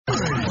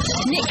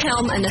Nick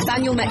Helm and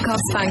Nathaniel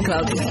Metcalf's fan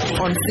club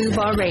on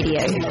Fubar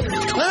Radio.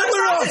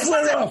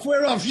 No,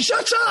 we're off.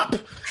 Shut up!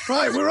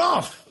 Right, we're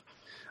off.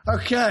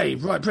 Okay,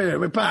 right, brilliant.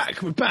 We're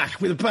back with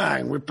a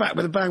bang. We're back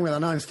with a bang with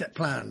our 9-step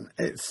plan.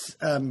 It's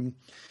fan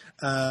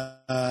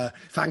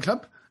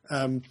club.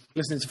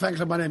 Listening to fan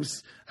club. My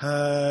name's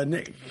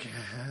Nick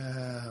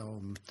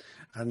Helm,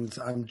 and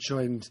I'm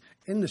joined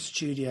in the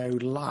studio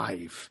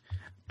live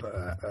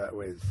by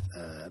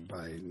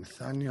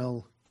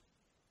Nathaniel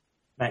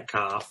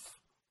Metcalf,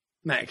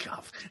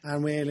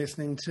 and we're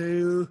listening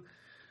to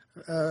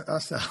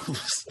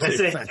ourselves.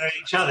 Listening to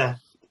each other.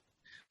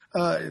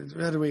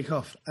 We had a week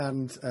off,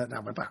 and now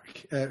we're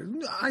back.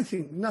 I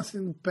think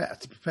nothing better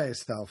to prepare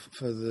yourself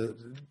for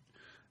the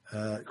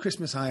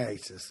Christmas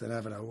hiatus than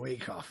having a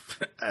week off,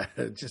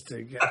 just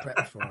to get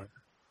prepped for it.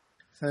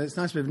 So it's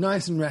nice to be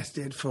nice and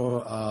rested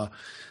for our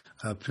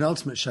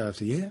penultimate show of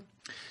the year.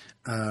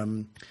 I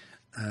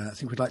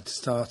think we'd like to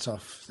start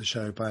off the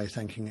show by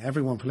thanking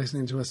everyone for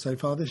listening to us so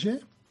far this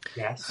year.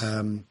 Yes.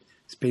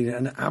 It's been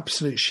an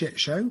absolute shit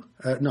show.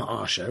 Not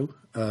our show,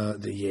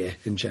 the year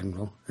in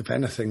general. If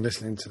anything,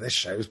 listening to this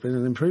show has been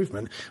an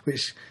improvement,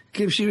 which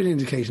gives you an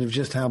indication of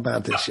just how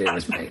bad this year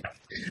has been.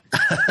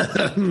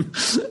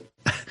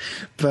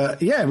 But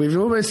yeah, we've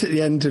almost at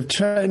the end of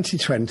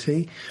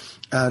 2020,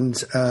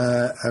 and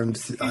how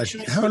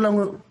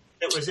long?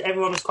 It was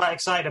everyone was quite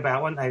excited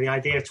about, weren't they? The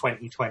idea of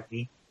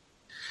 2020.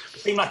 It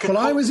seemed like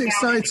I was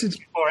excited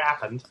before it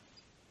happened.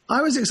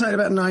 I was excited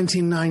about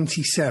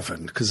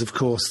 1997 because, of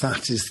course,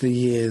 that is the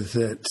year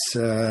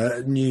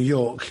that New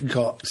York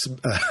got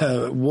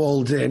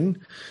walled in,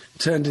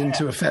 turned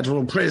into a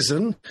federal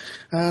prison,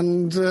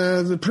 and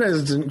the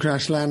president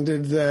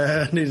crash-landed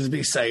there, needed to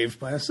be saved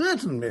by a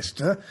certain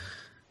Mr.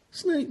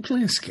 Snake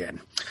Plissken.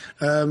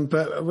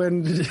 But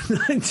when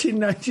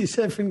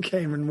 1997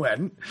 came and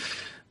went,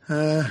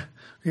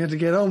 we had to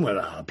get on with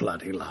our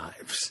bloody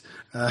lives.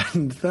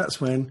 And that's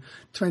when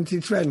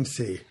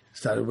 2020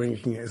 started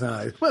winking its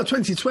eyes. Well,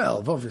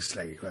 2012,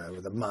 obviously,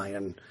 with the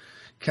Mayan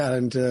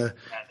calendar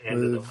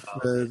of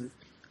the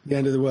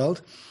end of the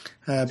world.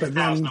 But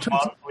then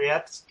we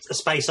had a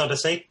Space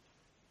Odyssey.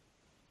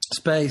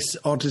 We'll do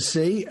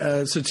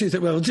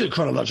it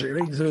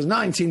chronologically. So it was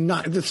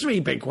the three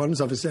big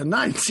ones, obviously.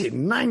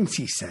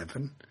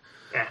 1997,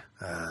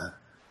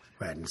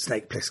 when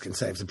Snake Plissken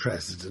saved the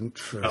president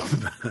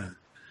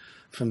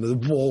from the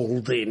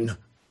walled-in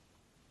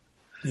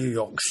New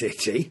York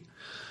City.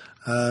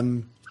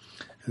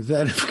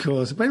 Then, of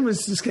course, when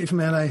was Escape from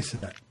LA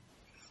set?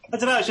 I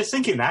don't know, I was just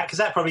thinking that, because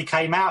that probably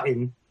came out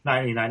in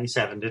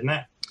 1997, didn't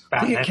it?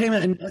 It came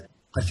out in,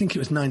 I think it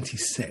was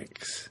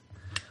 96.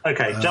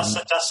 Okay, just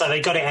so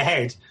they got it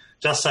ahead,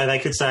 just so they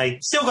could say,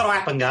 still got to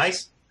happen,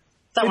 guys.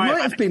 It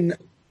might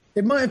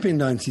have been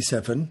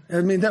 97.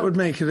 I mean, that would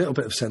make a little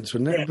bit of sense,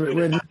 wouldn't it?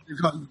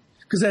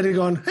 Because they'd have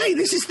gone, hey,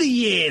 this is the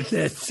year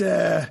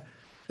that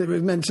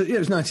we're meant to... Yeah, it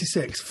was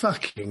 96.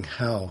 Fucking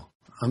hell.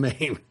 I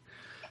mean...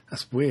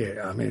 That's weird.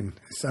 I mean,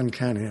 it's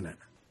uncanny, isn't it?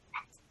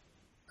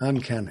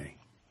 Uncanny.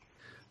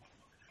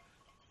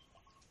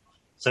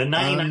 So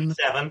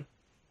 1997.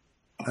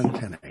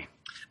 Uncanny.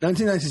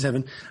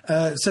 1997.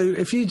 So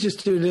if you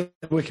just do the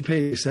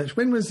Wikipedia search,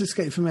 when was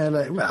Escape from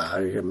LA?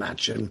 Well, you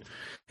imagine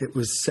it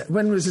was...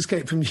 When was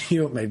Escape from New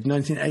York made?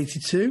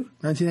 1982?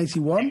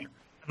 1981?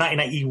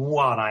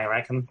 1981, I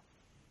reckon.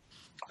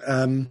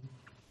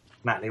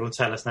 Natalie will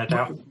tell us, no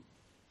doubt.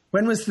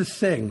 When was The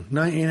Thing?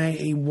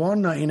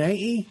 1981,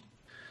 1980?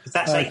 Because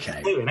that's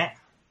 82, isn't it?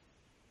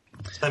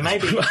 So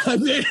maybe... I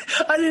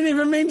didn't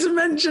even mean to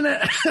mention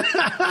it.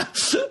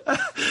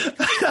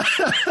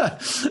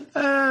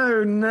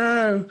 Oh,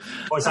 no.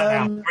 What is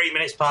that now? 3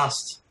 minutes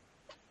past.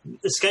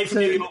 Escape from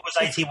New York was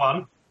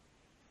 81.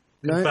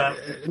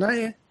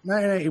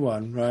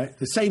 1981, right?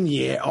 The same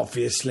year,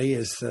 obviously,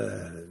 as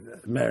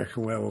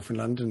American Werewolf in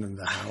London and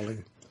The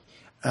Howling.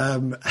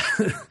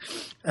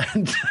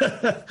 And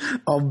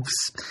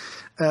obs.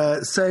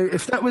 So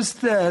if that was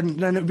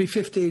then it would be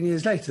 15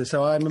 years later.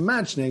 So I'm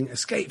imagining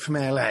Escape from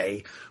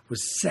LA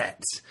was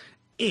set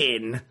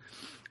in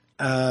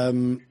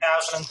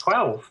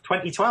 2012.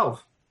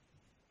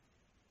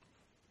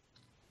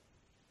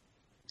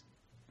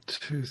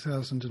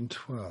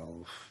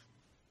 2012.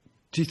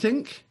 Do you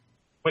think?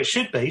 Well, it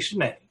should be,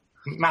 shouldn't it?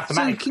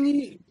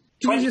 Mathematically.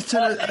 So can you just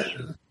tell us...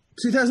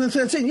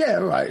 2013, yeah,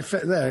 right,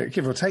 there,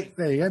 give or take,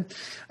 there you go.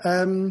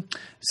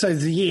 So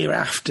the year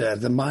after,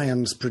 the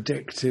Mayans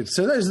predicted,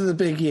 so those are the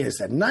big years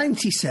then.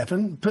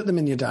 97, put them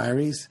in your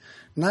diaries.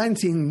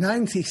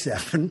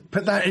 1997,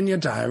 put that in your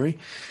diary.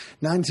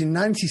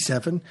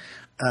 1997,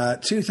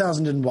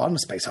 2001,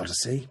 Space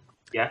Odyssey.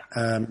 Yeah.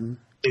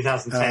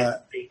 2010,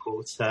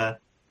 sequel to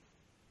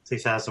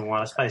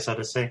 2001, A Space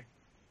Odyssey.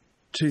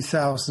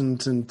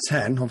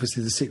 2010,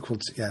 obviously the sequel,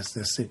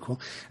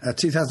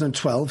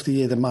 2012, the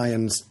year the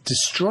Mayans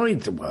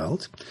destroyed the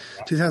world.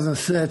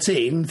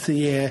 2013, the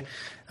year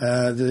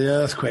the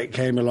earthquake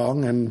came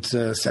along and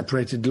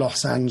separated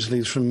Los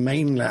Angeles from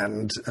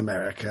mainland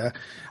America,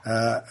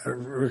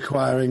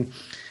 requiring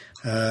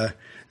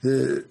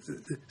the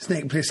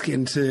Snake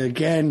Plissken to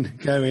again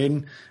go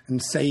in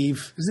and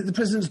save. Is it the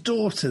president's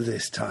daughter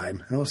this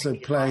time? And also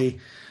play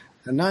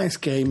a nice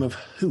game of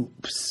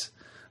hoops.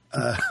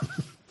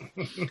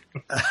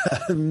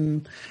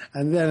 And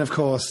then, of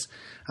course,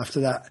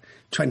 after that,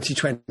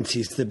 2020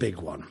 is the big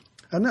one.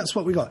 And that's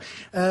what we got.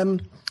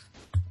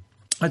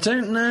 I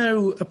don't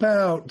know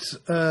about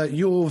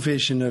your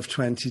vision of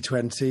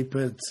 2020,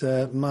 but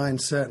mine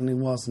certainly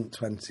wasn't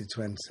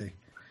 2020.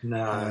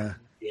 No.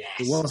 Yes.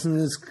 It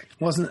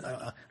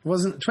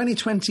wasn't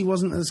 2020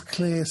 wasn't as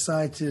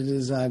clear-sighted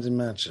as I'd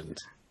imagined.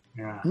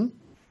 Yeah.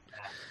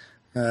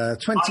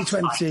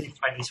 2020.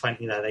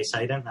 2020, though, they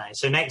say, don't they?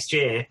 So next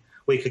year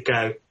we could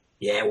go,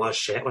 yeah, it was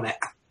shit, wasn't it?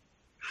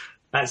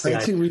 That's the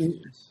idea.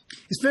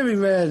 It's very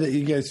rare that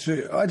you go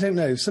through. I don't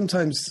know.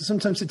 Sometimes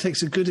it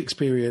takes a good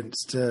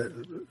experience to.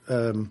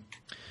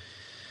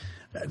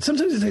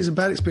 Sometimes it takes a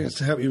bad experience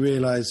to help you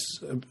realise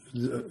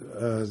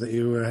that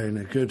you were in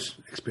a good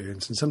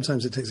experience, and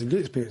sometimes it takes a good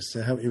experience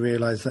to help you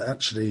realise that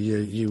actually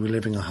you were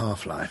living a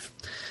half life.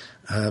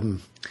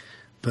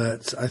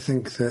 But I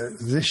think that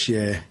this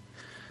year,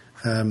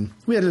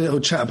 we had a little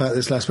chat about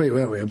this last week,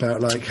 weren't we?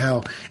 About like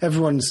how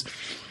everyone's.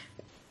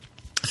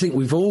 I think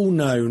we've all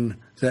known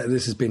that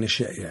this has been a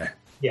shit year.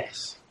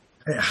 Yes.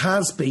 It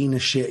has been a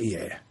shit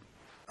year,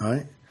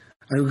 right?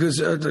 And because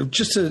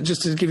just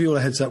to give you all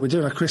a heads up, we're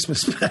doing a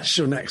Christmas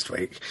special next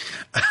week.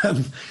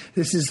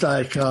 This is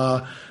like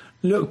our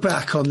look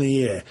back on the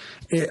year.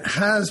 It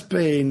has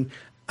been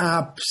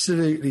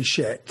absolutely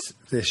shit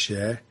this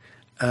year.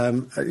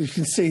 You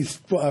can see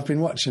what I've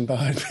been watching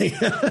behind me.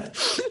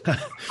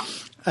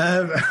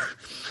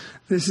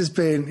 This has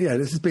been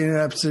an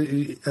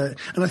absolutely,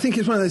 and I think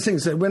it's one of those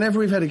things that whenever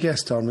we've had a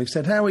guest on, we've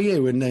said, "How are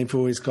you?" and they've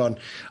always gone,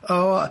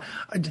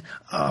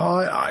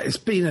 it's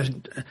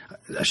been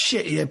a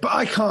shit year, but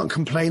I can't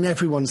complain.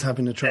 Everyone's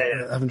having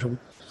trouble,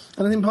 and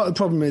I think part of the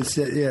problem is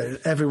that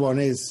everyone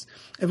is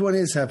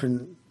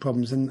having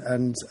problems,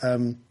 and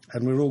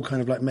we're all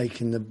kind of like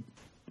making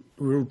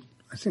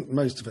I think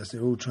most of us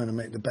are all trying to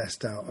make the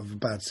best out of a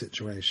bad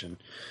situation,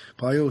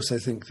 but I also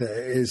think that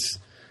it is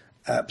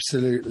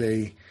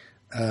absolutely.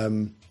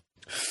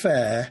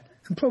 Fair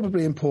and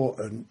probably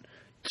important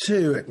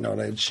to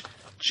acknowledge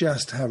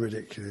just how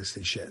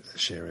ridiculously shit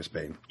this year has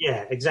been.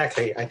 Yeah,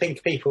 exactly. I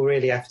think people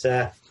really have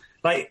to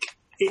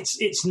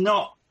it's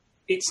not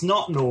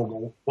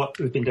normal what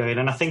we've been doing,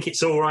 and I think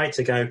it's all right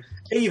to go,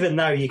 even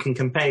though you can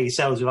compare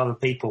yourselves with other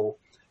people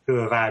who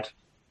have had,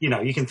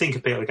 you can think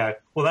of people who go,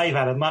 well, they've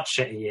had a much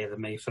shitter year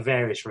than me for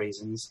various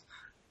reasons.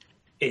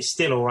 It's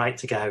still all right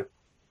to go,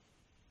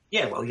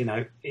 yeah, well,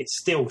 it's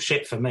still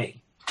shit for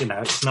me.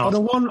 It's not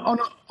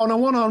on a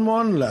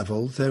one-on-one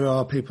level. There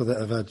are people that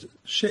have had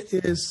shit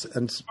years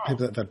and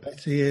people that have had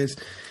better years,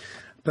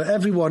 but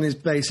everyone is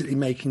basically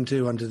making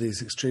do under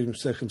these extreme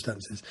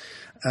circumstances.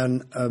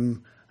 And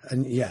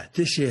yeah,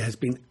 this year has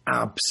been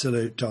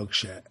absolute dog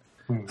shit.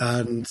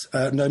 And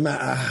no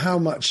matter how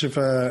much of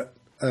a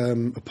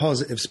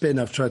positive spin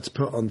I've tried to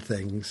put on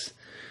things,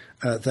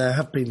 there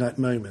have been like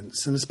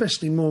moments, and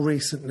especially more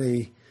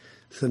recently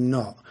than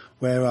not,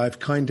 where I've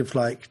kind of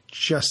like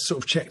just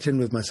sort of checked in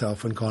with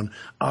myself and gone,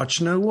 do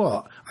you know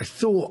what? I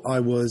thought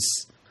I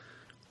was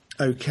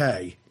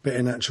okay, but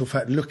in actual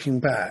fact, looking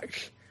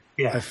back,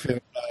 I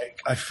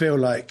feel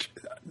like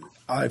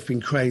I've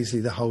been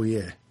crazy the whole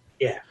year.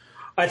 Yeah,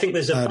 I think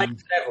there's a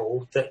base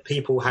level that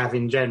people have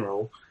in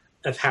general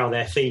of how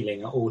they're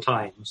feeling at all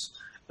times,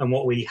 and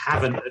what we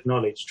haven't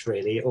acknowledged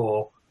really,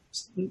 or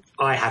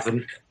I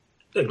haven't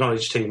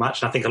acknowledged too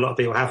much, and I think a lot of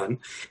people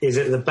haven't, is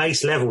at the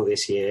base level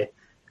this year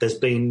has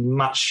been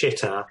much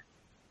shitter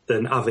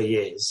than other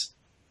years.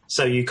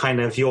 So you kind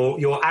of,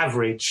 your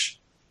average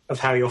of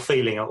how you're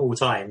feeling at all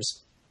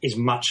times is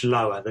much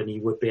lower than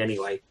you would be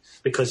anyway,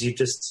 because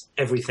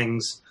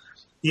everything's,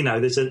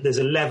 there's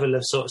a level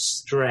of sort of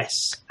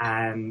stress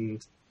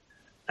and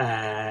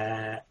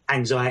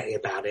anxiety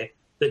about it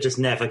that just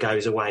never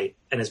goes away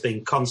and has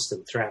been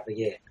constant throughout the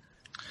year.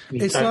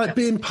 It's like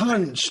being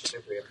punched.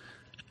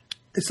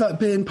 It's like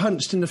being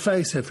punched in the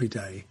face every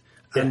day.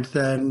 Yeah. And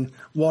then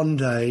one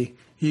day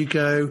you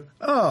go,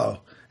 oh,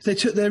 they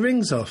took their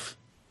rings off.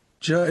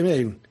 Do you know what I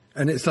mean?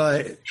 And it's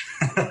like,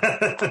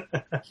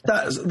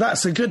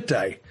 that's a good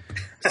day.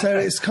 So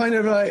it's kind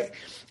of like,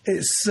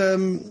 it's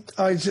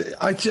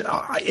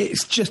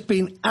it's just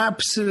been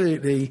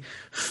absolutely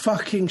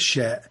fucking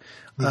shit.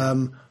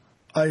 I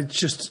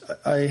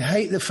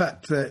hate the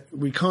fact that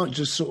we can't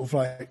just sort of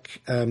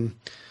like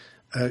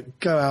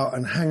go out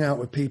and hang out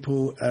with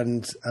people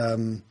and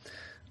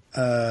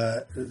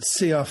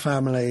see our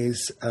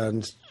families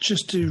and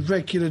just do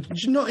regular,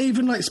 not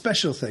even like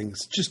special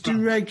things, just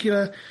do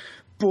regular,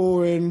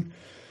 boring.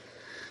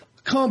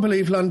 Can't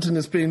believe London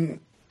has been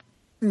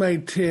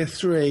made tier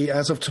 3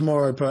 as of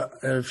tomorrow, but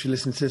if you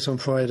listen to this on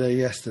Friday,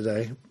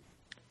 yesterday.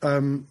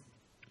 As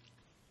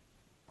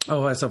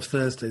of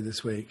Thursday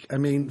this week. I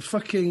mean,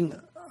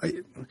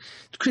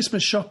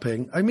 Christmas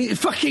shopping. I mean,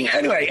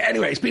 anyway,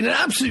 it's been an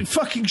absolute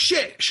fucking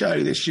shit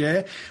show this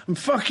year. I'm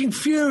fucking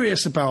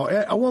furious about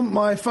it. I want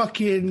my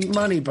fucking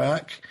money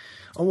back.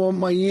 I want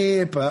my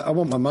year back. I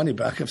want my money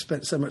back. I've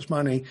spent so much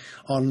money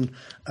on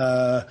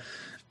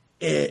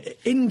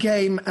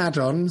in-game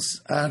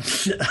add-ons and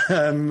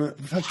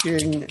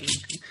fucking...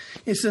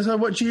 He says, oh,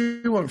 what do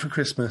you want for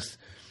Christmas?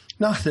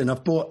 Nothing.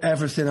 I've bought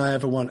everything I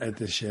ever wanted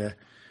this year.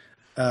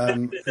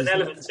 There's an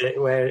element to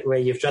it where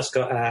you've just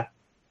got to...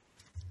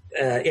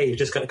 you've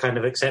just got to kind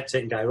of accept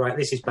it and go, right,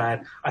 this is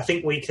bad. I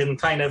think we can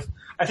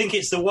I think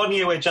it's the one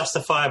year where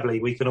justifiably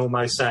we can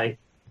almost say,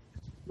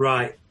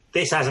 right,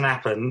 this hasn't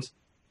happened.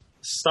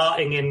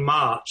 Starting in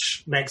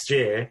March next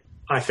year,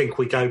 I think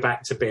we go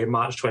back to being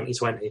March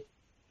 2020.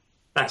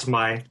 That's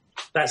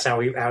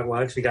how it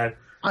works. We go,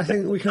 I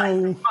think we can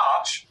all...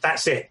 March,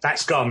 that's it.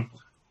 That's gone.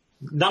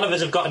 None of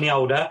us have got any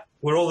older.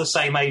 We're all the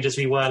same age as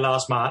we were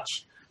last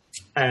March.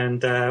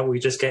 And we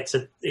just get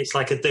to... It's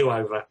like a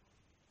do-over.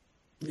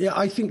 Yeah,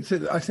 I think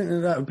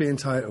that would be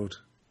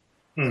entitled.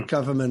 A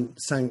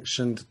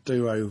government-sanctioned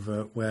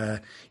do-over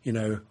where, you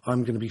know,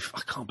 I'm going to be...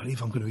 I can't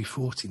believe I'm going to be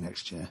 40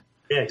 next year.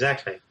 Yeah,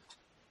 exactly.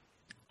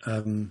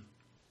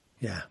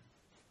 Yeah.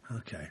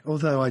 Okay.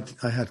 Although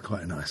I had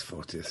quite a nice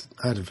 40th.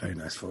 I had a very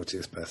nice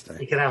 40th birthday.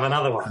 You can have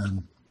another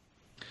one.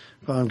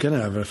 But I'm going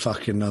to have a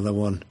fucking another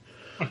one.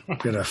 I'm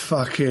going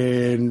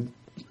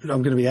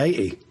to be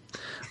 80.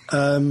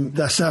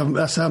 That's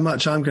how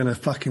much I'm going to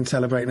fucking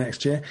celebrate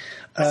next year.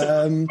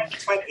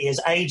 2020 has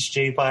aged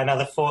you by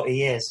another 40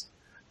 years.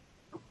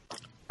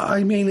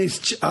 I mean,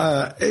 it's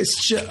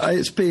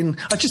been.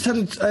 I just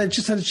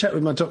had a chat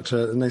with my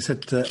doctor, and they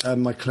said that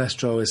my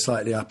cholesterol is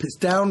slightly up. It's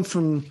down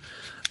from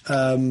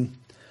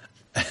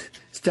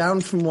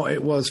what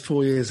it was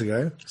 4 years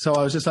ago. So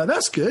I was just like,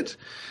 that's good.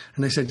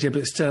 And they said, yeah,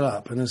 but it's still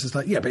up. And I was just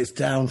like, yeah, but it's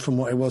down from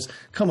what it was.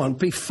 Come on,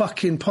 be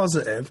fucking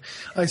positive.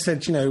 I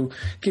said, you know,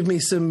 give me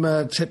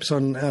some tips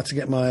on how to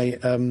get my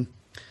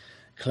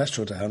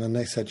cholesterol down. And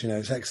they said, you know,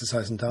 it's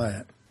exercise and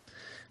diet.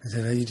 I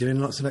said, are you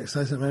doing lots of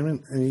exercise at the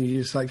moment? And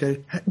you just like go,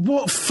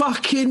 what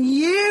fucking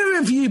year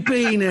have you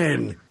been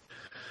in?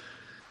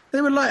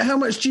 They were like, how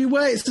much do you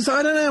weigh? It's just,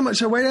 I don't know how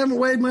much I weigh. I haven't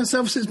weighed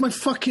myself since my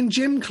fucking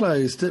gym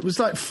closed. It was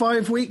like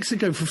 5 weeks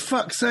ago, for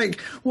fuck's sake.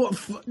 Do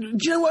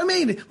you know what I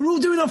mean? We're all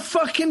doing our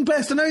fucking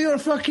best. I know you're a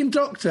fucking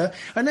doctor.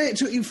 I know it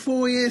took you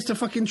 4 years to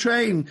fucking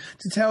train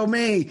to tell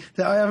me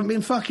that I haven't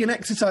been fucking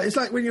exercising. It's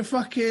like when you're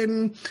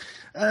fucking...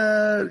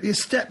 your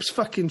steps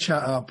fucking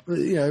chat up,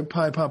 you know,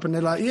 pipe up, and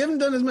they're like, you haven't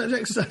done as much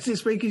exercise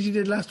this week as you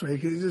did last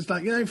week. It's just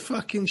like, you know,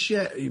 fucking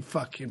shit, you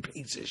fucking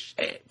piece of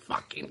shit,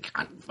 fucking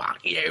cunt, fuck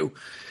you.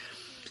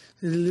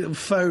 There's a little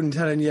phone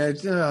telling you,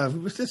 you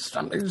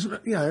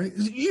know,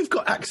 you've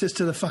got access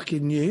to the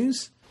fucking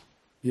news.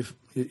 Your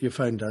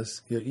phone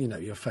does. You know,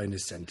 your phone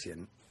is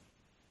sentient.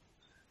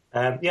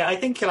 Yeah, I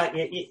think like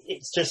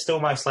it's just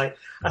almost like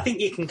I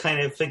think you can kind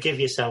of forgive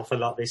yourself a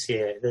lot this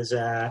year.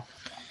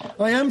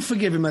 I am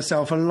forgiving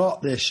myself a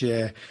lot this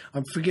year.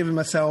 I'm forgiving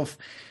myself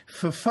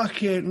for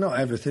fucking not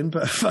everything,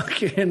 but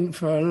fucking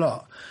for a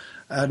lot.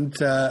 And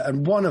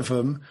one of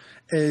them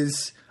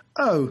is,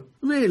 oh,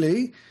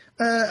 really?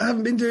 I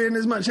haven't been doing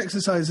as much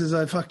exercise as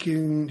I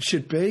fucking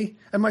should be,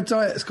 and my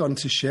diet's gone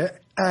to shit.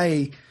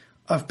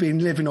 I've been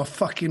living off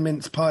fucking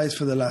mince pies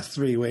for the last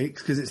 3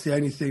 weeks because it's the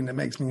only thing that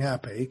makes me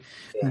happy.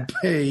 Yeah. And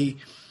B,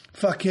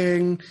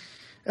 fucking,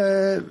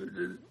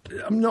 I'm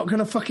not going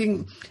to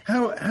fucking...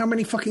 How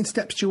many fucking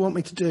steps do you want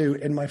me to do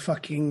in my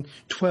fucking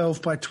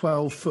 12 by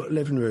 12 foot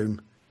living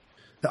room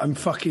that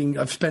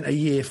I've spent a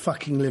year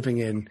fucking living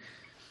in?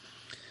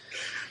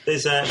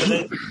 There's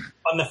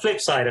on the flip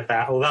side of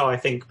that, although I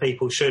think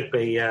people should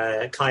be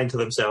kind to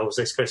themselves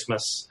this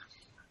Christmas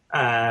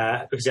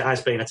because it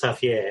has been a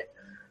tough year.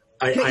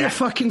 Get your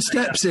fucking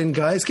steps in,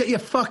 guys. Get your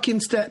fucking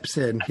steps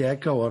in. Yeah,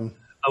 go on.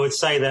 I would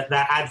say that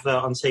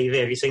advert on TV,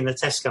 have you seen the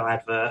Tesco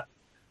advert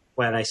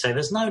where they say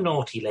there's no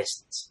naughty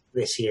lists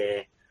this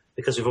year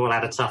because we've all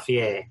had a tough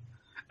year?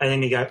 And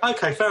then you go,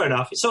 okay, fair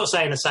enough. It's sort of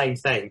saying the same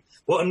thing.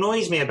 What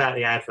annoys me about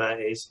the advert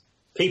is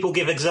people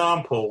give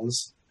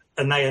examples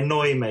and they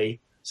annoy me.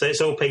 So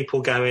it's all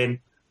people going,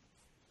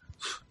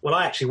 well,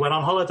 I actually went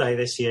on holiday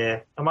this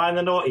year. Am I on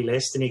the naughty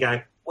list? And you go,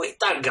 well,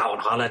 don't go on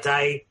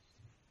holiday.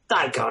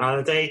 Don't go on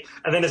holiday.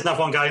 And then there's another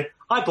one going,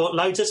 I bought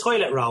loads of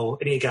toilet roll.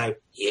 And you go,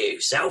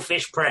 you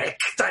selfish prick.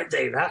 Don't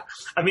do that.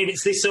 I mean,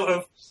 it's this sort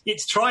of,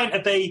 it's trying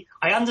to be,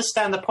 I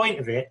understand the point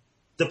of it.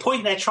 The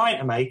point they're trying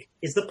to make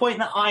is the point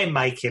that I'm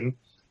making,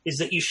 is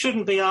that you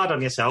shouldn't be hard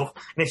on yourself.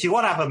 And if you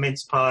want to have a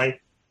mince pie,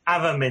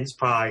 have a mince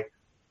pie.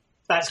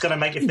 That's going to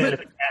make you feel a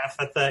bit better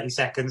for 30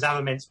 seconds. Have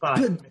a mince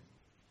pie.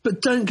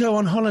 But don't go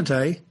on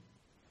holiday.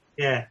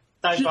 Yeah.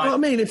 Do you know what I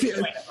mean? If you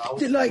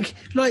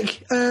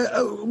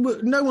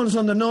no one's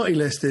on the naughty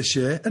list this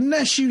year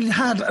unless you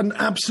had an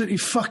absolutely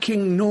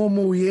fucking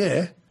normal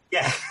year.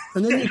 Yeah.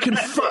 And then you can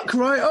fuck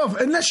right off.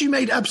 Unless you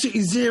made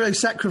absolutely zero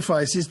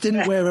sacrifices,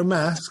 didn't wear a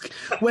mask,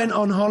 went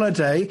on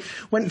holiday,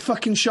 went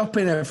fucking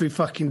shopping every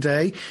fucking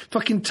day,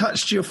 fucking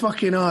touched your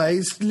fucking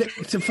eyes,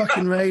 licked a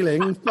fucking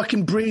railing,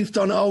 fucking breathed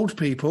on old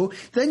people,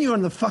 then you're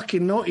on the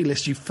fucking naughty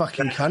list, you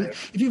fucking cunt.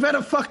 If you've had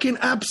a fucking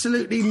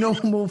absolutely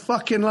normal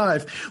fucking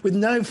life with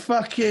no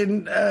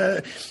fucking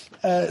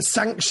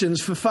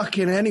sanctions for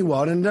fucking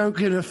anyone and don't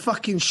give a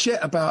fucking shit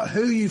about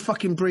who you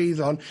fucking breathe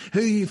on,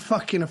 who you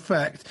fucking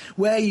affect,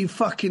 where you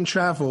fucking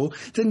travel,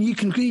 then you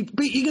can be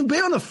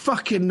on a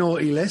fucking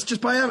naughty list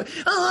just by having,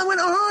 I went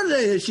on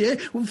holiday this year.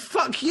 Well,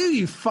 fuck you,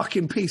 you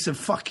fucking piece of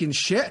fucking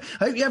shit.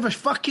 I hope you have a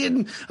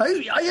fucking,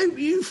 I hope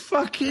you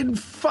fucking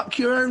fuck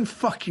your own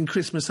fucking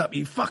Christmas up,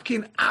 you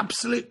fucking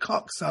absolute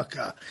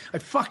cocksucker. I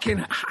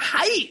fucking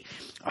hate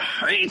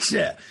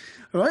it.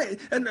 Right,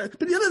 but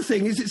the other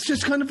thing is, it's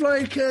just kind of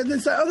like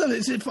there's that other.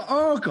 It's for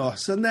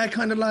Argos, and they're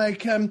kind of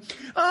like, it's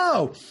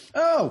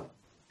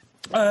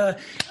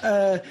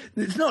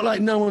not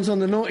like no one's on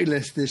the naughty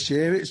list this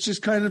year. It's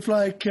just kind of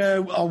like,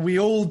 we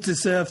all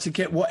deserve to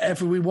get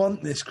whatever we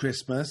want this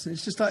Christmas. And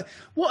it's just like,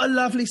 what a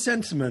lovely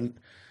sentiment.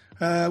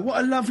 What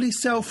a lovely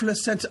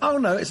selfless sentence. Oh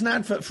no, it's an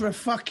advert for a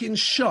fucking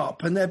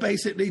shop, and they're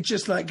basically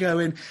just like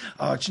going,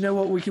 oh, do you know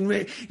what, we can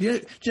really,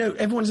 you know,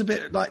 everyone's a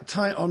bit like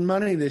tight on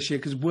money this year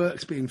because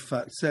work's being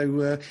fucked.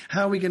 So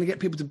how are we going to get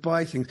people to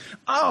buy things?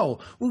 Oh,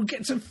 we'll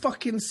get to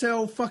fucking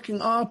sell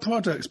fucking our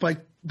products by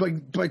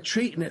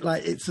treating it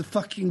like it's a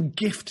fucking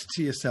gift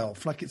to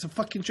yourself, like it's a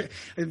fucking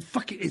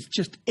it's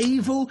just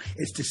evil.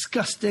 It's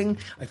disgusting.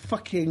 I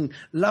fucking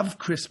love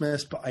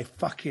Christmas, but I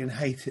fucking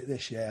hate it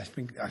this year. I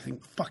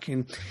think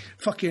fucking,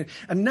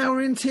 and now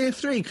we're in tier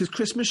 3 because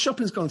Christmas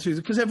shopping's gone through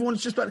because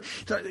everyone's just like,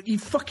 you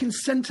fucking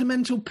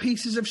sentimental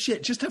pieces of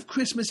shit. Just have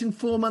Christmas in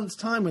 4 months'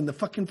 time when the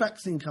fucking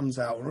vaccine comes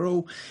out. We're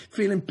all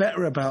feeling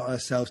better about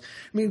ourselves.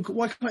 I mean,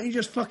 why can't you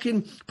just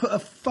fucking put a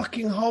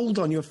fucking hold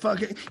on your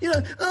fucking,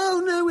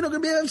 oh no, we're not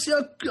going to be able to see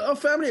our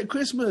family at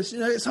Christmas.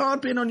 It's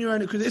hard being on your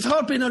own at Christmas. It's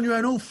hard being on your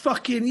own all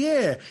fucking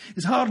year.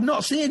 It's hard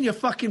not seeing your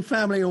fucking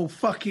family all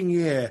fucking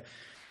year.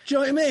 Do you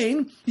know what I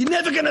mean? You're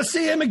never going to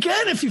see him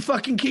again if you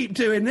fucking keep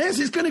doing this.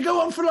 It's going to go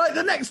on for like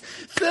the next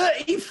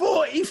 30,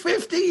 40,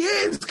 50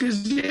 years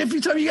because every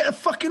time you get a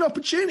fucking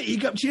opportunity, you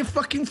go up to your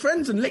fucking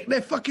friends and lick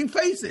their fucking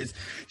faces.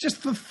 Just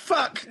for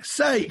fuck's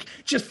sake,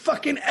 just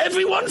fucking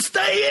everyone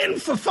stay in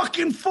for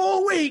fucking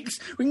 4 weeks.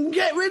 We can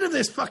get rid of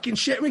this fucking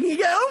shit. We can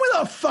get on with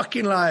our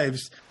fucking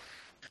lives.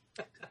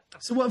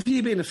 So what have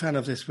you been a fan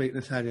of this week,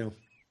 Nathaniel?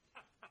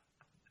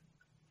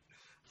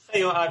 Tell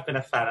you what I've been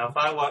a fan of.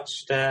 I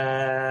watched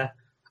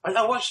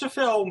the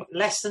film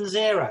Less Than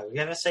Zero.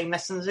 You ever seen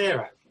Less Than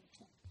Zero?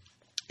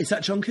 Is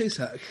that John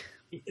Cusack?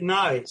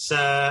 No, it's...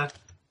 what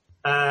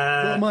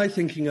am I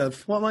thinking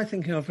of? What am I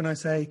thinking of when I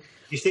say...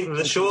 You think of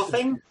The Shore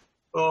Thing?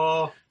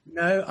 Or...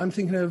 No, I'm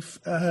thinking of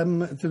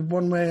the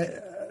one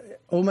where...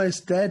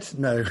 Almost Dead?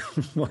 No,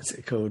 what's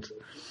it called?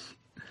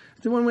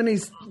 The one when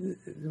he's...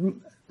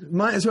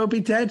 Might as well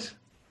be dead?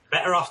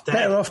 Better Off Dead.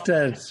 Better Off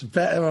Dead.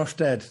 Better Off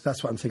Dead.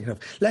 That's what I'm thinking of.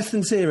 Less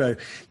Than Zero.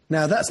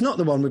 Now, that's not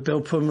the one with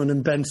Bill Pullman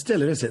and Ben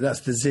Stiller, is it?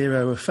 That's The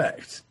Zero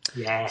Effect.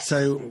 Yes.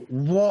 So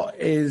what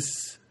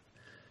is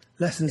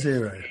Less Than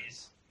Zero?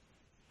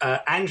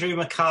 Andrew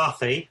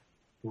McCarthy,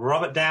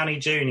 Robert Downey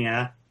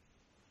Jr.,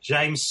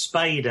 James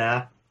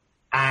Spader,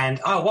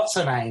 and... Oh, what's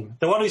her name?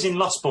 The one who's in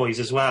Lost Boys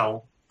as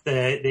well. What's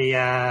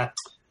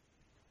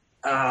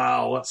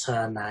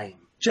her name?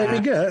 Jamie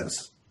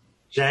Gertz?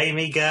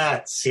 Jamie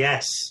Gertz,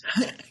 yes.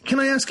 Can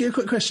I ask you a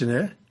quick question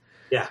here?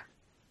 Yeah.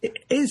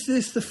 Is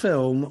this the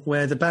film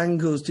where the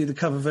Bangles do the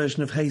cover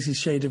version of Hazy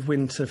Shade of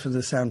Winter for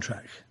the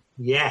soundtrack?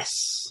 Yes,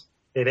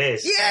 it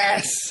is.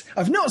 Yes!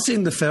 I've not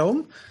seen the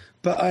film,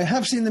 but I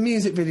have seen the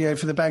music video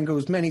for the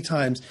Bangles many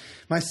times.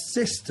 My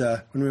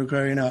sister, when we were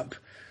growing up,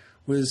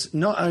 was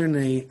not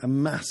only a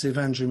massive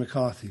Andrew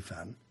McCarthy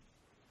fan,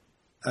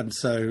 and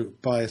so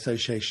by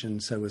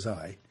association, so was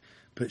I,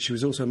 but she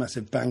was also a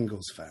massive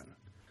Bangles fan.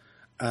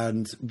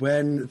 And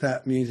when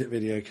that music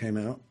video came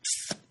out,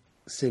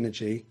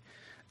 Synergy,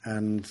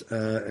 and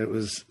it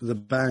was the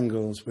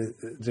Bangles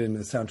doing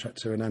the soundtrack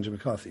to an Andrew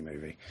McCarthy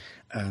movie.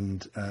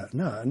 And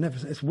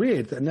it's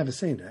weird that I've never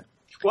seen it.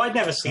 Well, I'd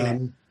never seen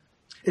it.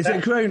 Is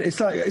it grown? It's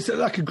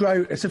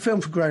a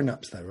film for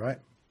grown-ups, though, right?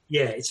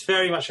 Yeah, it's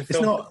very much a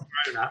film for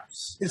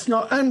grown-ups. It's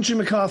not Andrew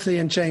McCarthy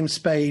and James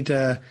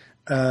Spader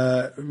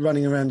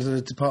running around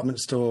a department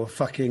store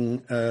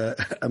fucking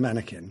a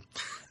mannequin.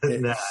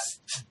 No.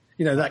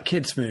 That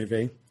kids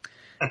movie.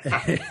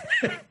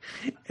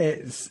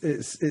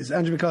 it's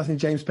Andrew McCarthy and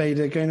James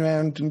Spader going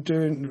around and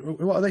doing...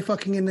 What are they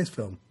fucking in this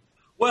film?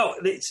 Well,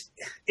 it's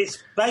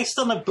based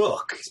on a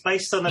book. It's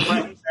based on a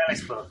Bret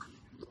Ellis book.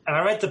 And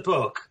I read the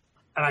book,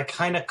 and I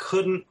kind of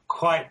couldn't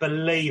quite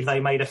believe they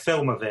made a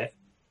film of it.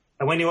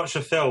 And when you watch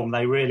the film,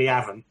 they really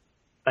haven't.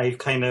 They've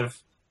kind of...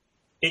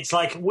 It's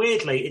like,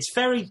 weirdly, it's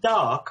very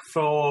dark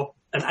for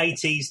an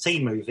 80s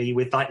teen movie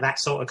with like that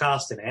sort of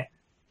cast in it.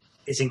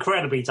 It's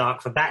incredibly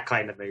dark for that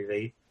kind of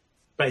movie,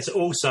 but it's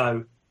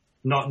also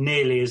not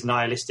nearly as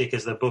nihilistic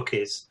as the book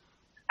is.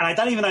 And I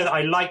don't even know that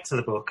I liked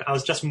the book. I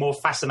was just more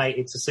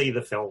fascinated to see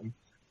the film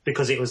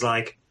because it was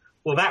like,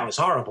 well, that was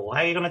horrible.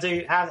 How are you going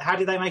to do? How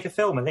did they make a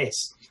film of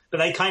this? But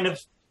they kind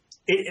of,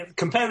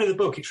 compared to the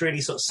book, it's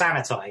really sort of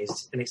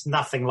sanitized, and it's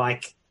nothing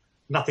like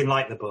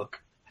the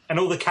book. And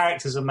all the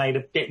characters are made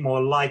a bit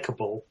more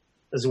likable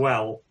as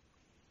well.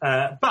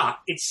 But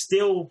it's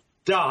still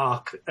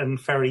dark and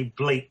very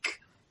bleak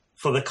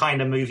for the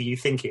kind of movie you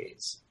think it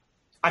is.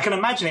 I can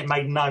imagine it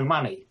made no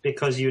money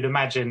because I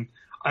imagine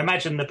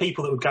the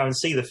people that would go and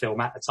see the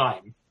film at the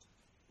time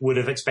would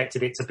have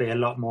expected it to be a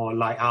lot more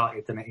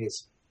light-hearted than it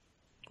is.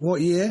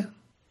 What year?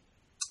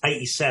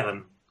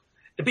 87.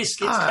 It's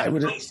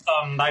based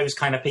on those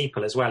kind of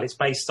people as well. It's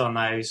based on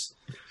those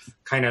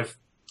kind of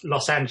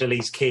Los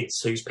Angeles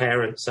kids whose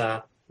parents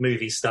are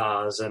movie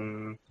stars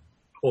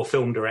or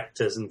film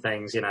directors and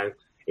things. You know,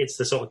 it's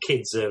the sort of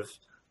kids of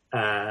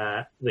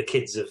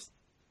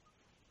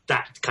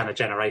that kind of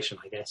generation,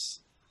 I guess.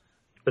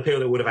 The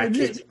people that would have had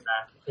kids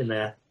in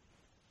the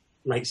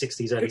late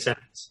 60s, early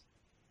 70s.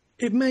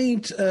 It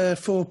made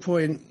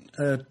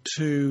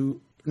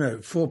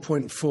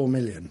 4.4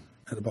 million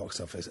at the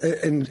box office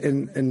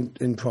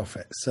in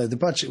profit. So the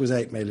budget was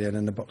 8 million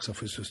and the box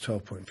office was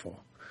 12.4.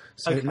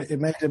 So it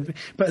made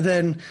but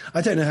then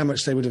I don't know how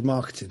much they would have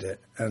marketed it.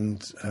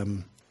 And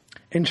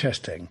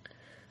interesting,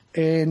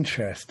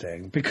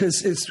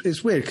 because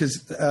it's weird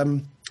because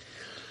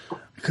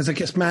I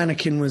guess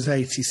Mannequin was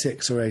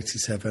 86 or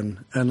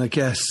 87, and I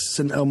guess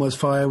St Elmo's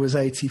Fire was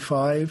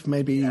 85,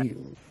 maybe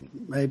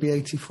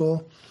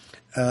 84.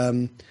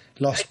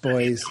 Lost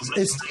Boys.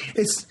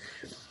 It's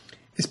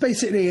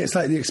basically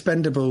like the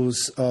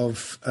Expendables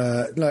of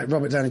like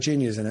Robert Downey Jr.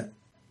 is in it.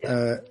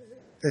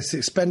 It's the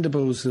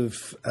Expendables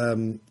of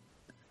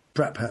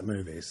Brat Pack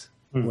movies,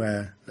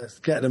 where let's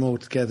get them all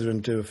together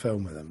and do a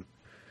film with them.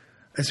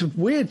 It's a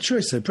weird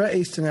choice, though. Bret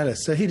Easton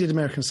Ellis. So he did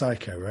American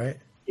Psycho, right?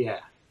 Yeah.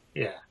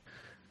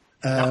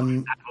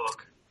 I've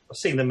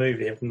seen the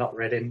movie. I've not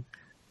read in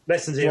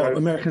Lesson Zero. What,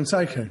 American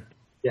Psycho?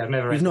 Yeah, I've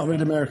never read. You've not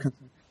read American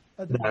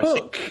No,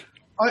 book?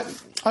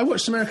 I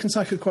watched American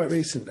Psycho quite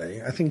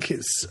recently. I think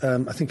it's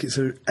an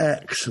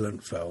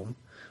excellent film.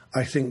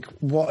 I think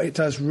what it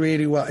does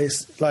really well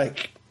is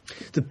like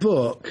the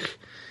book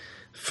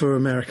for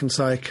American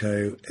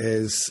Psycho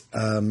is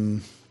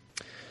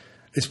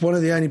it's one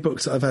of the only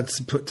books that I've had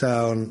to put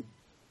down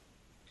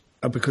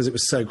because it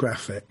was so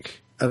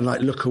graphic and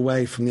like look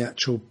away from the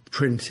actual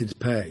printed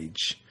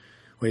page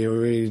where you're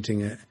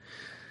reading it.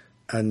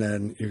 And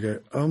then you go,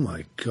 oh,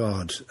 my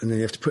God. And then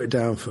you have to put it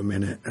down for a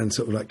minute and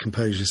sort of like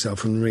compose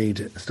yourself and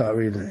start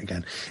reading it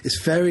again.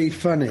 It's very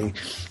funny.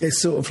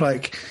 It's sort of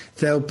like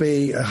there'll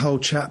be a whole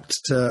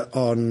chapter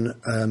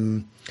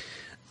on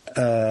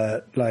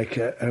like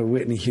a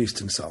Whitney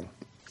Houston song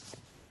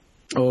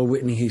or a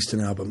Whitney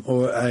Houston album,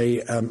 or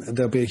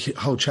there'll be a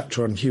whole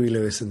chapter on Huey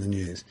Lewis and the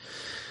News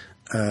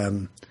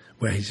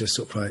where he just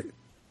sort of like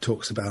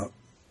talks about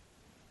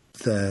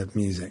their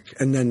music.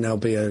 And then there'll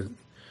be a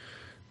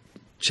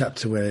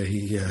chapter where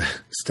he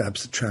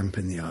stabs a tramp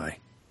in the eye,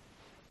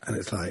 and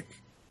it's like,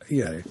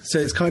 you know, so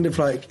it's kind of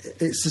like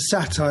it's a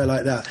satire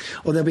like that.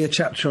 Or there'll be a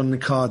chapter on the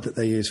card that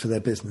they use for their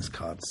business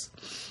cards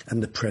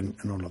and the print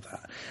and all of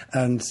that.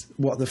 And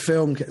what the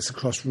film gets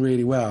across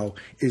really well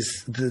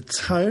is the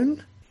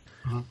tone,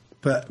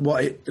 but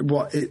what it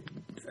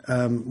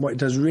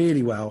does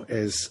really well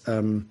is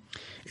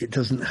it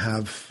doesn't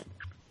have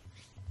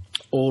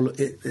all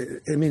it.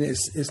 I mean,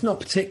 it's not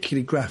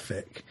particularly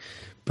graphic,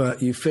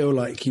 but you feel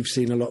like you've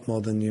seen a lot more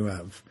than you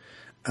have,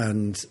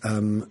 and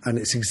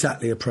it's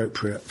exactly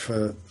appropriate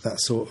for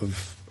that sort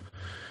of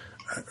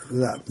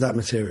that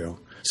material.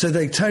 So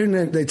they tone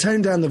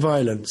down the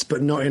violence,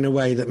 but not in a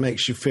way that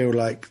makes you feel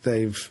like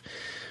they've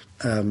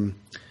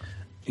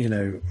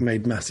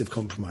made massive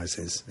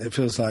compromises. It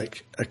feels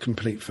like a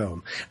complete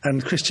film,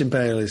 and Christian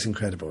Bale is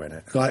incredible in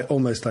it, like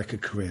almost like a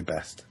career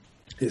best.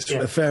 It's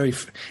a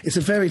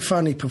very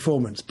funny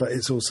performance, but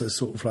it's also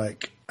sort of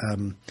like.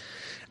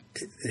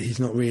 He's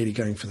not really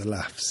going for the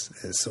laughs.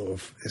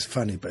 It's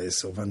funny, but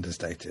it's sort of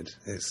understated.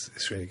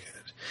 It's really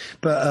good.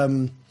 But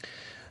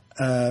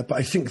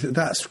I think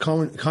that's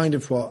kind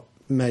of what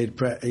made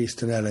Bret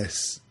Easton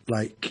Ellis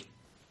like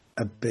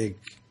a big,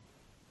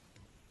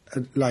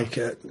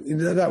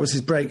 that was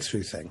his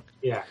breakthrough thing.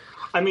 Yeah,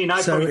 I mean, I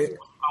was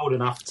old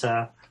enough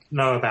to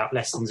know about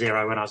Less Than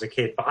Zero when I was a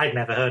kid, but I'd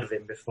never heard of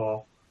him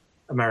before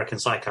American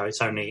Psycho.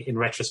 It's only in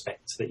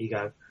retrospect that you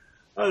go,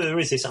 oh, there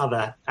is this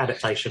other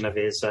adaptation of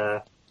his.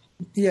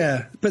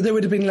 Yeah, but there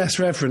would have been less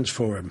reverence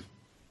for him.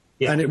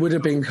 Yeah. And it would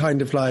have been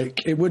kind of like,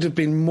 it would have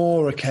been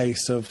more a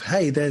case of,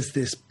 hey, there's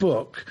this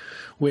book,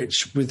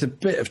 which with a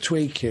bit of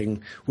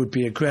tweaking would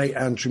be a great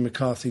Andrew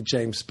McCarthy,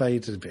 James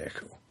Spader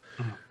vehicle.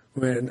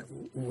 When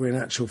in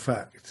actual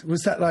fact,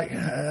 was that like,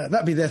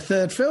 that'd be their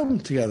third film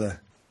together.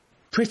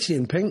 Pretty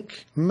in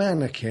Pink,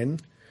 Mannequin,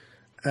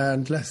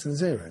 and Less Than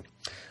Zero.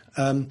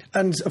 And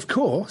of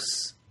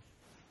course,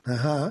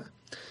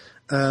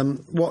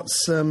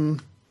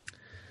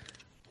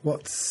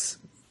 what's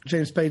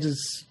James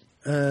Spader's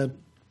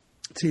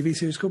TV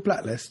series called?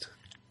 Blacklist?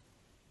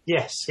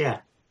 Yes,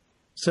 yeah.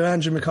 So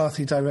Andrew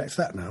McCarthy directs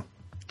that now.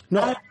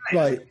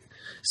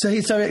 So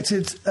he's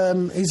directed,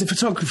 he's a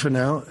photographer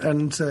now,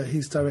 and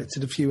he's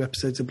directed a few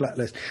episodes of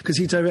Blacklist, because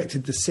he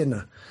directed The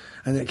Sinner,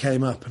 and it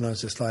came up, and I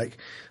was just like,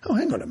 oh,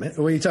 hang on a minute.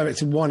 Well, he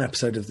directed one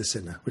episode of The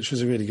Sinner, which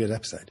was a really good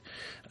episode.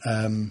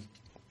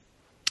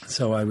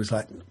 So I was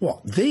like,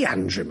 what, the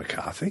Andrew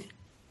McCarthy?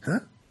 Huh?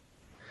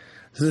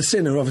 The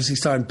Sinner, obviously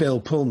starring Bill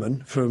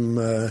Pullman from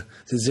The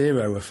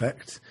Zero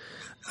Effect.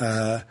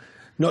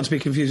 Not to be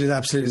confused with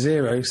Absolute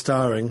Zero,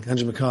 starring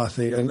Andrew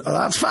McCarthy and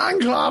that's Fan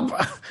Club!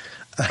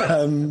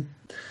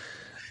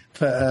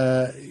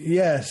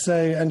 So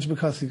Andrew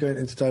McCarthy going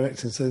into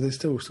directing, so they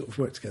still sort of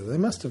work together. They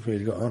must have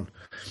really got on.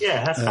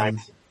 Yeah, that's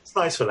nice. It's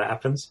nice when that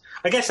happens.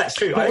 I guess that's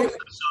true. I also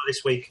saw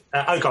this week...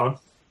 go on.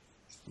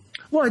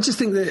 Well, I just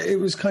think that it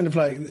was kind of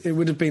like it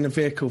would have been a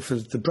vehicle for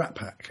the Brat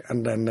Pack,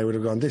 and then they would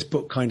have gone, this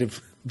book kind of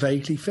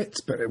vaguely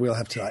fits, but we'll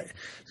have to like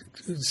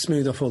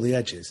smooth off all the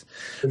edges.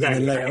 Exactly.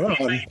 And then later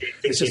on,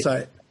 it's just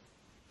like...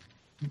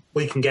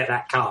 We can get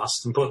that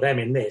cast and put them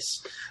in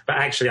this. But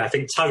actually, I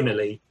think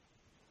tonally,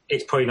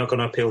 it's probably not going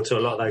to appeal to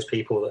a lot of those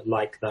people that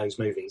like those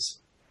movies,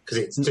 because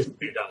it's just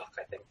too dark,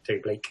 I think,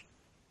 too bleak.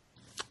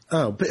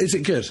 Oh, but is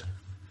it good?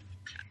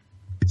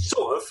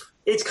 Sort of.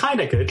 It's kind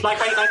of good. Like,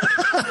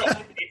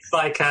 it's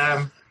like,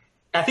 I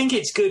think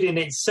it's good in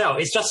itself.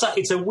 It's just,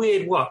 it's a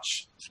weird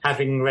watch,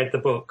 having read the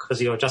book,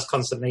 because you're just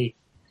constantly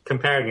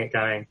comparing it,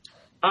 going,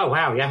 oh,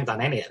 wow, you haven't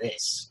done any of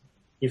this.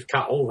 You've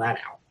cut all that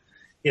out.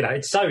 You know,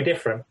 it's so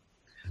different.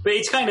 But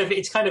it's kind of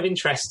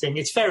interesting.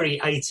 It's very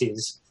 80s.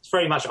 It's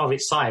very much of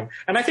its time.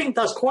 And I think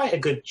does quite a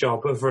good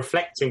job of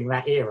reflecting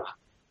that era.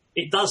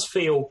 It does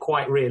feel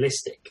quite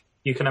realistic.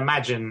 You can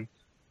imagine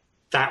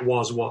that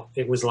was what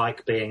it was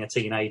like being a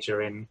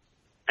teenager in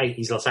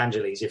 80s Los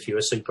Angeles if you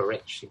were super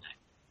rich, you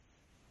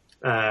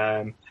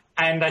know.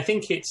 And I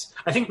think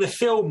the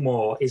film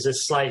more is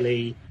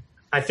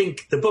I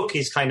think the book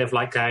is kind of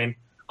like going,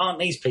 aren't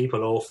these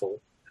people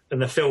awful?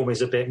 And the film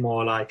is a bit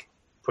more like,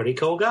 pretty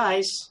cool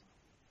guys.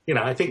 You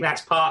know, I think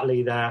that's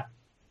partly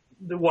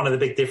one of the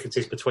big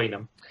differences between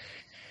them.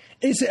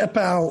 Is it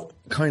about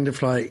kind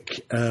of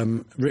like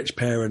rich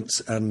parents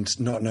and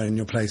not knowing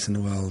your place in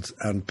the world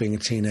and being a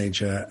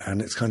teenager,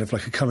 and it's kind of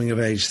like a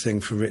coming-of-age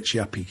thing for rich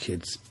yuppie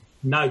kids?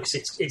 No,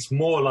 because it's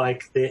more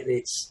like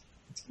these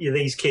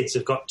kids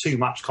have got too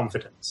much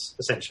confidence,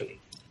 essentially.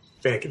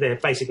 They're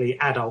basically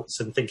adults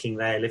and thinking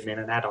they're living in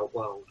an adult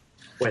world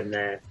when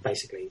they're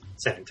basically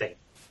 17.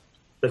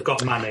 They've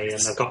got money and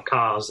they've got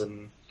cars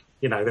and,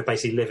 you know, they're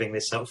basically living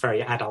this sort of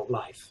very adult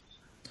life.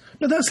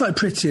 But that's like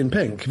Pretty in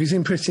Pink. Have you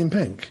seen Pretty in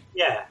Pink?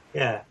 Yeah,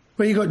 yeah.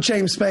 Where you got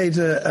James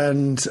Spader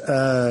and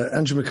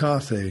Andrew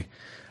McCarthy,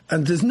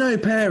 and there's no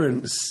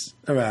parents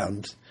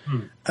around,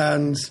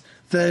 and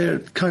they're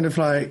kind of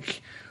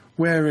like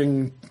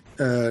wearing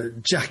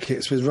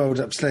jackets with rolled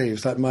up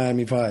sleeves like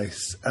Miami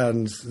Vice,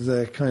 and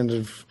they've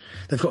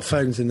got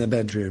phones in their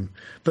bedroom,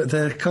 but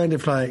they're kind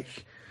of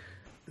like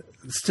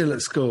still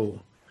at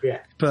school.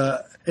 Yeah.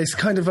 But it's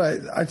kind of like,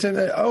 I don't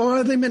know, or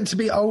are they meant to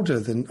be older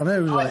than, I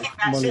know, like... I think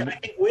that's it. I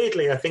think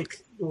weirdly,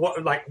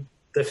 what like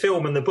the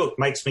film and the book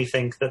makes me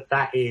think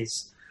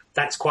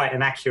that's quite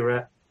an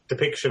accurate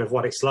depiction of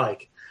what it's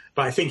like.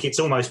 But I think it's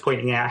almost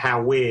pointing out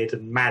how weird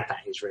and mad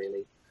that is,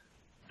 really.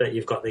 That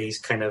you've got these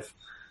kind of,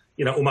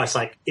 you know, almost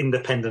like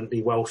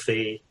independently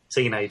wealthy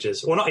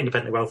teenagers, or not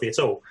independently wealthy at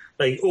all.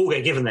 They all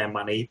get given their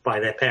money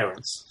by their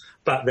parents,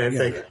 but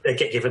they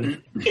get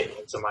given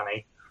loads of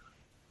money.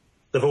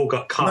 They've all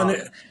got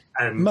cars.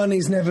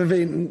 Money's never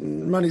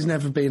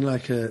been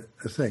like a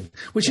thing,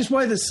 which is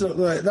why this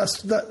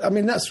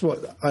that's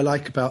what I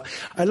like about.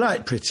 I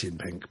like Pretty in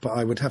Pink, but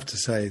I would have to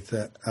say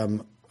that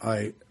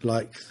I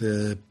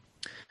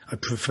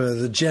prefer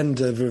the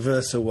gender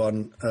reversal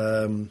one,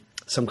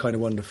 Some Kind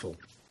of Wonderful.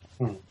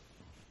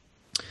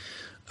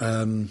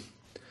 Some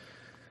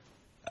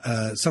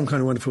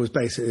Kind of Wonderful was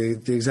basically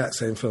the exact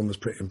same film as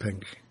Pretty in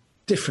Pink,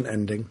 different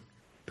ending.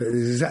 But it's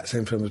the exact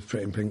same film as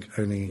Pretty in Pink,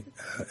 only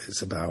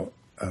it's about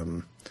a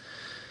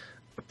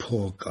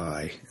poor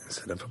guy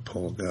instead of a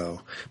poor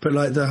girl. But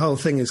like the whole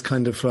thing is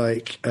kind of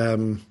like,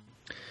 I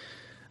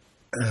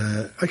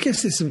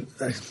guess it's,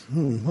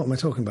 what am I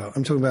talking about?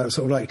 I'm talking about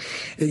sort of like,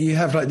 you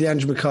have like the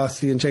Andrew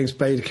McCarthy and James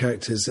Spader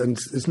characters, and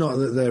it's not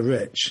that they're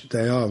rich,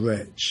 they are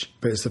rich,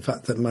 but it's the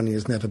fact that money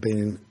has never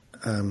been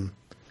an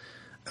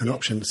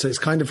option. So it's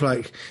kind of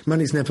like,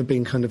 money's never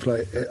been kind of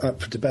like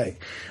up for debate.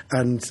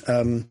 And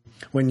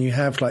when you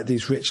have like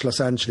these rich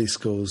Los Angeles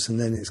schools, and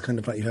then it's kind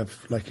of like you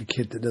have like a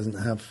kid that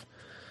doesn't have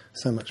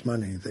so much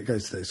money that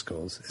goes to those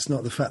schools. It's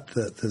not the fact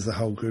that there's a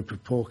whole group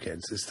of poor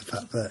kids, it's the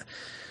fact that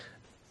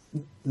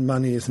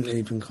money isn't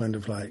even kind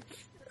of like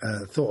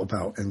thought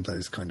about in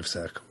those kind of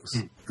circles.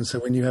 And so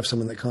when you have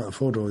someone that can't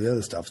afford all the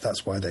other stuff,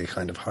 that's why they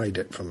kind of hide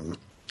it from them.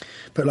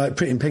 But like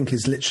Pretty in Pink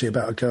is literally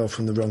about a girl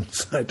from the wrong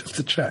side of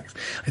the tracks.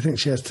 I think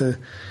she has to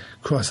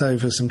cross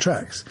over some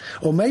tracks.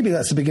 Or maybe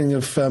that's the beginning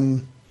of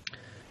Some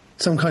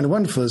Kind of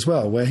Wonderful as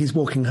well, where he's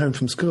walking home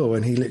from school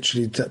and he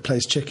literally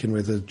plays chicken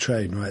with a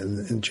train right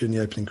during the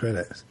opening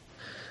credits.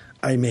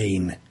 I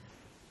mean,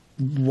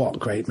 what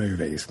great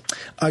movies.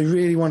 I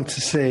really want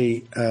to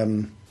see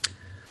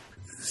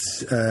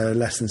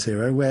Less Than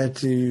Zero. Where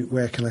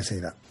can I see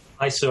that?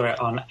 I saw it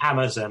on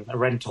Amazon, a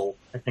rental.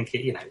 I think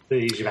they're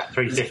usually about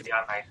 $3.50,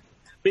 aren't they?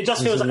 But it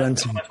just feels like a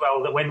film as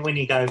well that when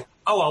you go,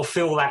 oh, I'll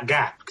fill that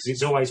gap, because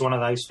it's always one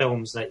of those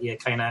films that you're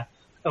kind of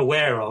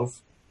aware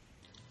of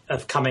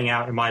coming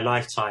out in my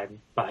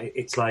lifetime. But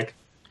it's like,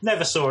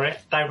 Never saw it.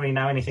 Don't really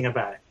know anything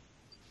about it.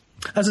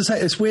 As I say,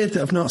 it's weird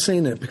that I've not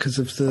seen it because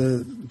of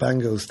the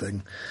Bangles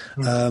thing.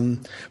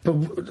 But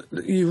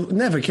you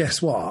never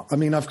guess what. I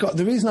mean,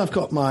 the reason I've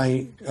got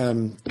my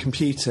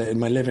computer in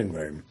my living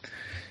room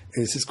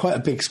is it's quite a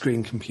big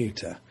screen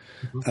computer.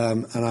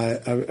 And I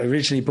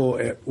originally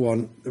bought it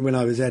when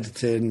I was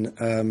editing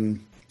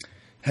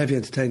Heavy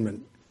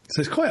Entertainment. So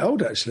it's quite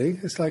old, actually.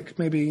 It's like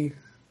maybe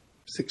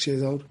 6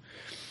 years old.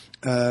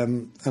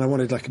 And I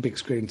wanted like a big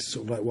screen to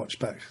sort of like watch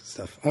back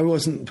stuff. I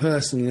wasn't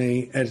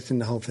personally editing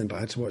the whole thing, but I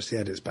had to watch the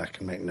edits back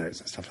and make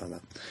notes and stuff like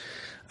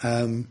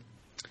that.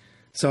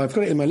 So I've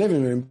got it in my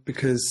living room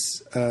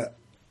because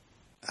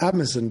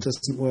Amazon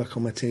doesn't work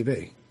on my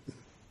TV.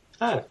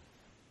 Oh.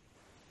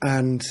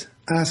 And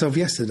as of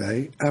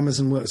yesterday,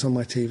 Amazon works on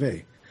my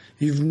TV.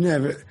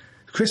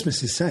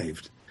 Christmas is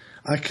saved.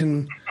 I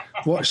can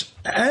watch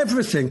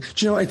everything.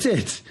 Do you know what I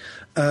did?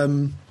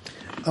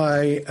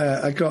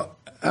 I got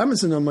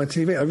Amazon on my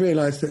TV. I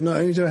realised that not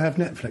only do I have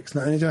Netflix,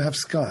 not only do I have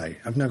Sky,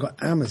 I've now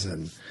got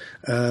Amazon.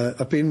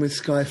 I've been with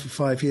Sky for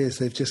 5 years.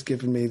 They've just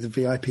given me the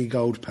VIP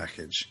Gold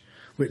package,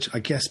 which I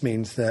guess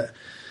means that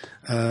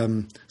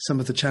some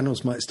of the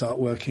channels might start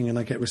working and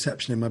I get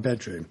reception in my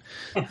bedroom.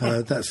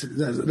 That's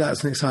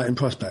an exciting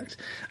prospect.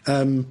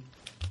 And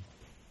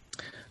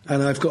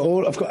I've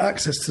got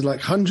access to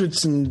like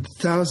hundreds and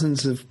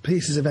thousands of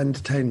pieces of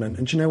entertainment.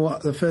 And do you know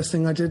what the first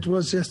thing I did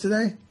was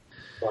yesterday?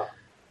 What?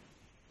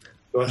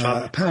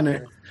 I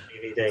panicked,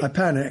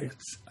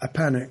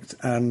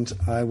 and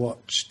I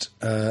watched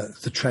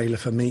the trailer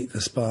for Meet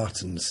the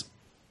Spartans.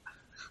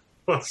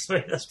 What's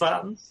Meet the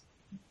Spartans?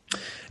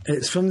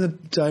 It's from the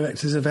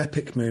directors of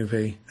Epic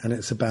Movie, and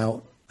it's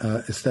about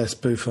it's their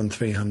spoof on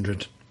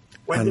 300.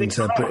 When did it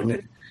come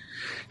out?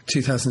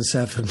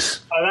 2007.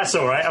 Oh, that's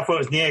all right. I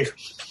thought it was new.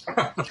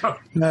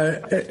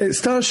 No, it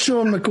stars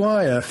Sean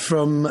Maguire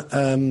from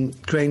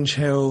Grange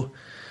Hill.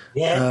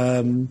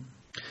 Yeah.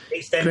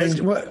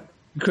 EastEnders.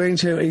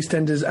 Grange Hill,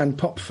 EastEnders, and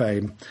Pop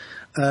fame.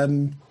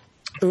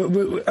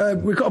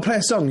 We've got to play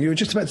a song. You were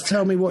just about to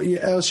tell me what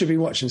else you've been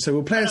watching, so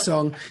we'll play a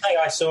song. Hey,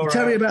 I saw.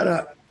 Tell me about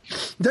that.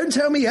 Don't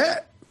tell me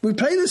yet. We'll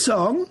play the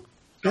song,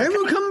 then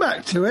we'll come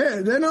back to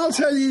it. Then I'll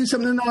tell you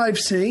something I've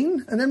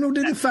seen, and then we'll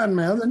do the fan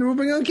mail. Then we'll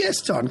bring our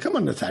guest on. Come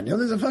on, Nathaniel.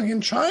 There's a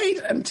fucking tried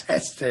and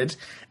tested,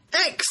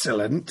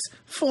 excellent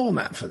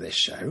format for this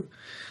show.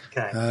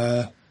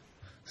 Okay.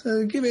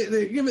 So give it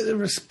the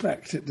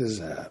respect it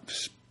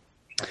deserves.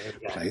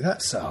 Play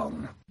that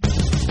song.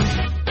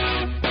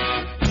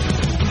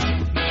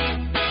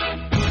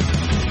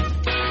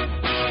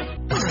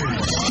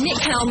 Nick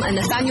Helm and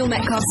Nathaniel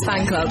Metcalf's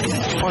fan club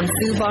on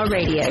Fubar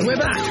Radio.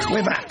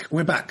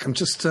 We're back. I'm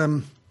just...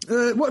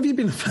 what have you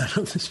been a fan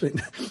of this week?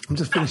 I'm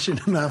just finishing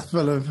a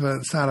mouthful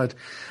of salad.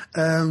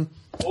 Not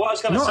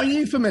a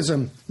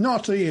euphemism.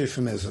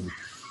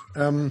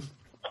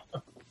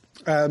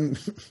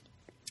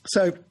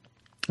 So...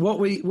 What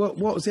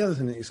was the other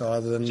thing that you saw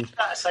other than? Just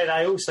about to say that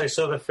I also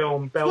saw the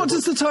film Bell. What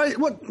does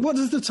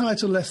the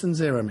title Less Than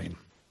Zero mean?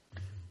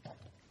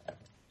 Do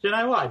you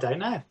know what? I don't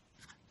know.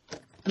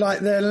 Like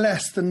they're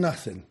less than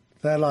nothing.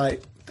 They're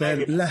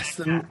less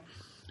than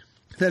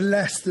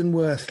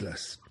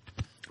worthless.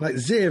 Like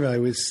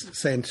zero is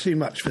saying too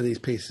much for these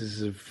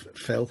pieces of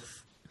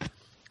filth.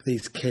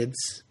 These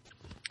kids,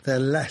 they're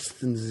less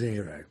than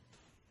zero.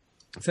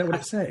 Is that what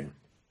it's saying?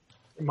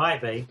 It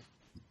might be.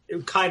 It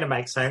would kind of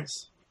make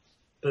sense.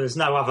 But there's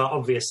no other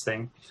obvious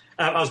thing.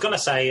 I was going to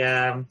say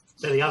that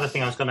the other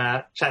thing I was going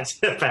to chat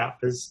to you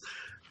about was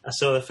I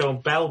saw the film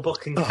Bell,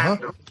 Book and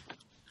Candle,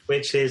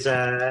 which is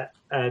a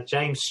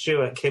James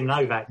Stewart, Kim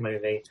Novak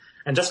movie.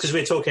 And just because we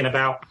were talking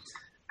about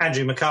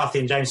Andrew McCarthy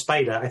and James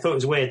Spader, I thought it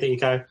was weird that you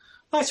go,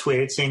 oh, it's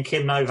weird seeing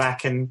Kim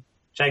Novak and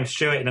James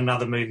Stewart in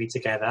another movie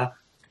together.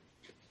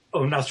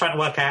 Oh, and I was trying to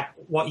work out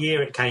what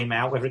year it came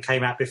out, whether it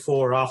came out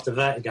before or after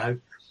Vertigo,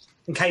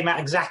 and came out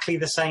exactly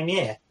the same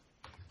year.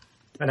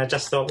 And I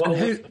just thought, well,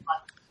 who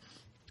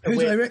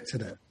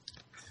directed it?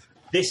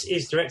 This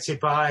is directed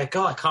by,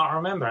 God, I can't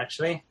remember,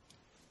 actually.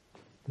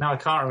 No, I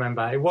can't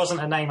remember. It wasn't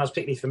a name I was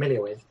particularly familiar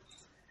with.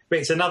 But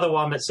it's another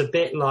one that's a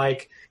bit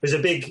like, there's a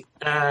big,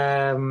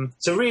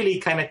 it's a really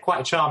kind of quite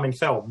a charming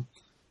film,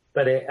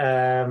 but it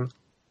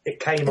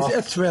came off. Is it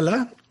a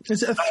thriller?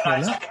 Is it a thriller?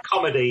 It's like a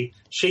comedy.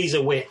 She's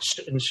a witch,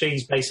 and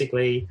she's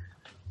basically,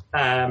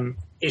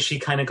 is she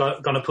kind of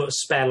going to put a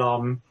spell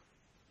on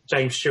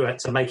James Stewart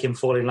to make him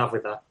fall in love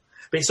with her?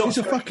 But she's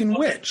a fucking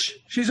witch.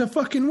 She's a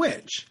fucking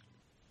witch.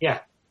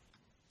 Yeah.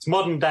 It's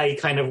modern day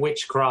kind of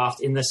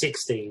witchcraft in the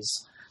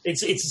 60s.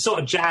 It's a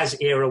sort of jazz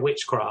era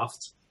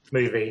witchcraft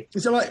movie.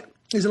 Is it like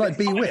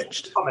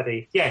Bewitched?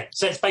 Comedy. Yeah.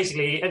 So it's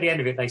basically, at the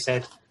end of it, they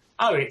said,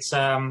 oh, it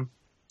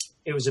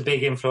was a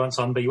big influence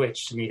on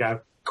Bewitched. And you go,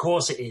 of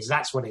course it is.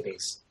 That's what it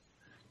is.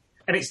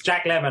 And it's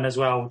Jack Lemmon as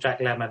well. Jack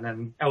Lemmon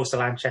and Elsa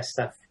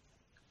Lanchester.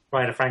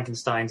 Bride of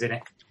Frankenstein's in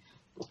it.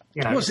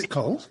 You know, what's it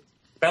called?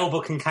 Bell,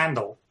 Book and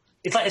Candle.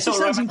 It's like it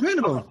sounds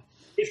incredible.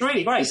 It's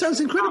really great. It sounds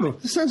incredible.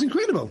 It sounds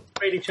incredible.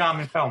 Really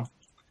charming film.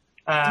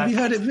 Have you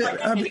heard it?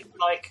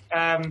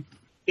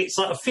 It's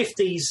like a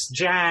 50s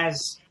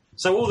jazz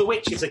So all the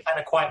witches are kind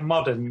of quite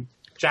modern,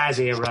 jazz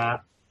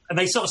era, and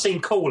they sort of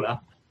seem cooler.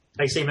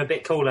 They seem a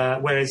bit cooler,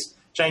 whereas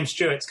James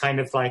Stewart's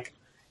kind of like,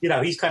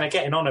 he's kind of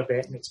getting on a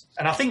bit.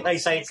 And I think they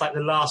say it's like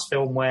the last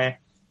film where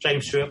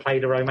James Stewart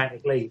played a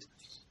romantic lead.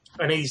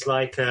 And he's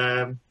like,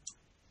 and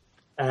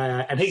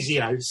he's,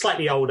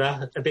 slightly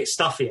older, a bit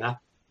stuffier,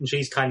 and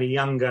she's kind of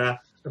younger,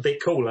 a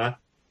bit cooler,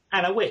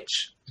 and a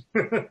witch.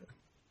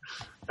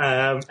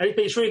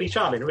 It's really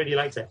charming. I really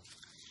liked it.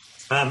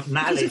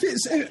 Natalie.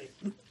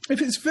 If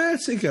it's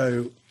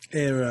Vertigo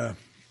era,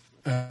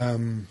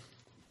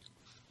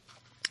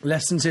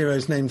 Less Than Zero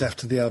is named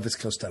after the Elvis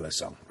Costello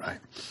song, right?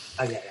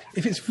 Oh, yeah.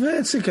 If it's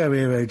Vertigo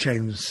era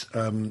James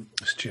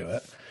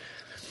Stewart,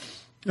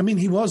 I mean,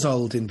 he was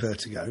old in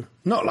Vertigo.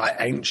 Not like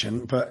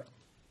ancient, but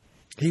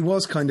he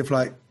was kind of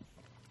like...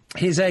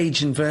 His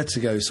age in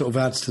Vertigo sort of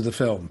adds to the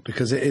film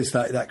because it is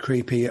that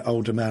creepy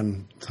older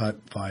man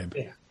type vibe.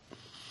 Yeah.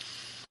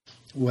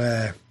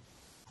 Where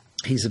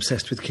he's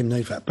obsessed with Kim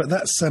Novak. But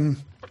that's... in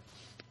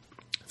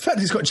fact,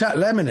 it's got Jack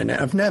Lemmon in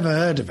it. I've never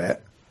heard of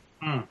it.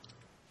 Mm.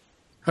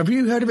 Have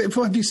you heard of it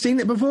before? Have you seen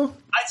it before?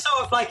 I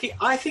sort of like it.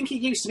 I think it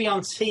used to be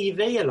on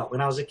TV a lot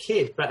when I was a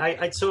kid, but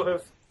I sort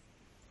of...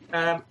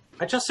 I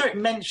just saw it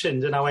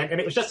mentioned and I went...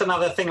 And it was just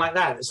another thing like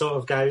that sort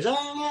of goes,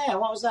 oh, yeah,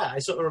 what was that? I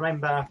sort of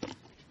remember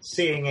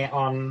seeing it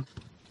on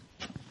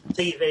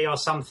TV or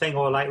something,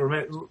 or like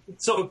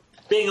sort of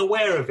being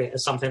aware of it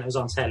as something that was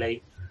on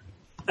telly,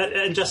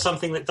 and just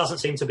something that doesn't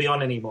seem to be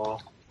on anymore.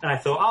 And I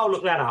thought, oh,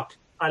 look that up.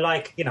 I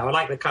like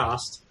the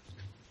cast,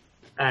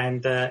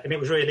 and it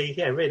was really,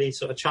 really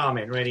sort of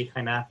charming, really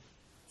kind of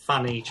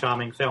funny,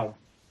 charming film.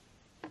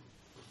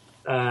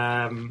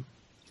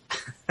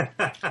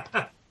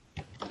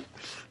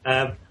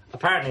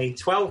 Apparently,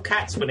 12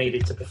 cats were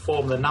needed to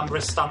perform the number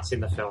of stunts in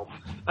the film.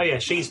 Oh yeah,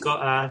 she's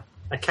got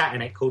a cat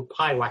in it called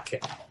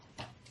Pyewacket,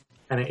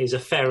 and it is a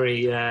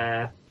very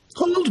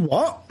called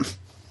what?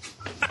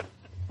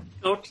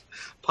 Called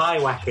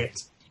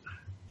Pyewacket.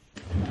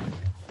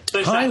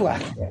 So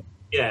Pyewacket.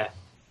 Yeah.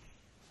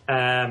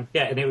 And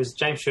it was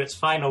James Stewart's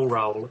final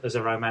role as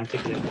a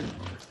romantic lead.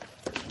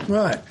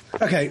 Right.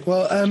 Okay.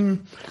 Well,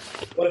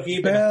 what have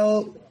you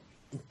been?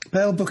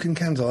 Bell, Book and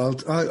Candle.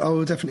 I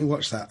will definitely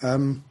watch that.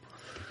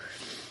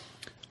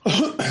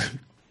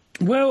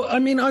 Well, I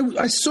mean,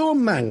 I saw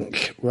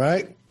Mank,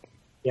 right?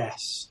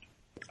 Yes.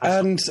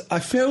 And I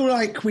feel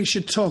like we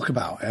should talk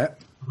about it.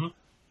 Mm-hmm.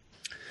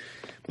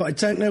 But I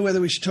don't know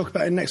whether we should talk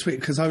about it next week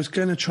because I was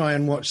going to try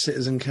and watch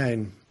Citizen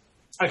Kane.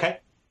 Okay.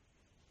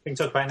 We can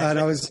talk about it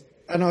next week.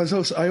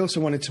 I also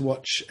wanted to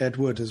watch Ed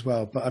Wood as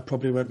well, but I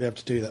probably won't be able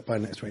to do that by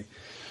next week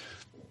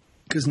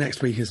because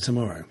next week is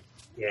tomorrow.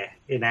 Yeah,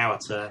 in our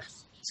turn.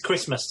 It's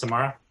Christmas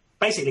tomorrow.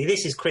 Basically,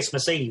 this is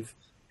Christmas Eve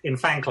in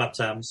fan club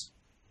terms.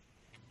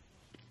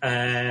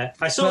 I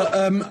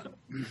saw...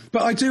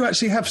 But I do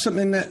actually have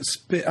something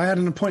I had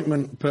an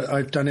appointment, but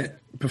I've done it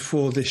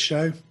before this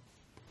show.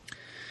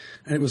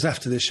 And it was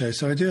after this show,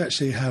 so I do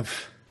actually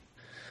have...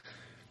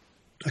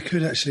 I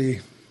could actually...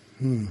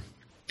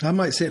 I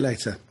might see it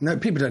later. No,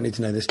 people don't need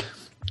to know this.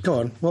 Go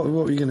on. What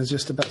were you going to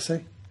just about to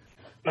say?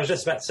 I was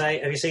just about to say,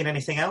 have you seen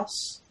anything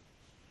else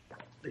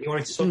that you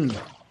wanted to talk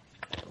about?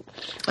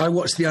 I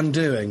watched The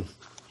Undoing.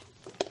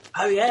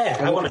 Oh, yeah.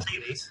 I want to see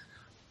these.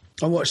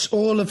 I watched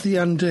all of The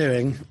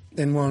Undoing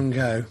in one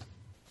go.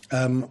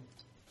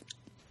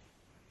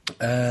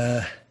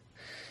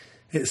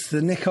 It's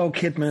the Nicole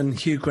Kidman,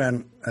 Hugh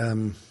Grant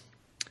kind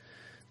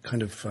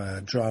of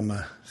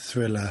drama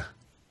thriller.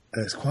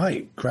 It's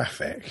quite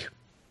graphic.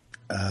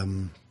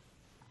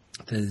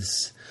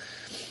 There's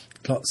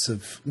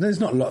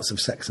not lots of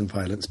sex and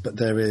violence, but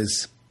there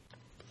is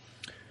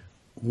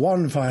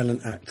one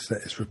violent act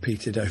that is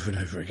repeated over and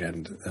over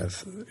again.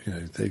 As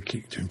they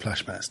keep doing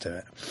flashbacks to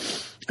it,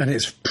 and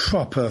it's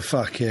proper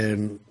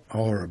fucking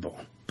horrible.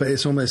 But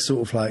it's almost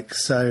sort of like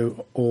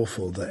so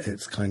awful that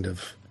it's kind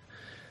of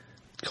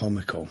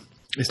comical.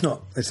 It's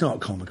not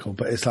comical,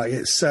 but it's like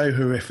it's so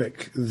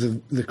horrific,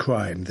 the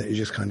crime, that you're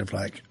just kind of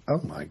like,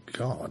 oh my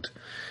God.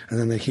 And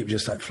then they keep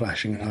just like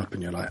flashing it up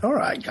and you're like, all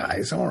right,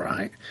 guys, all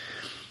right.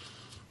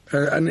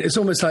 And it's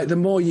almost like the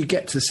more you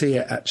get to see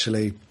it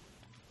actually,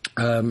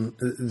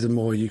 the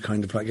more you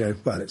kind of like go,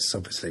 well, it's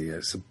obviously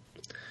it's a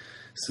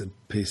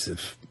piece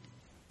of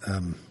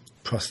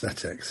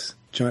prosthetics.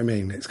 Do you know what I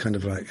mean? It's kind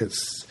of like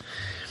it's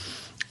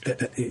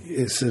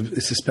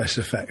a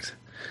special effect.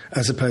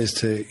 As opposed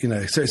to,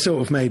 so it's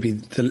sort of maybe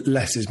the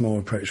less is more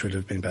approach would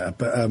have been better.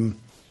 But, and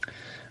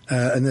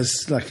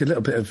there's like a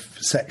little bit of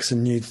sex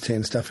and nudity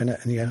and stuff in it.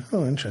 And you go,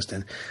 oh,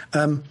 interesting.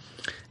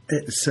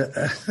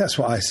 That's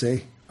what I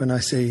see when I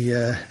see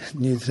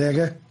nudity. I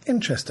go,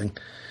 interesting.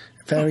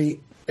 Very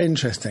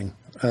interesting.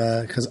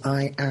 Because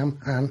I am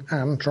an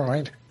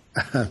android.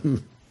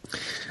 So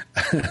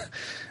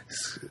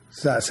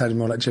that sounded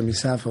more like Jimmy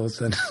Savile's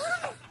then.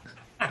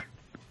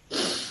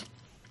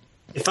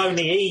 If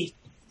only he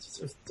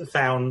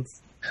found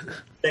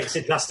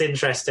it just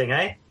interesting,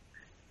 eh?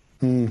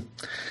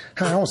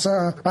 How's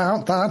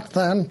about that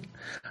then?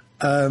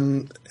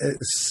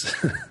 It's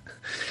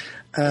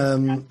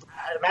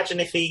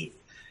imagine if he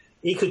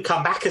he could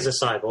come back as a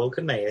cyborg,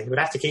 couldn't he? He would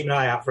have to keep an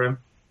eye out for him.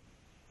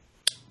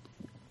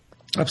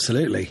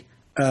 Absolutely.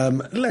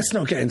 Let's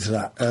not get into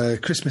that.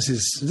 Christmas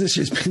this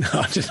year's been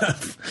hard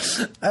enough.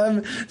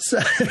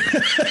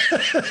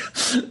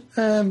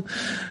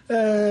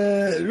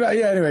 Right,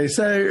 yeah, anyway,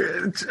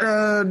 so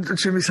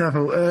Jimmy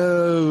Savile,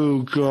 oh,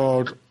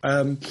 God.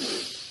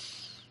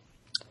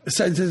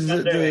 So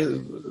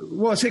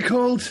what's it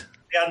called?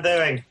 The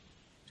Undoing.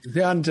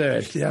 The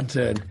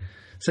Undoing.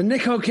 So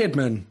Nicole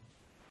Kidman,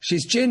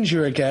 she's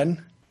ginger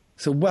again,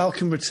 so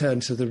welcome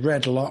return to the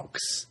red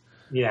locks.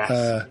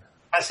 Yes.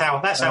 That's how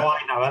I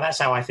know her. That's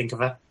how I think of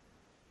her.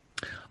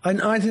 I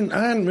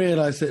hadn't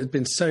realised that it had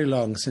been so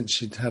long since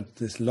she'd had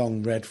this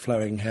long red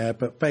flowing hair,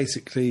 but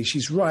basically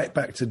she's right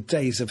back to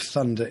Days of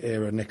Thunder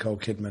era Nicole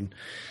Kidman.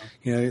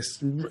 You know,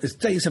 it's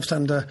Days of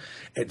Thunder,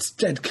 it's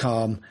dead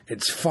calm,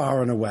 it's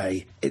far and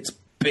away, it's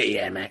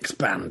BMX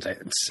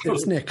bandits.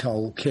 It's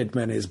Nicole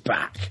Kidman is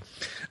back.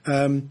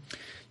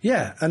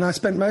 Yeah, and I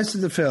spent most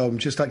of the film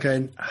just like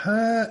going,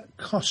 her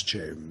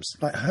costumes,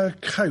 like her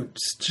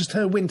coats, just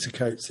her winter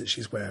coats that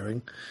she's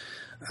wearing,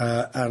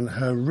 and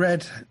her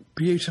red,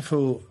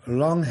 beautiful,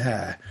 long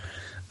hair.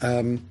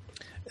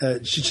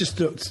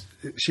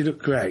 She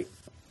looked great.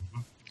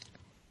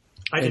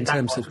 I did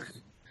that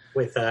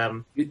with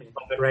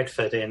Robert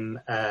Redford in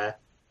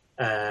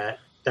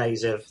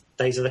Days of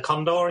the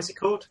Condor, is it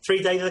called?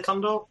 3 Days of the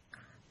Condor?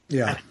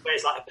 Yeah. And he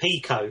wears like a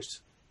pea coat.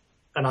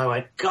 And I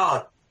went,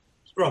 God,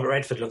 Robert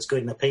Redford looks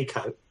good in a pea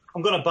coat.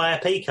 I'm going to buy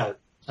a pea coat.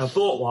 I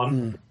bought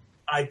one.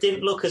 I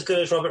didn't look as good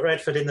as Robert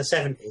Redford in the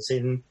 70s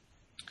in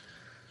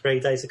 3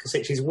 Days of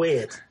Condor. She's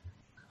weird.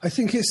 I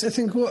think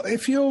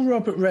if you're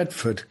Robert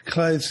Redford,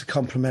 clothes are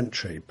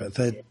complimentary, but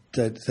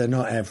they're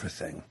not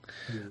everything.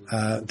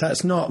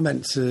 That's not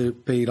meant to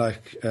be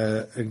like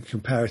a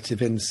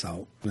comparative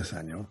insult,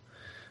 Nathaniel.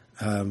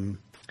 But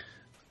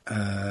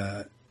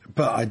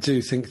I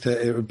do think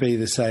that it would be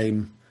the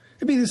same.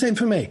 It'd be the same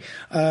for me.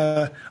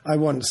 I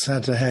once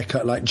had a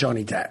haircut like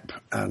Johnny Depp,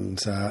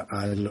 and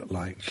I looked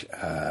like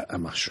a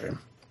mushroom.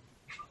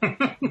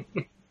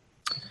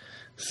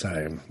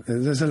 So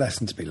there's a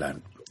lesson to be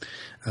learned.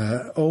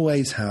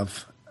 Always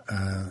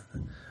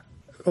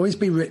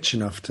be rich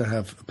enough to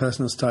have a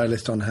personal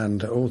stylist on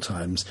hand at all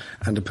times,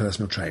 and a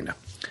personal trainer,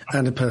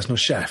 and a personal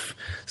chef,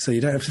 so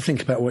you don't have to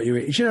think about what you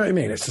eat. You know what I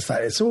mean? It's just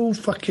like, it's all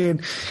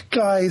fucking,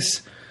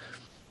 guys,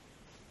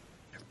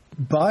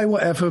 buy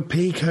whatever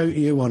pea coat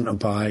you want to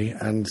buy,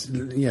 and,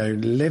 you know,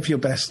 live your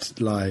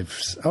best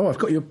lives. Oh, I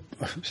got your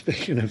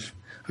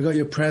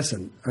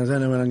present. I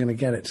don't know when I'm going to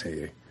get it to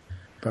you,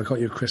 but I got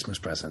your Christmas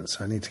present,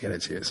 so I need to get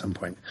it to you at some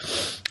point.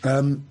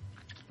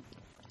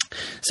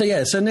 So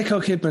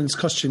Nicole Kidman's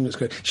costume looks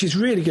good. She's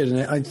really good in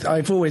it.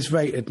 I've always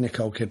rated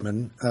Nicole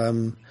Kidman.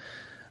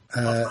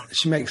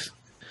 She makes...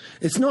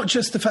 It's not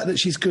just the fact that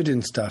she's good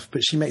in stuff,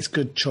 but she makes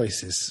good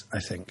choices,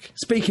 I think.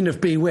 Speaking of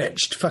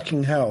Bewitched,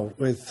 fucking hell,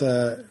 with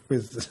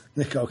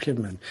Nicole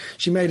Kidman.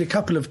 She made a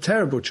couple of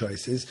terrible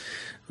choices.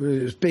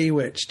 It was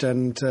Bewitched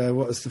and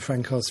what was the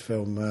Frank Oz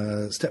film?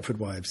 Stepford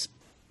Wives.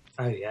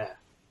 Oh, yeah.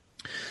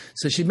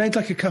 So she made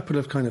like a couple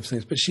of kind of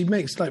things, but she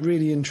makes like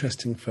really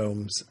interesting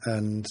films,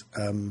 and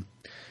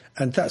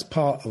that's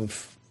part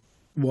of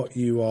what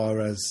you are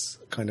as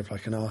kind of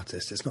like an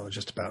artist. It's not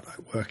just about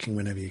like working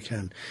whenever you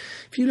can.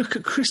 If you look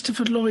at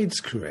Christopher Lloyd's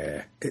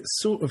career, it's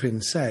sort of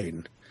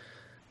insane.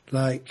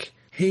 Like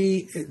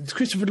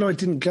Christopher Lloyd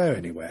didn't go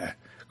anywhere.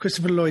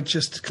 Christopher Lloyd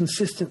just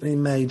consistently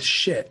made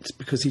shit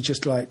because he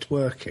just liked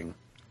working.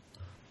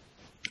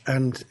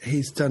 And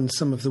he's done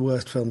some of the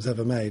worst films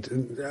ever made.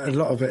 And a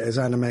lot of it is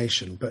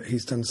animation, but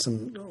he's done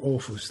some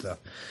awful stuff.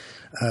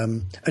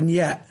 And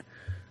yet,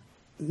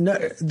 no,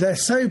 they're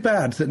so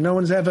bad that no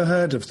one's ever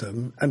heard of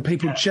them, and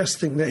people just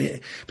think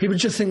that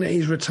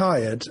he's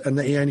retired and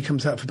that he only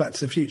comes out for Back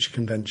to the Future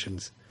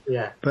conventions.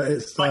 Yeah, but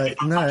it's like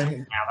no, now,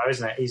 though,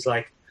 isn't it? He's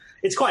like,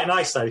 it's quite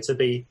nice though to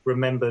be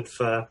remembered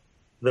for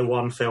the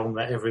one film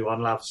that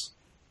everyone loves.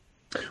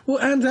 Well,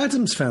 and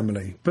Addams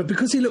Family, but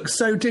because he looks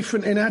so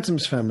different in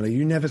Addams Family,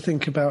 you never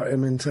think about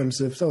him in terms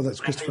of,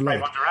 that's Christopher Lloyd. Who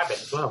Framed Roger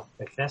Rabbit as well,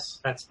 I guess.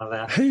 That's not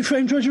that. Who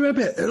Framed Roger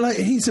Rabbit? Like,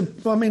 he's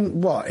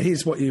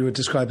what you would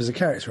describe as a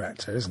character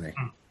actor, isn't he?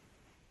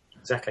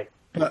 Exactly.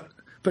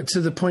 But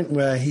to the point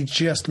where he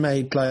just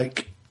made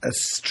like a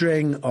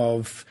string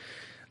of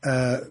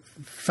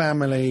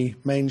family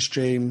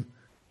mainstream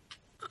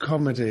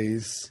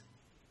comedies.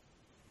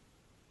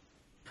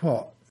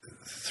 What?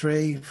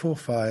 3, 4,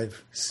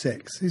 5,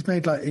 6. He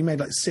made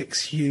like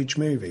 6 huge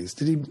movies.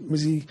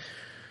 Was he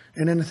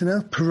in anything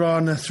else?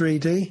 Piranha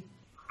 3D?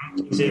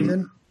 He's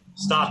in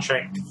Star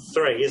Trek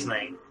 3, isn't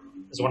he?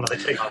 As one of the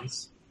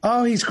Klingons.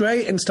 Oh, he's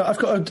great in Star. I've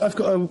got a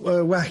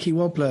wacky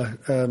wobbler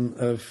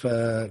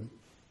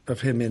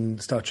of him in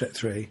Star Trek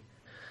 3.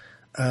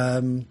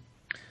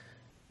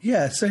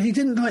 Yeah, so he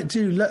didn't like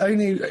do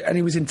only, and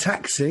he was in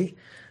Taxi,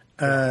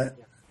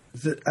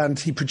 and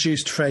he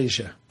produced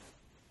Frasier.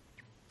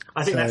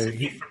 I think that's a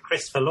gift from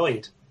Christopher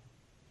Lloyd.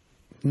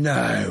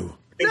 No.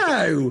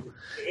 No,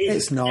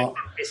 it's not.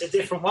 It's a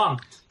different one.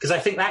 Because I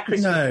think that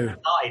Christopher Lloyd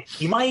died.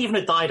 He might even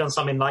have died on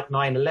something like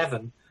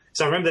 9/11.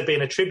 So I remember there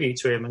being a tribute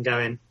to him and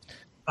going,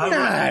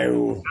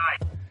 no.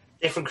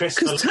 Different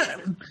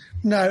Christopher.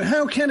 No,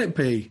 how can it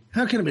be?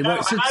 How can it be? No,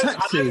 Right, so I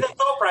Taxi. know the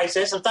thought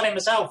process. I've done it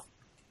myself.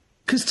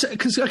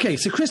 Because so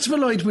Christopher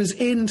Lloyd was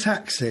in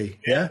Taxi,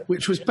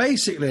 which was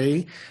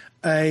basically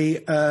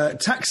a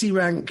taxi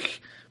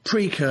rank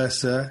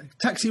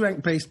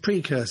based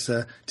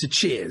precursor to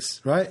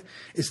Cheers, right?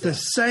 It's the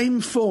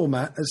same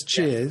format as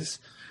Cheers,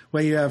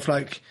 where you have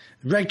like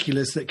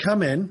regulars that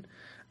come in.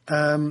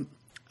 Oh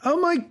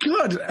my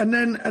God! And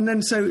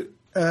then so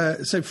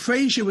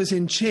Frasier was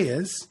in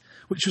Cheers,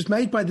 which was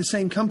made by the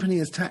same company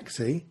as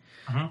Taxi,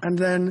 and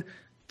then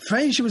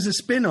Frasier was a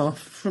spin-off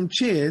from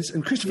Cheers,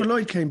 and Christopher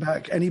Lloyd came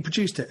back and he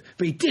produced it.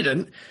 But he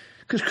didn't,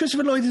 because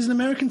Christopher Lloyd is an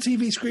American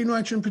TV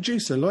screenwriter and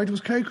producer. Lloyd was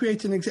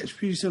co-creator and executive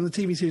producer on the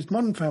TV series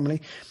Modern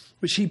Family,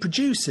 which he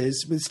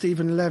produces with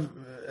Stephen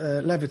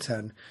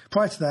Levitan.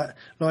 Prior to that,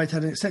 Lloyd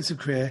had an extensive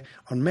career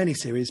on many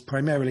series,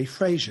 primarily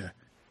Frasier.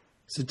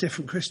 It's a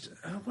different Christopher.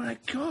 Oh, my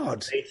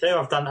God. Me too.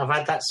 I've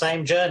had that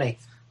same journey.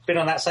 Been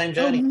on that same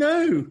journey. Oh,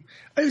 no.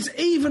 It was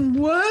even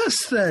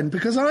worse then,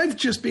 because I've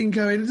just been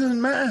going, it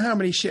doesn't matter how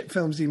many shit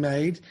films he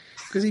made,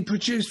 because he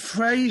produced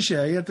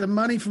Frasier. He had the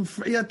money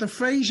he had the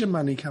Frasier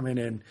money coming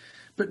in.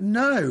 But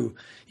no,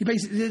 he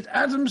basically did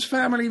Addams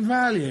Family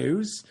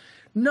Values,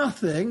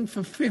 nothing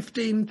for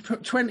 15,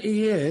 20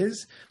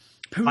 years,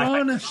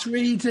 Piranha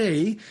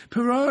 3D,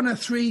 Piranha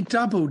 3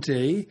 Double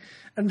D,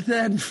 and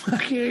then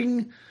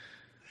fucking...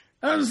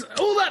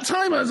 all that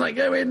time I was like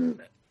going...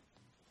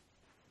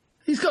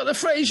 He's got the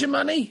Frasier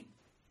money.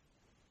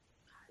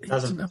 He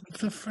doesn't have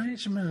the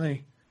Frasier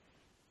money.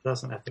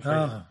 Doesn't have the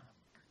Frasier.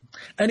 Oh.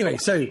 Anyway,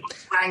 so...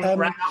 Rang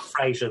up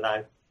Frasier,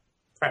 though.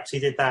 Perhaps he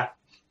did that.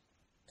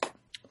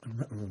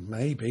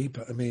 Maybe,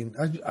 but I mean,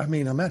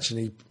 imagine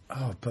he...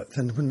 Oh, but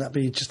then wouldn't that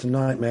be just a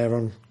nightmare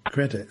on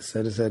credits?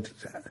 So there's a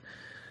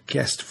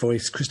guest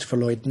voice, Christopher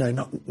Lloyd. No,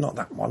 not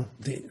that one.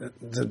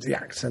 The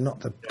actor, not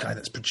the guy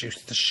that's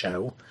produced the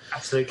show.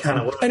 Absolute kind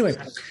of work. Anyway,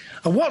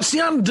 and What's the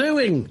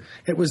Undoing?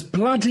 It was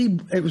bloody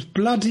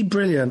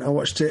brilliant. I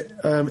watched it.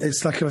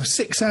 It's like a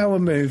 6-hour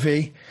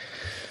movie.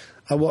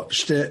 I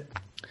watched it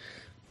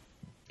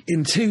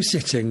in 2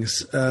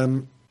 sittings.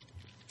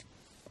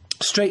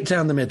 Straight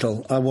down the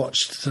middle. I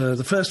watched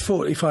the first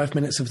 45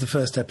 minutes of the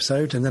first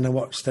episode, and then I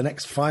watched the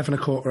next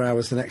 5.25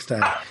 hours the next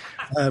day.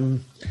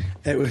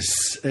 It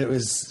was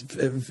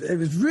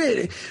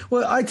really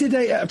well. I did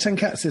 8 out of 10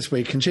 cats this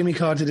week, and Jimmy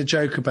Carr did a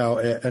joke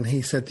about it, and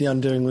he said The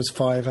Undoing was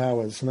 5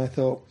 hours, and I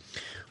thought,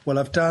 well,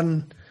 I've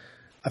done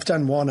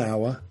 1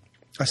 hour.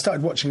 I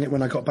started watching it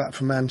when I got back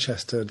from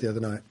Manchester the other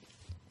night,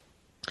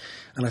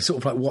 and I sort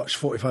of like watched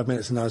 45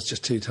 minutes, and I was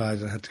just too tired,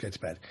 and I had to go to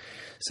bed.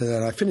 So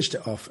then I finished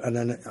it off, and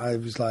then I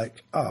was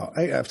like,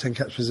 8 out of 10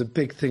 cats was a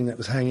big thing that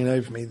was hanging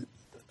over me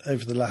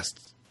over the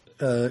last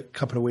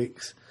couple of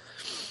weeks.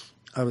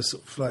 I was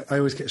sort of like, I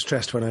always get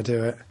stressed when I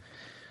do it,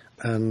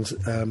 and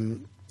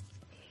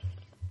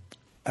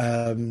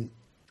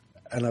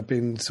I've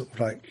been sort of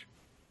like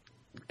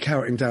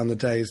counting down the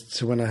days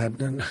to when I had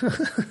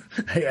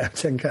 8 out of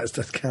 10 cats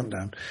does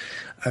countdown.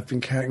 I've been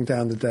counting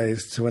down the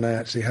days to when I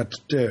actually had to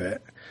do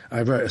it.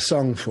 I wrote a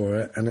song for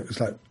it, and it was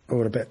like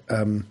all a bit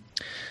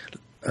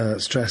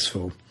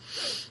stressful,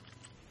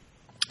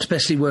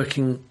 especially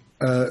working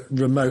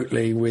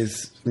remotely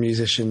with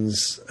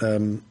musicians.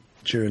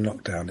 During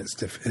lockdown, it's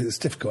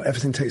difficult.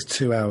 Everything takes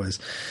 2 hours.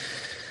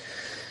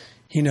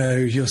 You know,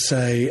 you'll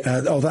say,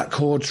 that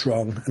chord's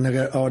wrong. And they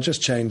go, I'll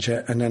just change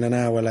it. And then an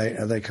hour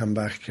later, they come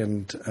back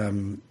and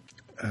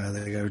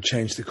they go,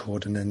 change the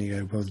chord. And then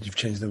you go, well, you've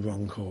changed the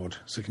wrong chord.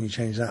 So can you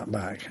change that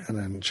back? And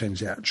then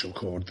change the actual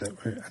chord.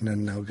 And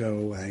then they'll go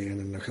away.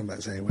 And then they'll come back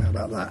and say, well,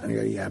 about that? And you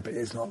go, yeah, but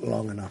it's not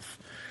long enough.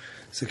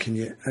 So can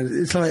you...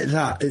 And it's like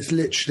that. It's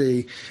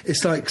literally...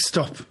 It's like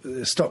stop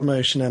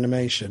motion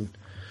animation.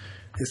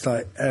 It's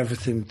like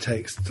everything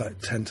takes like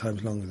 10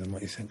 times longer than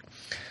what you think.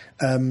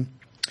 So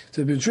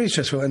it was really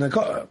stressful. And I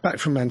got back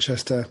from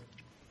Manchester.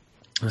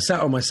 I sat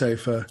on my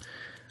sofa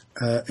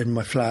in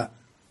my flat.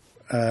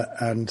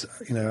 And,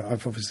 you know,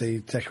 I've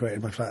obviously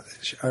decorated my flat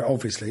this year.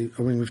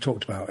 I mean, we've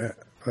talked about it,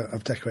 but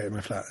I've decorated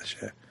my flat this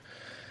year.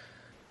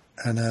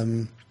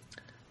 And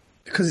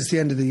because it's the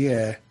end of the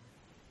year,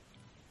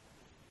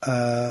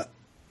 I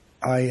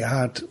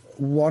had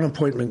one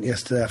appointment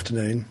yesterday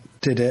afternoon,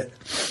 did it,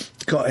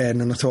 got in,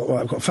 and I thought, well,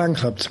 I've got a fan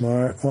club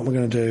tomorrow. What am I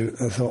going to do?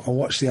 I thought, I'll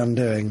watch The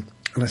Undoing.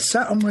 And I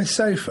sat on my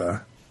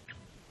sofa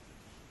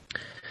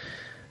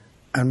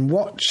and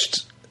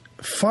watched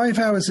 5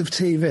 hours of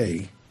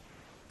TV.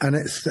 And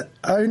it's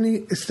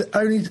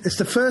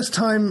the first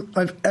time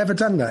I've ever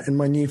done that in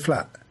my new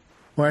flat,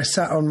 where I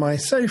sat on my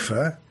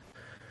sofa,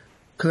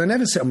 because I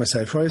never sit on my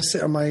sofa. I always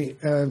sit on my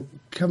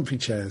comfy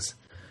chairs.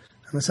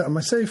 And I sat on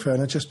my sofa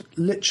and I just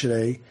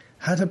literally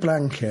had a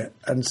blanket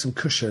and some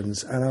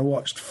cushions, and I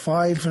watched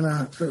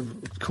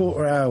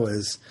 5.25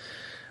 hours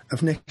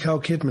of Nicole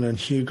Kidman and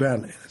Hugh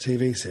Grant in a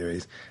TV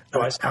series.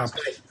 Oh,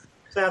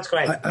 Sounds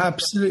great. I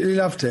absolutely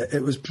loved it.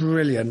 It was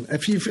brilliant.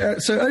 If you've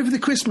so over the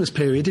Christmas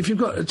period, if you've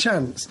got a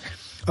chance,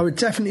 I would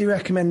definitely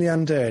recommend The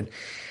Undoing.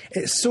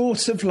 It's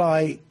sort of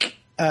like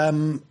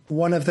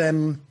one of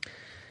them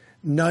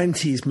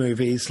 90s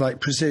movies,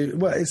 like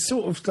it's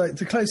sort of like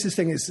the closest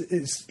thing.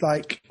 It's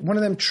like one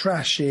of them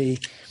trashy,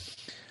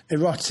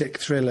 erotic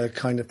thriller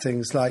kind of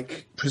things,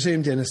 like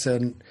Presumed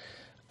Innocent,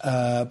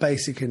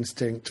 Basic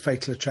Instinct,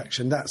 Fatal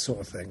Attraction, that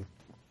sort of thing.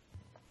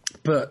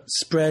 But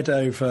spread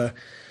over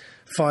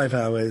 5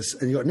 hours,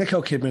 and you've got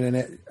Nicole Kidman in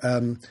it,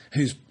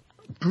 who's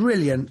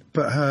brilliant,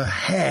 but her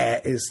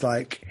hair is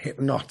like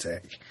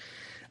hypnotic.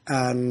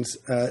 And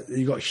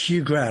you've got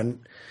Hugh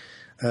Grant,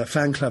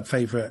 fan club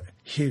favourite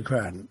Hugh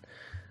Grant,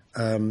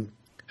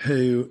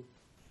 who,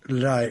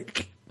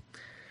 like,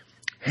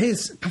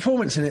 his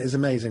performance in it is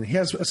amazing. He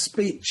has a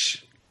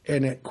speech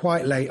in it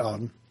quite late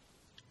on,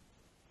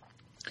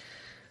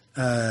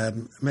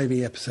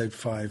 maybe episode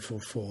 5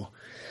 or 4,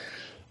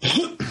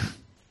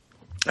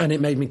 and it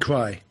made me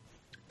cry.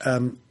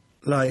 And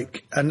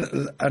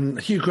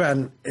Hugh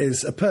Grant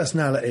is a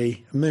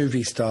personality, a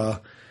movie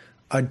star.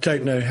 I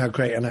don't know how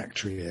great an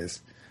actor he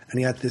is. And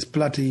he had this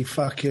bloody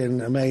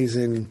fucking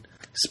amazing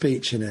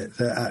speech in it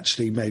that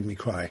actually made me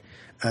cry.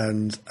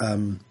 And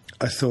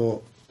I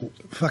thought,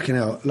 fucking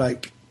hell,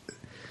 like,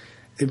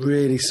 it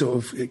really sort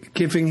of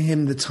giving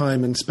him the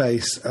time and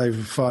space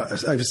over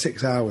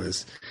 6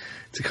 hours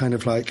to kind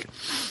of like,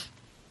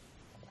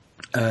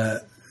 you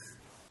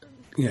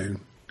know,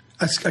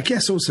 I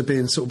guess also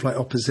being sort of like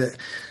opposite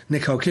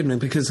Nicole Kidman,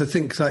 because I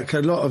think like a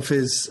lot of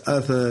his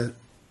other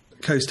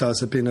co-stars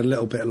have been a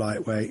little bit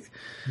lightweight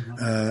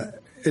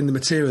in the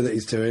material that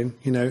he's doing.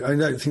 You know, I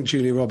don't think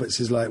Julia Roberts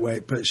is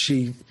lightweight, but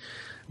she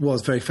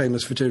was very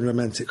famous for doing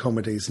romantic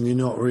comedies, and you're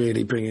not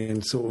really bringing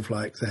in sort of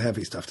like the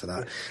heavy stuff to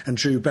that. And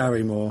Drew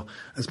Barrymore,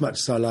 as much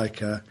as I like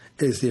her,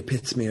 is the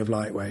epitome of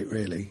lightweight,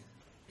 really,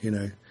 you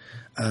know.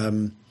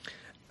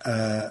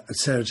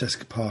 Sarah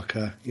Jessica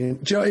Parker, do you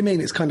know what I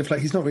mean? It's kind of like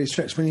he's not really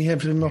stretched when you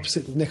have him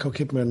opposite Nicole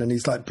Kidman, and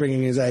he's like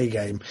bringing his A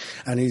game,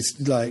 and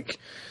he's like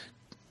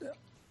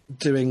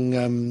doing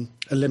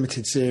a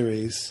limited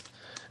series.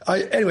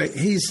 Anyway,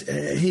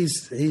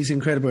 he's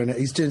incredible in it.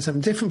 He's doing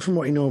something different from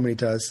what he normally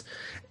does.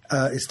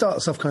 It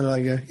starts off kind of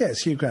like, yeah,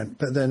 it's Hugh Grant,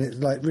 but then it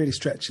like really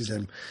stretches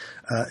him.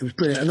 It was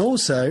brilliant, and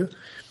also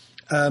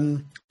I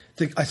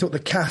thought the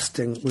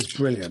casting was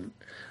brilliant.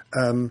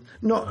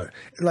 Not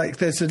like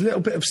there's a little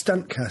bit of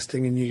stunt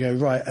casting, and you go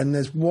right, and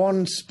there's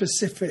one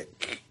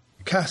specific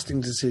casting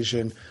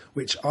decision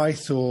which I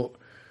thought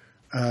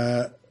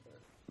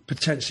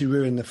potentially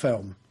ruined the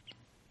film.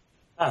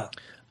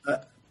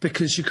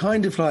 Because you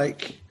kind of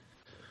like,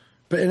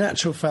 but in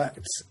actual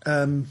fact,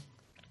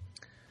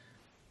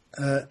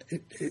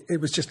 it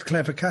was just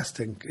clever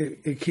casting.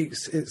 It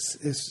keeps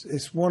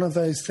it's one of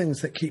those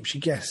things that keeps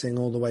you guessing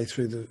all the way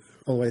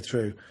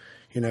through.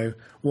 You know,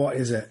 what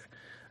is it?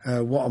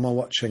 What am I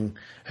watching?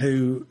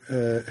 Who's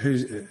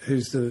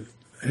the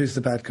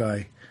bad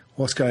guy?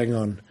 What's going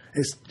on?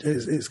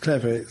 It's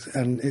clever,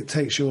 and it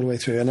takes you all the way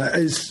through. And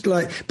it's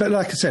like, but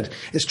like I said,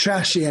 it's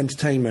trashy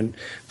entertainment,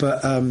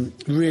 but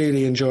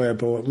really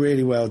enjoyable,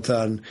 really well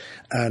done.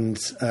 And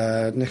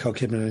Nicole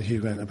Kidman and Hugh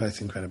Grant are both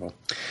incredible.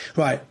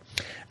 Right.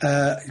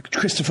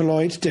 Christopher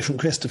Lloyd, different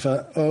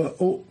Christopher,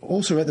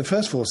 also wrote the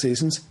first 4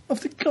 seasons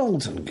of The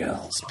Golden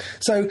Girls.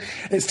 So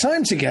it's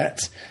time to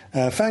get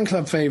fan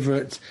club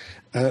favourite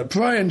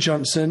Brian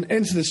Johnson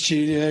into the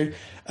studio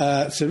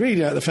to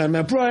read out the fan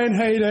mail. Brian,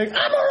 how you doing?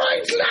 I'm all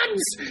right,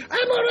 lads.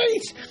 I'm all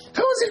right.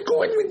 How's it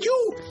going with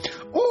you?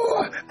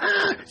 Oh,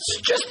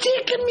 it's just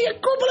taken me a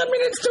couple of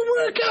minutes to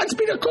work out. It's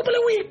been a couple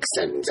of weeks,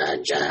 and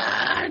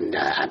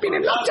I've been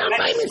in lockdown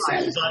by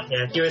myself.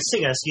 You're a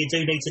singer, so you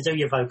do need to do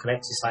your vocal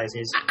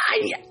exercises.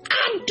 I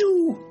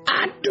do,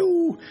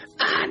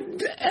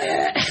 and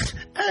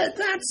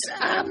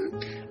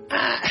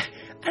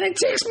and it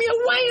takes me a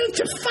while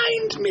to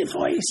find my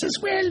voice as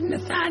well,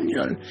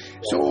 Nathaniel.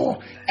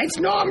 So it's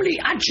normally,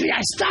 actually,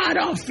 I start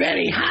off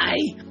very high,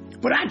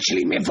 but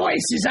actually my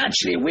voice is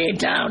actually way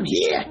down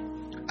here,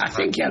 I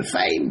think you'll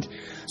find.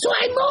 So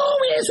I'm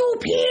always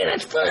up here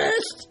at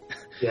first.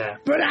 Yeah.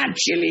 But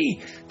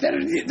actually,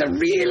 the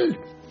real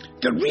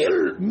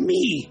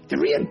me, the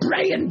real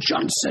Brian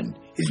Johnson,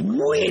 is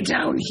way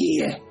down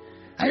here.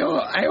 I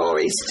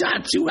always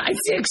start to,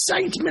 it's the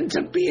excitement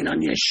of being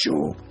on your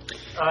show.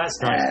 Oh,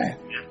 that's nice.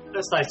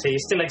 That's nice to hear. You're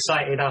still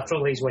excited after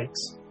all these weeks.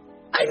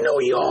 I know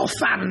you're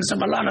fans of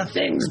a lot of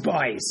things,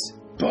 boys,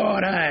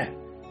 but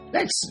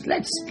let's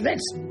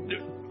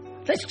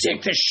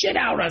take the shit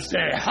out of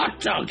the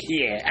hot dog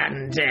here,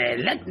 and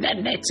let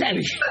me tell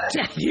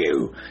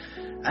you,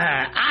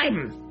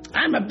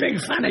 I'm a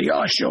big fan of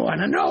your show,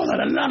 and I know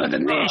that a lot of the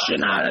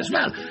nation are as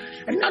well,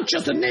 and not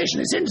just the nation;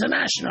 it's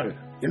international.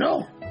 You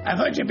know, I've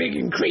heard you're big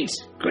in Greece,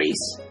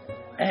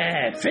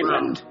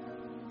 Finland.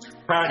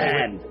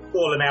 Apparently, we've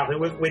fallen out.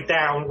 We're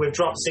down. We've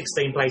dropped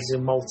 16 places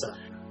in Malta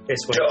this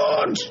week.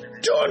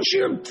 Don't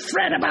you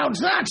fret about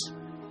that.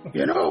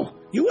 You know,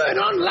 you weren't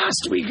on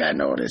last week, I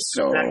noticed.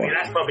 So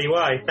that's probably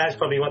why. That's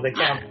probably what they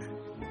count.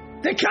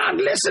 They can't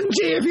listen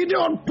to you if you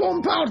don't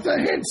pump out the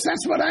hits.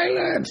 That's what I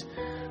learned.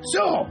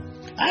 So,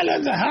 I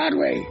learned the hard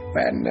way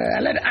when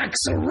I let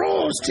Axl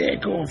Rose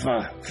take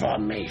over for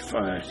me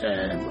for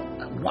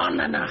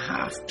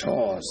 1.5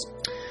 tours.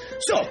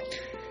 So,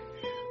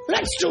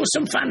 let's do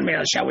some fan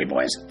mail, shall we,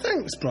 boys?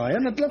 Thanks,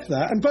 Brian. I'd love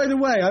that. And by the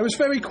way, I was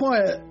very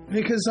quiet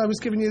because I was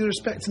giving you the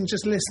respect and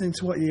just listening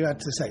to what you had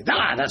to say.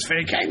 Ah, that's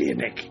very kind of you,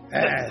 Nick.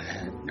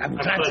 I'm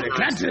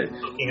glad to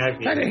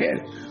hear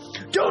it.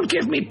 Don't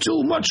give me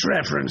too much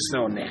reverence,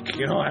 though, Nick.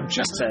 You know, I'm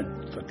just a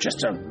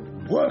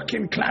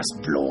working-class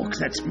bloke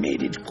that's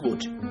made it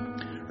good.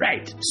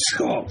 Right,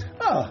 so...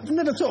 Oh, I've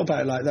never thought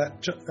about it like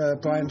that,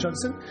 Brian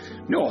Johnson.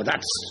 No,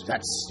 that's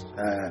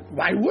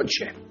why would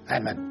you?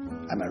 I'm a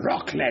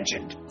rock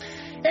legend.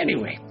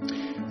 Anyway,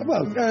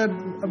 well,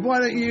 why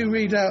don't you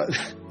read out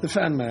the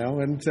fan mail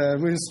and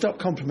we'll stop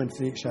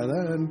complimenting each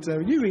other and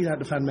you read out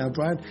the fan mail,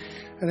 Brian,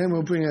 and then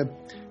we'll bring a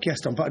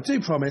guest on. But I do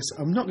promise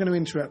I'm not going to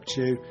interrupt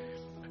you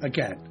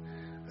again.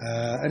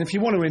 And if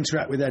you want to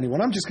interact with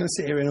anyone, I'm just going to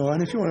sit here in awe,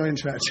 and if you want to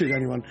interact with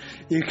anyone,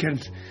 you can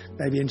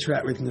maybe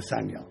interact with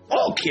Nathaniel.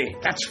 Okay,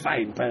 that's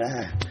fine, but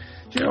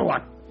you know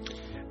what?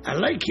 I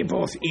like you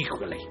both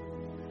equally.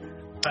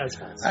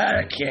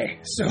 Okay,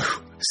 so,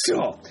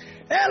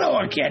 hello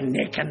again,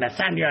 Nick and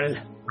Nathaniel.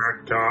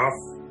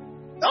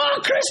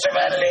 Oh,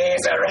 Christopher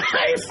Lee's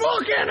arrived,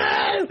 fucking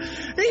hell!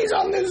 He's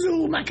on the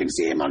Zoom, I can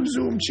see him on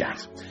Zoom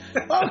chat.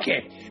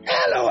 Okay,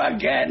 hello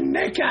again,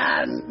 Nick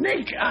and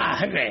Nick.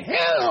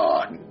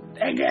 Hello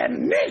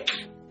again, Nick.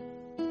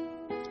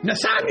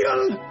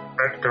 Nathaniel.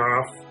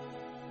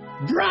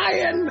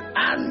 Brian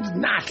and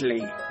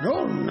Natalie.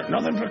 No,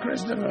 nothing for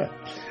Christopher.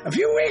 A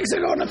few weeks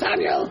ago,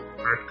 Nathaniel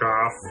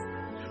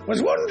was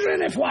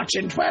wondering if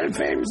watching 12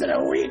 films in a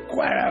week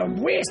were a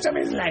waste of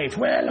his life.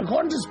 Well,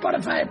 according to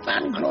Spotify,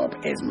 Fan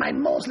Club is my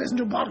most listened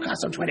to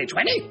podcast of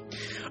 2020.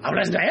 I've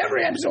listened to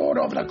every episode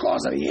over the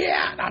course of the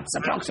year. That's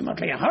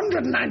approximately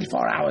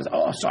 194 hours.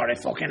 Oh, sorry,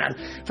 fucking hell.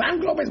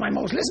 Fan Club is my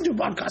most listened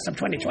to podcast of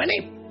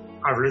 2020.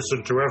 I've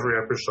listened to every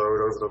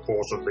episode over the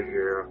course of the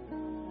year.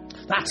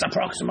 That's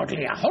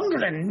approximately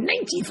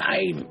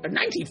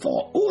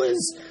 94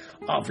 hours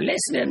of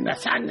listening,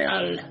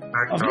 Nathaniel.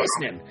 Of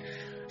listening.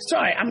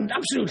 Sorry, I'm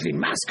absolutely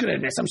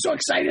masculine this. I'm so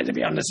excited to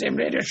be on the same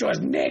radio show as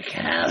Nick.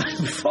 Hell,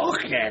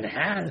 fucking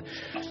hell.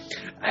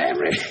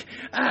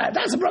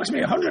 That's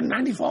approximately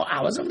 194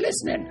 hours of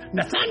listening.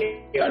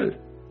 Nathaniel.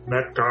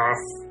 Metcalf.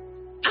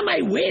 Am I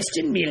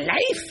wasting me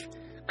life?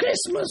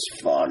 Christmas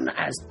fun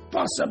as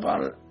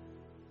possible.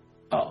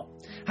 Oh.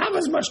 Have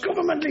as much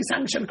governmentally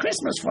sanctioned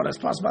Christmas fun as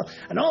possible,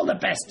 and all the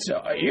best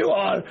to you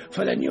all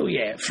for the new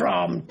year.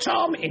 From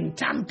Tom in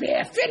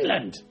Tampere,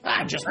 Finland.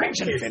 I've just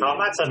mentioned Finland. Tom,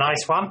 that's a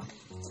nice one.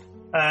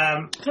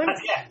 Thanks,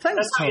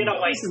 that's Tom. You're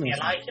not wasting your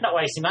life. You're not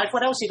wasting life.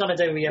 What else are you going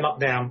to do with your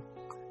lockdown?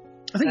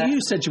 I think you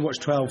said you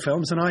watched 12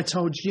 films, and I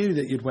told you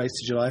that you'd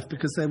wasted your life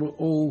because they were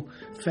all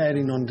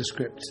fairly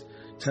nondescript,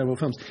 terrible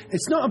films.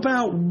 It's not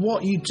about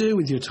what you do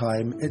with your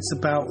time, it's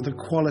about the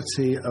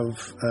quality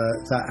of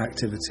that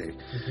activity.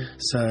 Mm-hmm.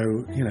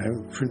 So, you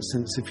know, for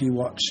instance, if you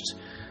watched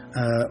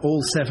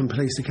all 7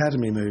 Police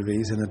Academy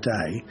movies in a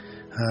day,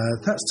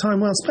 that's time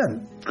well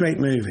spent. Great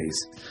movies.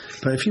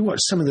 But if you watch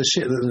some of the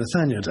shit that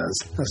Nathaniel does,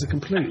 that's a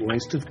complete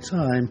waste of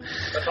time.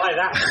 But by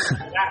that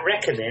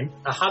reckoning,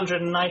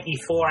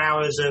 194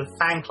 hours of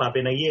Fan Club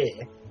in a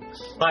year,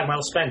 time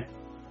well spent.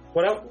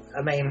 Well,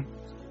 I mean,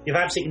 you've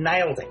absolutely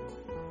nailed it.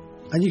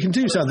 And you can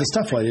do some other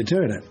stuff while you're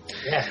doing it.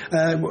 Yeah.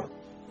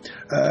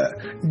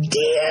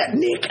 Dear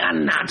Nick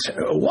and Nat,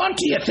 what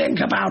do you think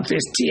about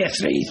this Tier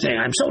 3 thing?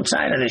 I'm so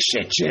tired of this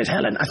shit. Cheers,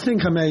 Helen. I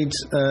think Nick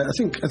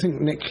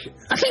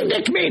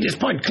made his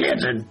point clear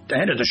at the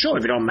head of the show,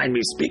 if you don't mind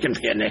me speaking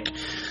for you, Nick.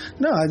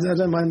 No, I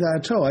don't mind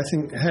that at all. I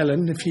think,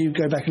 Helen, if you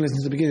go back and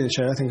listen to the beginning of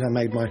the show, I think I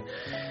made my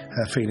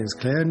feelings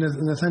clear.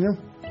 Nathaniel?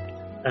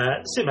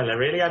 Similar,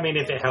 really. I mean,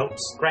 if it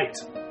helps, great.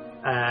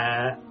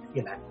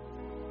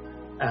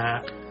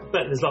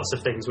 But there's lots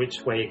of things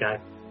where you go,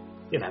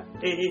 you know,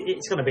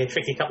 it's going to be a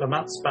tricky couple of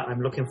months, but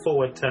I'm looking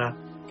forward to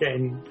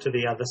getting to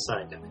the other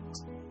side of it.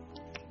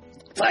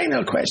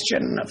 Final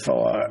question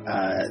for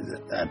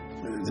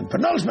the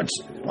penultimate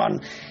one.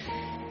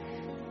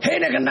 Hey,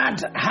 Nick and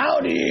Nat, how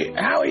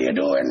are you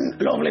doing,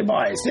 lovely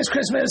boys? This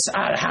Christmas,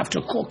 I'll have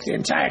to cook the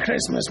entire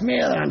Christmas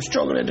meal, and I'm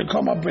struggling to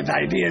come up with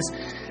ideas.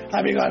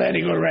 Have you got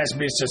any good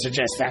recipes to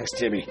suggest? Thanks,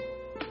 Timmy.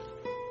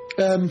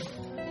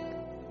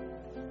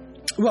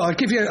 Well, I'll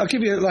give you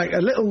like a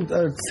little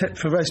tip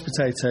for roast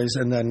potatoes,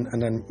 and then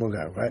we'll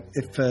go, right?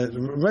 If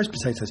roast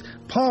potatoes,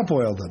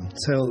 parboil them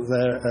till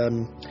they're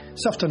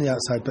soft on the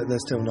outside, but they're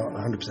still not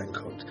 100%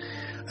 cooked.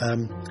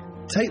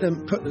 Take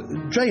them,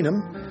 drain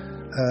them,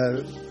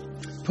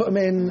 put them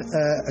in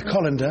a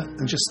colander,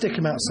 and just stick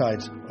them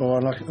outside or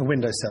on like a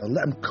windowsill.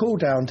 Let them cool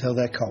down till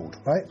they're cold,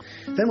 right?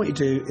 Then what you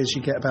do is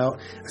you get about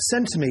a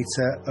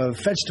centimetre of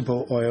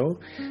vegetable oil.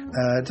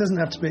 It doesn't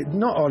have to be,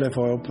 not olive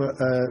oil, but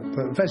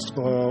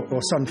vegetable oil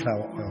or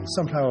sunflower oil.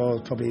 Sunflower oil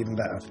is probably even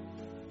better.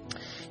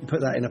 You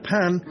put that in a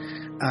pan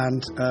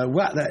and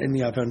whack that in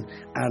the oven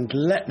and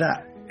let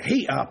that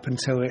heat up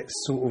until it's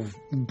sort of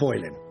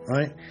boiling,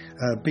 right?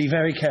 Be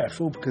very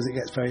careful because it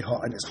gets very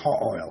hot and it's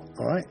hot oil,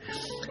 all right?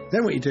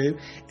 Then what you do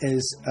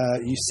is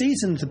you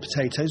season the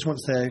potatoes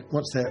once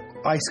they're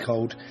ice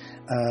cold,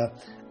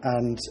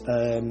 and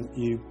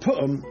you put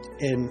them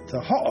in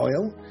the hot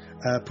oil,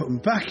 put them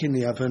back in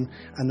the oven,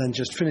 and then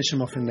just finish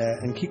them off in there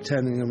and keep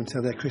turning them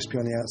until they're crispy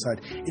on the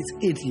outside. It's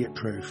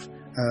idiot-proof,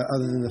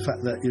 other than the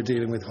fact that you're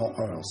dealing with hot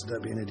oil, so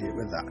don't be an idiot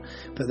with that.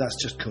 But that's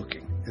just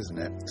cooking, isn't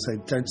it? So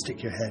don't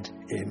stick your head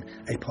in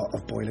a pot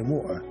of boiling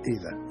water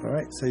either, all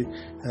right? So,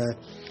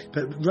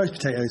 but roast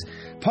potatoes,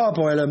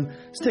 parboil them,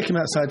 stick them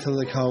outside till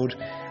they're cold,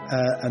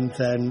 and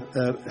then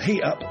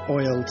heat up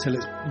oil till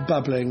it's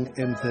bubbling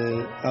in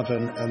the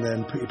oven, and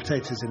then put your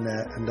potatoes in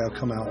there, and they'll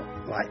come out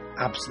like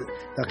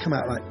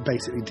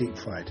basically deep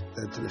fried.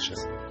 They're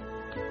delicious.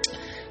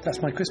 That's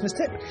my Christmas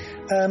tip.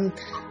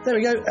 There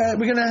we go.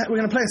 We're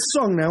gonna play a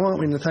song now, aren't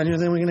we, Nathaniel?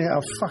 Then we're gonna get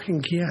our fucking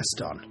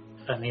guest on.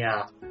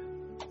 Yeah.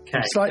 Okay.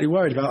 I'm slightly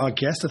worried about our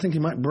guest. I think he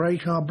might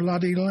break our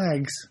bloody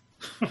legs.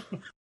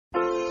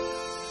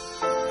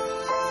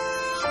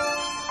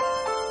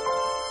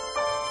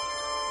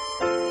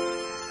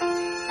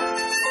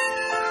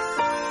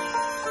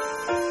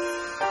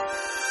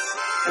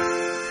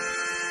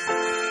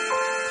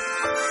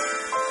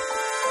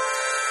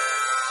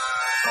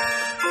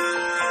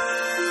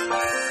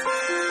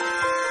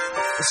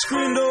 The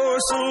screen door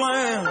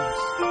slams,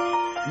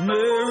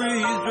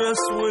 Mary's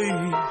dressed away.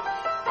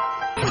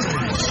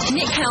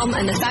 Nick Helm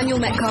and Nathaniel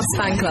Metcalf's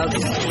fan club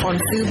on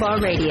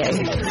Fubar Radio.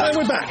 And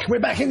we're back. We're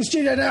back in the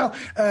studio now.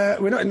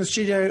 We're not in the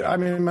studio.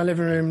 I'm in my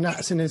living room.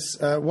 Nat's in his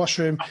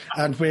washroom.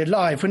 And we're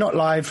live. We're not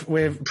live.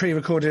 We're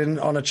pre-recording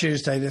on a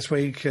Tuesday this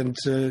week. And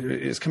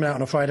it's coming out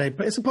on a Friday.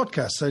 But it's a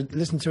podcast, so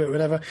listen to it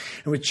whenever.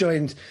 And we're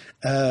joined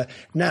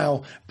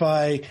now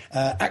by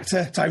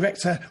actor,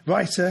 director,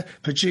 writer,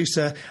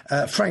 producer,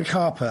 Frank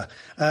Harper.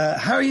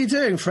 How are you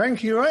doing,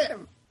 Frank? You all right?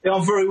 Yeah,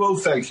 I'm very well,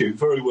 thank you.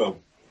 Very well.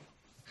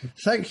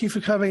 Thank you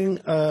for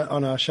coming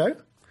on our show.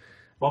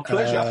 My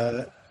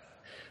pleasure.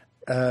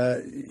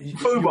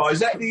 Fubar,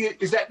 is that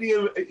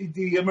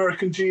the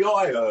American GI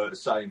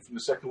saying from the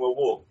Second World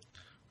War?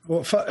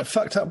 What,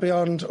 fucked up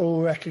beyond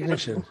all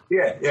recognition?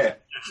 Yeah.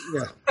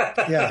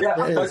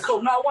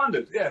 Cool. No, I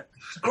wondered. Yeah,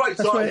 it's a great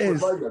title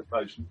for a radio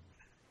station.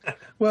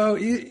 Well,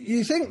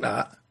 you think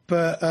that,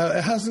 but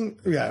it hasn't.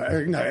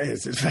 Yeah, no, it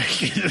is. It's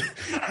very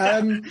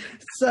good.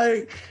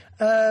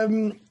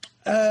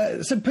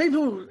 So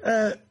people.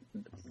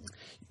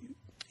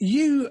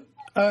 You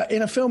are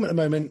in a film at the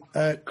moment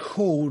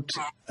called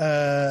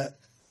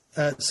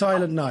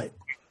Silent Night.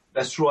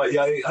 That's right.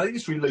 Yeah, I think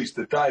it's released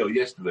today or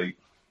yesterday.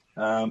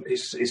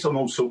 It's on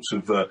all sorts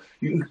of.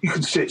 You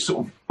can see it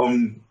sort of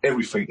on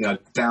everything. You know,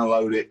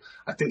 download it.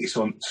 I think it's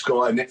on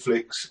Sky,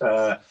 Netflix,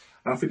 and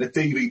I think the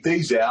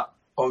DVD's out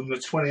on the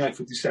 28th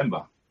of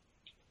December.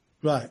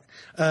 Right.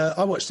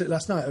 I watched it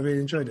last night. I really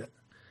enjoyed it.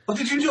 Oh,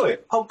 did you enjoy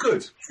it? Oh,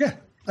 good. Yeah.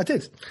 I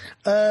did.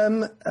 I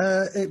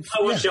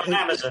watched it on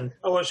Amazon.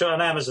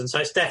 So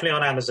it's definitely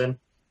on Amazon.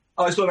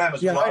 Oh, it's on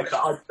Amazon.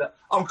 Yeah,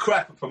 I'm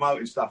crap at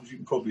promoting stuff, as you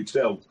can probably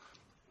tell.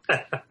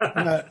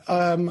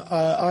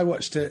 I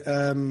watched it.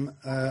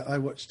 I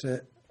watched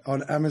it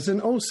on Amazon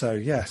also.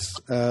 Yes.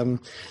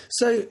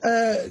 So,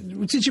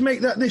 did you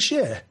make that this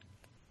year?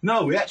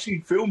 No, we actually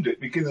filmed it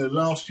beginning of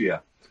last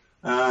year,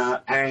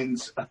 and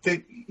I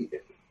think.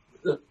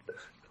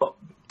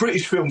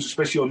 British films,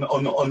 especially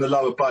on the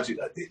lower budget,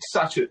 it's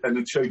such an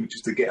achievement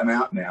just to get them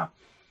out now.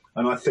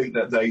 And I think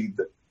that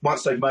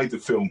once they've made the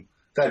film,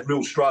 they had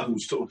real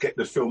struggles to sort of get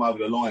the film over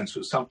the line.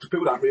 So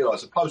people don't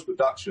realise the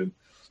post-production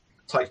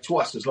takes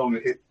twice as long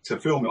to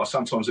film it, or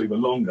sometimes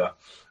even longer.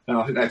 And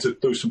I think they had to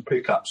do some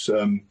pickups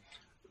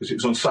because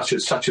it was on such a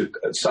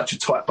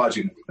tight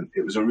budget.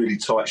 It was a really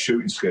tight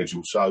shooting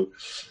schedule. So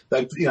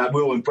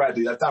Will and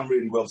Bradley, they've done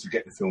really well to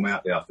get the film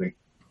out there, I think.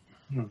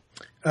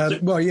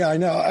 Well, yeah, I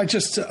know. I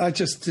just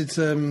did.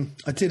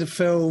 I did a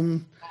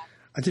film.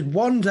 I did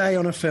one day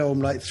on a film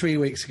like 3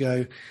 weeks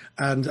ago,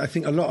 and I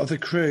think a lot of the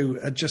crew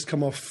had just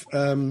come off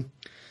the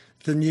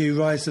new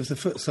Rise of the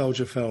Foot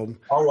Soldier film.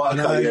 Oh, right,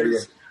 okay,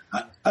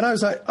 And I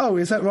was like, "Oh,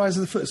 is that Rise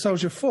of the Foot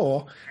Soldier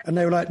 4?" And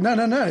they were like, "No,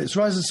 it's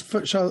Rise of the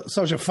Foot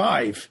Soldier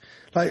 5."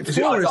 Like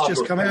 4 has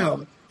just come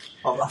out.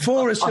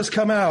 4 has just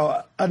come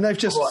out, and they've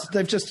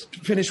just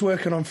finished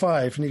working on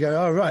 5. And you go,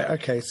 "Oh, right,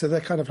 okay." So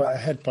they're kind of like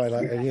ahead by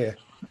like a year.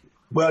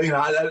 Well,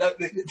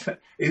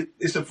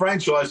 it's a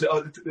franchise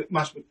that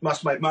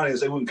must make money,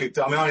 as they wouldn't keep.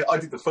 I mean, I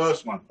did the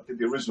first one, I did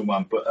the original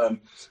one, but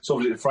it's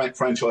obviously a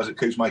franchise that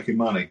keeps making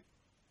money.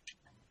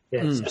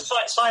 Yeah. So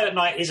Silent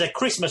Night is a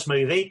Christmas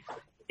movie.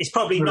 It's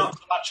probably not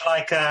so much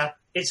like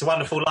It's a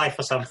Wonderful Life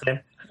or something.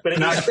 But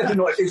no, it's definitely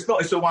not. It's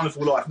not. It's a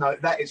Wonderful Life. No,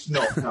 it's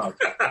not. No.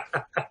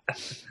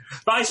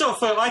 But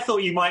I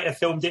thought you might have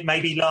filmed it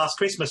maybe last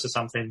Christmas or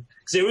something,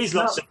 because there is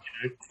lots of.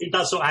 It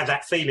does sort of have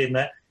that feeling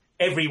that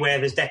everywhere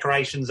there's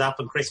decorations up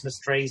and Christmas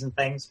trees and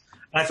things.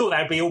 And I thought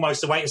that would be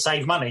almost a way to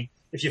save money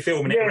if you're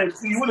filming it. Yeah,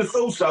 you would have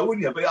thought so,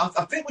 wouldn't you? But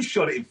I think we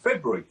shot it in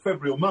February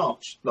or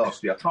March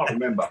last year. I can't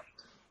remember.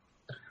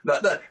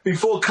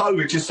 Before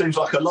COVID, just seems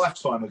like a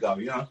lifetime ago,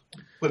 you know,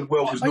 when the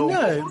world was normal.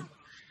 I know.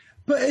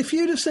 But if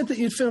you'd have said that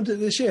you'd filmed it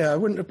this year, I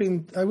wouldn't have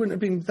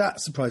been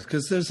that surprised,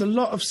 because there's a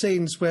lot of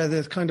scenes where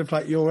there's kind of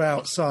like you're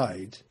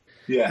outside.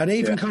 Yeah, and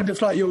even kind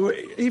of like your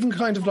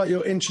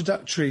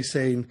introductory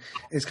scene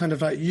is kind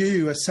of like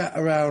you're sat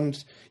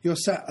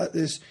at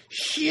this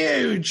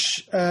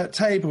huge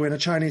table in a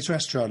Chinese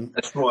restaurant.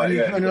 That's right. And you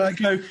yeah. kind of like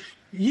go,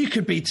 you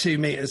could be 2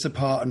 meters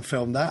apart and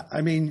film that.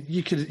 I mean,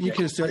 you could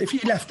have still, if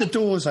you left the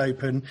doors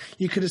open,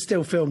 you could have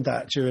still filmed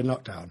that during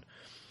lockdown.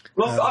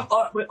 Well,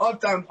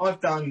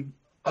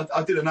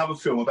 I did another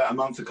film about a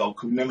month ago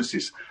called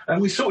Nemesis,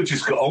 and we sort of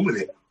just got on with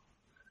it.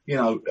 You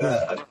know,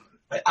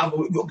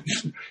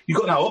 you've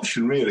got no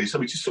option really, so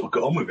we just sort of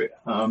got on with it.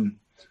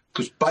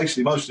 Because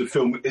basically most of the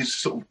film is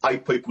sort of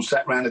 8 people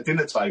sat around a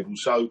dinner table,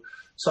 so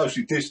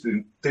socially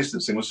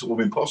distancing was sort of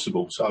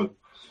impossible. So,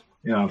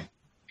 you know,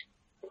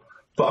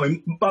 but I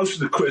mean, most of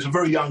the crew is a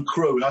very young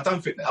crew, and I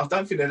don't think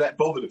they're that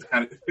bothered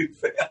about it. To be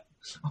fair,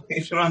 I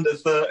think if you're under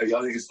 30,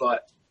 I think it's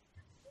like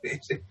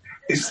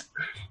it's.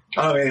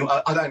 I mean,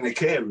 I don't think they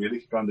care really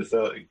if you're under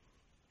 30.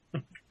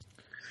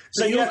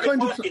 So you have been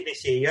working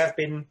this year.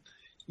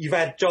 You've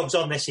had jobs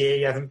on this year.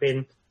 You haven't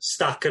been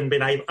stuck and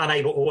been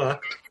unable to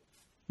work.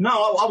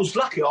 No, I was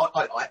lucky.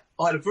 I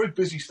had a very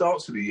busy start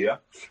to the year,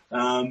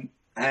 and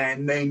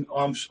then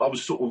I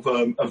was sort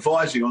of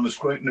advising on a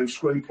new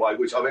screenplay,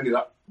 which I've ended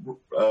up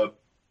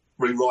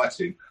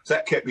rewriting. So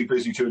that kept me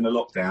busy during the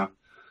lockdown.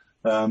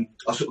 I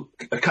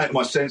came to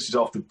my senses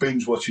after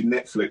binge watching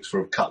Netflix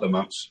for a couple of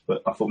months,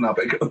 but I thought, no, I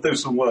better go do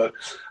some work.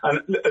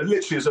 And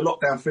literally, as the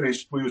lockdown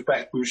finished, we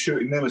were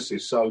shooting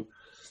Nemesis. So,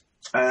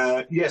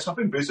 yes, I've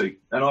been busy,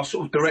 and I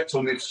sort of direct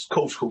on this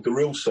course called The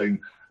Real Scene.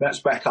 That's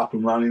back up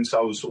and running, so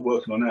I was sort of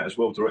working on that as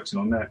well, directing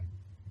on that.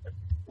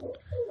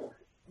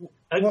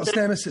 What's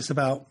Nemesis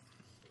about?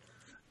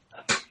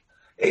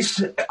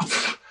 It's.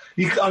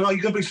 I know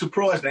you're going to be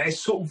surprised now. It's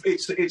sort of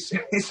it's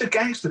a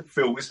gangster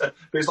film. It's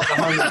like a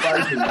home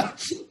invasion.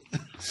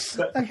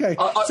 Okay,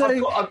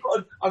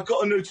 I've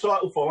got a new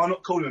title for them. I'm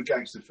not calling them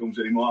gangster films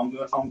anymore.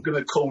 I'm going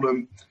to call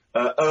them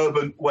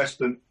urban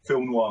western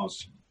film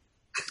noirs.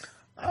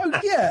 Oh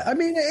yeah, I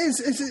mean it's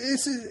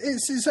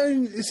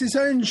its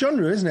own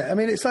genre, isn't it? I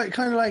mean it's like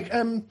kind of like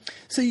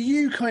so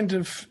you kind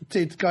of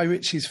did Guy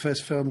Ritchie's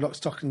first film, Lock,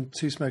 Stock and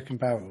Two Smoking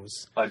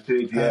Barrels. I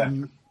did, yeah.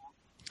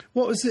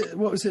 What was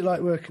it like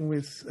working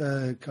with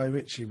Guy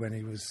Ritchie when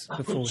he was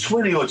before?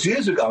 20 odd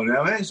years ago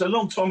now, man. It's a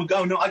long time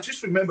ago. No, I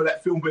just remember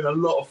that film being a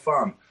lot of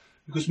fun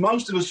because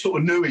most of us sort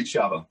of knew each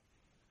other.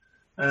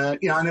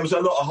 You know, and there was a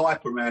lot of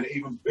hype around it,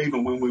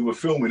 even when we were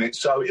filming it.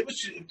 So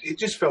it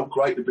just felt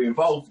great to be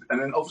involved. And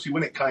then obviously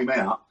when it came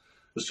out,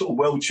 the sort of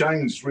world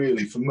changed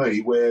really for me.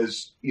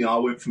 Whereas, you know, I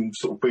went from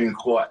sort of being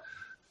quite,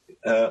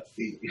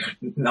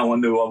 no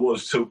one knew who I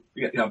was to,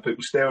 you know,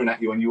 people staring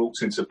at you when you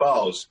walked into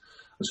bars.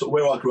 And sort of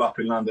where I grew up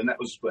in London, that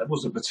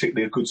wasn't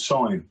particularly a good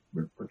sign.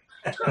 But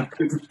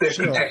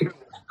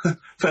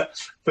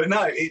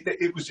no,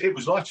 it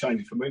was life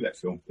changing for me, that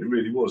film. It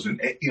really was. And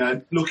you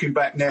know, looking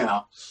back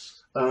now.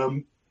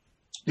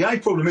 The only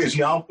problem is,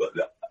 you know,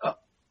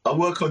 I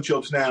work on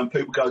jobs now, and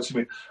people go to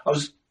me.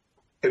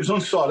 It was on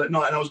Silent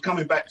Night, and I was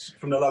coming back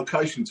from the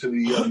location to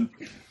the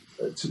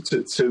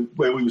to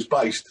where we was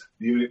based,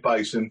 the unit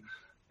base, and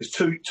there's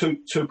two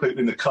people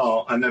in the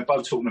car, and they're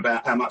both talking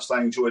about how much they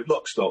enjoyed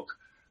Lock, Stock,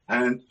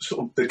 and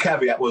sort of the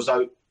caveat was,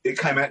 though, it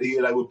came out the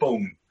year they were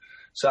born,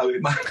 so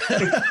it might.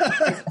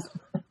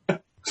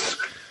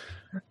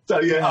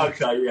 So yeah,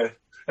 okay, yeah,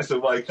 that's a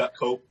wake up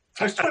call.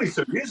 That's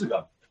 22 years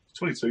ago.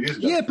 22 years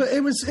ago. Yeah, but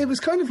it was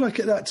kind of like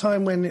at that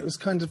time when it was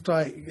kind of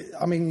like,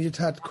 I mean, you'd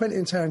had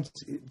Quentin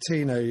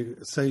Tarantino,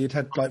 so you'd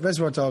had like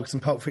Reservoir Dogs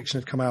and Pulp Fiction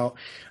had come out,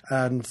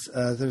 and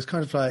there was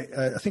kind of like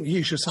I think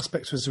Usual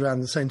Suspects was around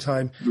the same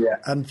time, yeah,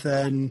 and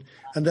then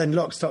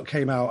Lock, Stock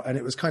came out, and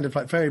it was kind of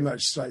like very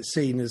much like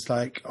seen as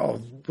like, oh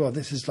well,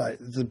 this is like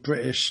the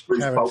British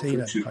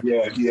Tarantino.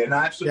 Yeah, no,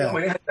 absolutely. Yeah. I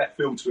mean, it had that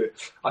feel to it.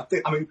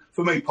 I mean,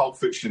 for me, Pulp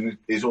Fiction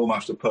is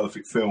almost a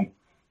perfect film.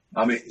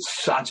 I mean,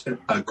 it's such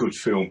a good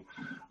film.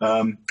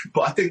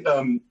 But I think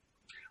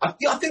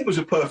it was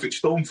a perfect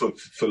storm for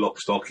Lock,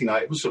 Stock. You know,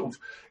 it was sort of,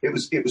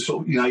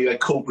 you know, you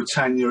had Cool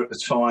Britannia at the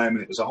time,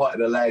 and it was the height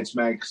of the lads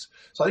mags.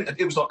 So I think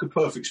it was like a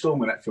perfect storm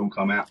when that film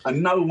came out.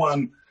 And no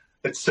one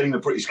had seen a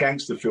British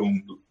gangster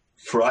film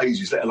for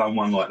ages, let alone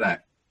one like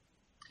that.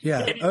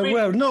 Yeah,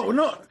 well,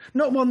 not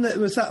one that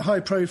was that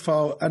high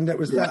profile, and that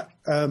was that.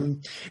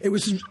 It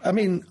was. I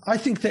mean, I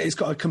think that it's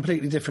got a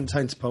completely different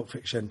tone to Pulp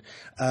Fiction,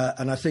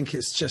 and I think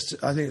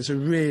it's a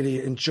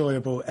really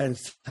enjoyable,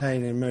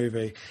 entertaining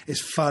movie. It's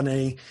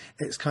funny.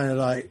 It's kind of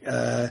like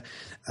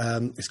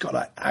it's got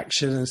like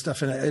action and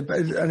stuff in it,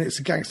 and it's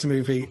a gangster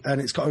movie, and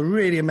it's got a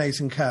really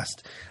amazing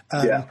cast.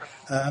 But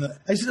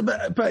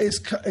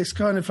it's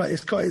kind of like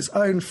it's got its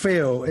own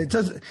feel. It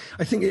does.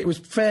 I think it was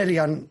fairly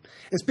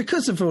It's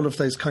because of all of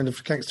those kind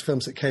of gangster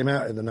films that came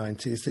out in the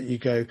 90s that you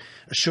go,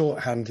 a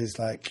shorthand is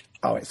like,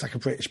 oh, it's like a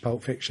British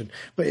Pulp Fiction.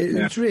 But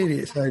it's really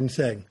its own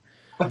thing.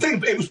 I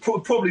think it was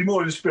probably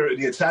more in the spirit of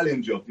the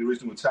Italian Job, the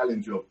original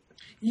Italian Job.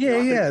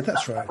 Yeah,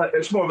 that's right.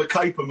 It's more of a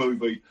caper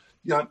movie.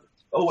 You know, I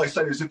always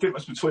say there's a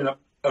difference between a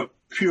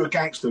pure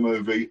gangster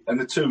movie and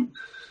the two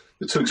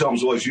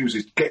examples I always use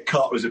is Get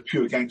Carter as a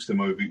pure gangster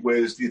movie,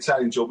 whereas The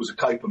Italian Job was a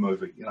caper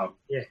movie, you know.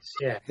 Yes,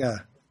 yeah. Yeah.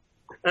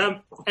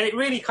 And it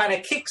really kind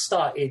of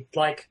kick-started,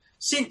 like,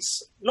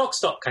 since Lock,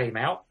 Stock came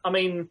out, I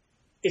mean,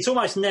 it's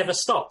almost never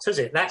stopped, has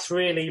it? That's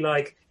really,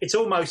 like, it's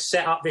almost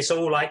set up this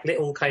all, like,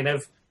 little kind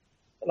of,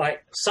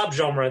 like,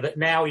 subgenre that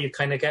now you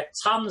kind of get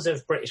tons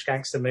of British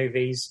gangster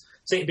movies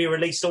seem to be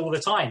released all the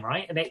time,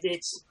 right? And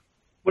it's...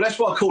 Well, that's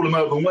why I call them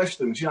urban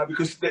westerns, you know,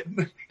 because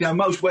you know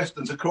most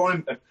westerns are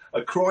crime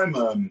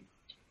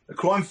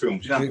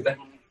films, you know.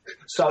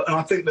 So, and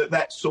I think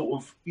that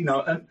sort of, you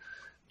know, and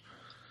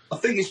I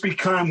think it's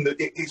become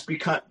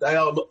they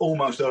are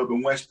almost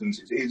urban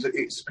westerns.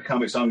 It's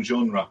become its own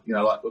genre, you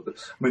know. Like, I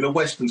mean, the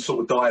western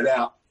sort of died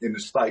out in the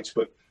States,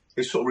 but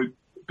it's sort of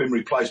been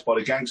replaced by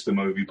the gangster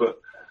movie. But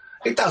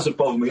it doesn't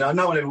bother me.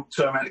 No one ever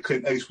turned around to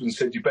Clint Eastwood and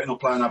said, "You better not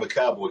play another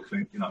cowboy,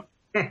 Clint," you know.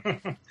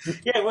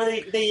 Yeah, well,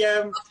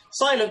 the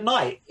Silent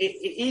Night, it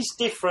is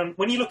different.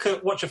 When you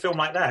watch a film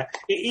like that,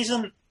 it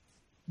isn't.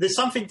 There's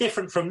something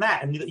different from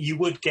that, and you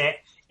would get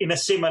in a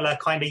similar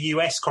kind of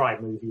US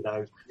crime movie,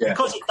 though,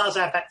 because it does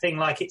have that thing,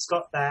 like it's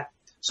got that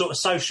sort of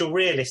social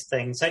realist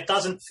thing. So it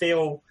doesn't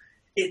feel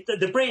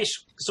the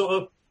British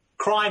sort of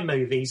crime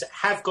movies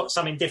have got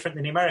something different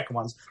than the American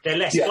ones. They're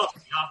less glossy,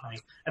 aren't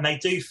they? And they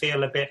do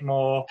feel a bit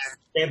more.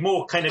 They're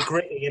more kind of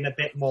gritty and a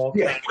bit more.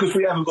 Yeah, because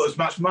we haven't got as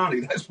much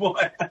money. That's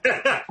why.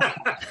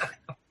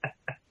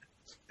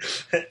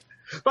 But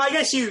I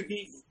guess you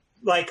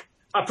like.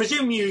 I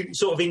presume you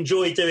sort of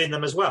enjoy doing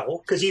them as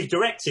well, because you've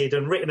directed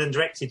and written and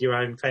directed your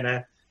own kind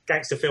of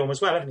gangster film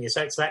as well, haven't you?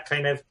 So it's that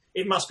kind of.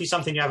 It must be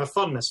something you have a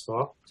fondness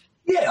for.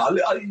 Yeah,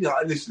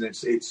 listen.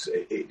 It's.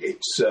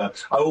 I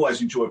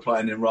always enjoy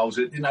playing in roles.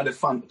 You know, they're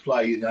fun to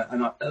play, you know,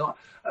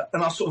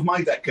 and I sort of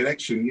made that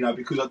connection, you know,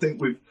 because I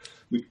think we.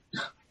 You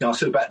know, I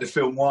said about the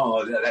film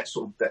noir, that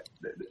sort of that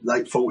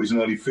late 40s and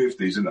early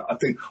 50s, and I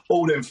think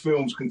all them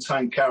films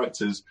contain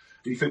characters.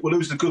 And you think, well,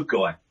 who's the good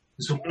guy?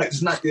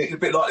 It's not, a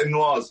bit like in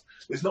noirs.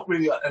 There's not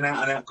really an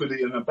out-and-out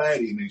goodie and a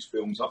baddie in these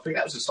films. I think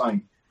that was the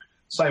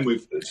same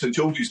with St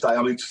George's Day.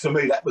 I mean, to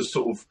me, that was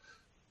sort of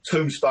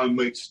Tombstone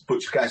meets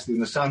Butch Cassidy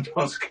and the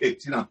Sundance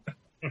Kid, you know.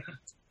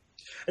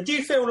 And do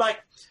you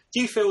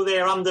feel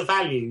they're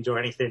undervalued or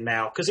anything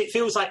now? Because it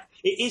feels like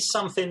it is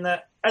something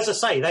that, as I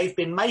say, they've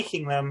been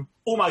making them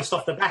almost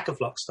off the back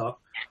of Lock, Stock,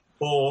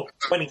 or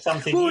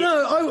 20-something years.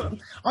 Well, no,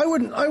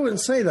 I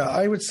wouldn't say that.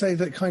 I would say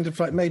that kind of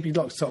like maybe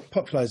Lock, Stock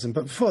popularised them.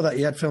 But before that,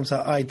 you had films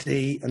like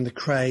ID and The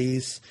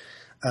Craze,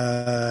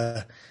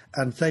 and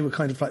they were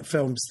kind of like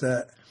films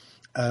that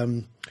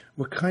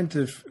were kind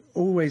of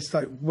always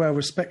like well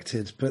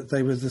respected, but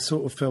they were the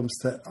sort of films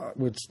that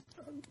would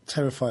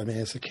terrify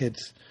me as a kid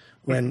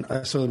when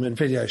I saw them in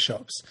video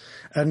shops.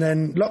 And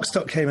then Lock,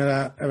 Stock came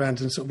around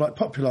and sort of like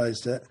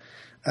popularised it,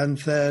 and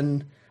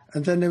then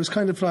there was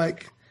kind of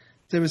like.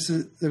 There was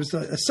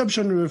like a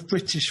subgenre of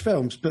British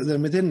films, but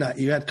then within that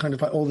you had kind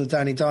of like all the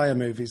Danny Dyer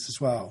movies as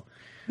well.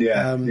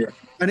 Yeah.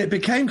 And it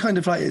became kind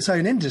of like its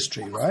own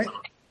industry, right?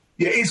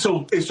 Yeah, it's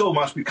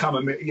almost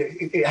become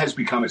it has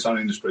become its own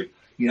industry.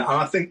 You know,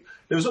 and I think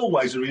there was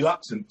always a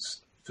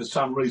reluctance for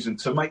some reason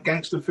to make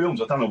gangster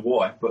films. I don't know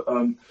why, but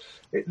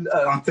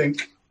I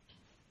think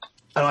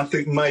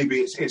maybe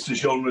it's a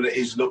genre that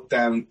is looked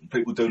down.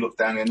 People do look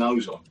down their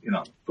nose on, you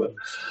know. But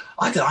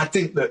I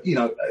think that, you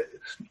know.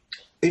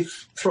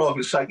 If, for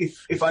argument's sake,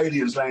 if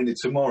aliens landed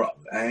tomorrow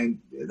and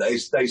they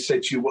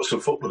said to you, "What's a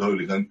football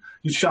hooligan?"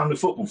 you'd show them The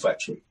Football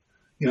Factory.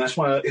 You know,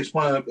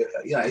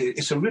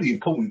 it's a really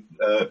important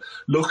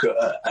look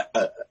at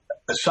a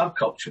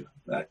subculture.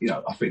 You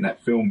know, I think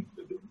that film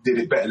did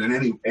it better than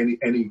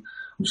any.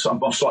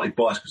 I'm slightly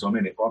biased because I'm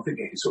in it, but I think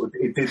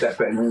it did that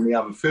better than any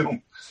other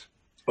film.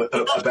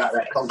 About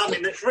that culture.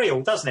 Something that's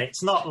real, doesn't it?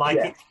 It's not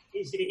like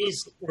it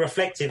is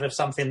reflective of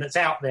something that's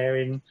out there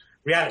in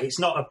reality. It's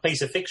not a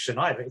piece of fiction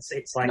either.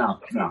 It's like no.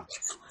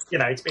 You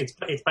know,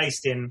 it's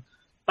based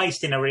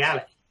in a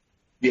reality.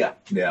 Yeah.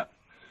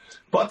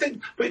 But I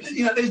think,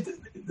 you know,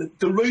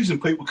 the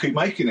reason people keep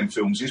making them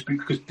films is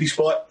because,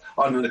 despite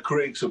the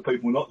critics or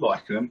people not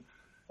liking them,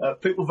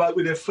 people vote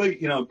with their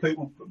feet. You know,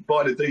 people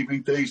buy the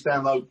DVDs,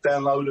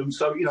 download them.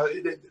 So, you know,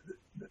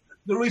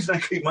 the reason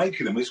they keep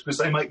making them is because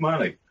they make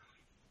money.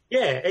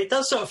 Yeah, it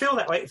does sort of feel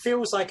that way. It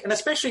feels like, and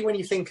especially when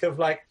you think of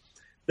like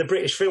the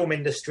British film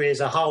industry as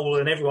a whole,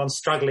 and everyone's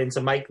struggling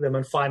to make them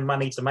and find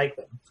money to make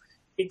them,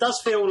 it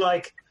does feel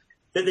like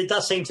that it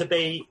does seem to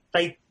be.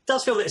 They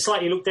does feel that it's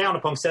slightly looked down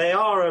upon. So they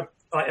are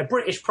a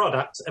British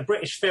product, a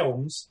British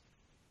films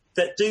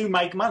that do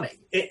make money,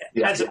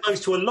 as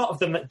opposed to a lot of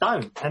them that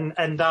don't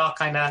and are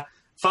kind of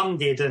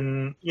funded,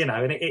 and you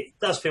know, and it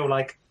does feel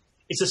like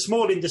it's a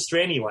small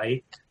industry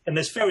anyway, and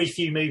there's very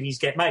few movies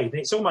get made, and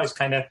it's almost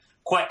kind of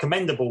quite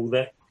commendable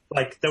that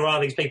like there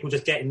are these people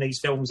just getting these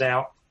films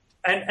out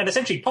and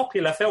essentially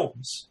popular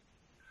films.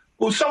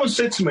 Well, someone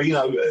said to me, you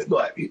know,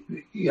 like,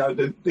 you know,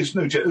 this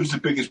new jet, who's the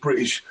biggest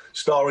British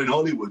star in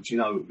Hollywood? You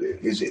know,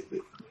 is it?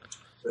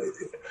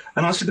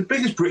 And I said, the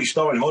biggest British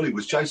star in Hollywood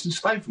was Jason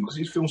Statham because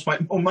his films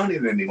make more money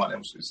than anyone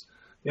else's.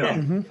 You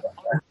know?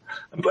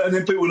 And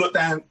then people look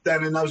down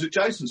their nose at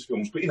Jason's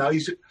films. But, you know,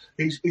 he's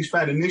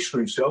found a niche for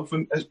himself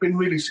and has been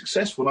really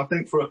successful. And I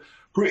think for a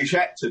British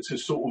actor to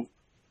sort of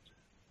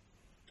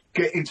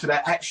get into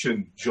that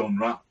action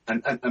genre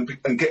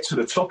and get to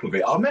the top of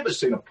it. I remember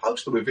seeing a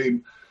poster with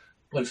him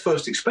when the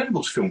first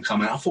Expendables film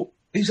came out. I thought,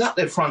 he's up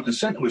there front and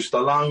centre with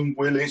Stallone,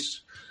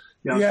 Willis,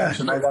 you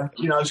know,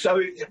 you know,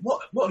 so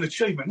what an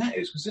achievement that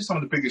is, because they're some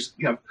of the biggest,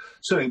 you know,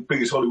 certainly the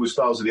biggest Hollywood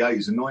stars of the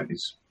 80s and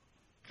 90s.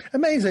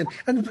 Amazing.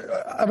 And,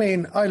 I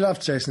mean, I love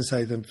Jason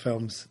Statham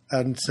films,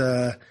 and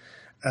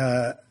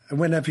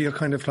whenever you're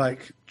kind of,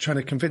 like, trying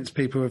to convince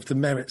people of the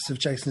merits of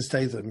Jason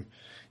Statham,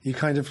 you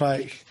kind of,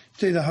 like,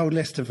 do the whole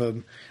list of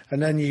them,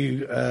 and then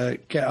you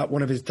get up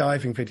one of his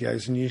diving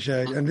videos and you show,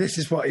 and this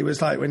is what he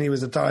was like when he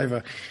was a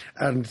diver,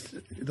 and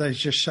they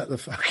just shut the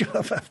fuck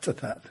up after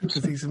that,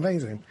 because he's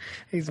amazing.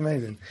 He's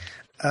amazing.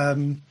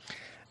 It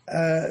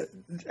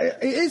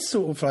is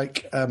sort of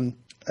like a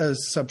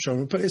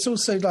subgenre, but it's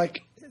also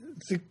like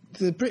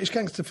the British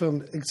gangster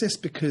film exists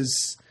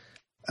because,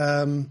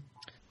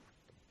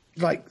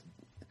 like,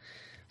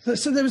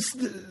 so there was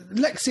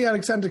Lexi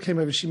Alexander came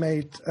over. She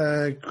made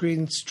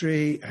Green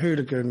Street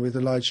Hooligan with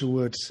Elijah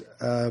Wood,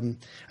 and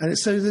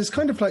so there's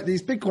kind of like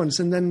these big ones,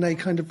 and then they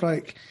kind of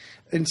like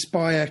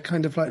inspire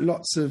kind of like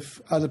lots of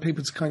other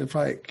people to kind of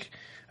like,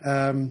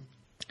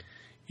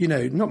 you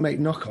know, not make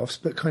knockoffs,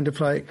 but kind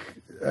of like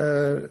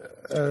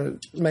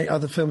make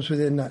other films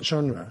within that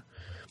genre.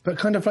 But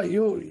kind of like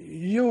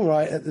you're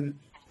right at the.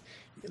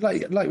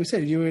 Like we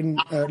said, you were in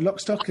Lock,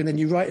 Stock, and then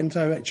you write and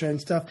direct your own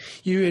stuff.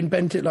 You were in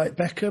Bend It Like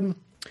Beckham.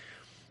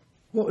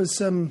 What has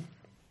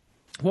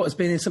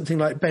been in something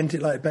like Bend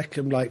It Like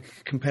Beckham,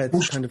 like compared to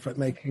kind of like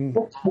making?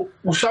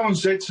 Well, someone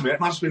said to me, it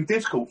must have been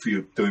difficult for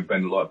you doing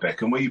Bend It Like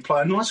Beckham, where you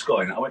play a nice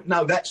guy. And I went,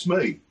 no, that's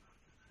me.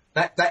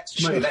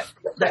 That's me.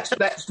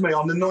 That's me.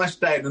 I'm the nice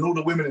dad, and all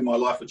the women in my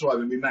life are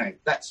driving me mad.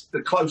 That's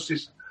the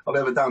closest I've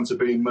ever done to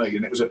being me.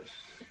 And it was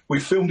we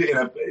filmed it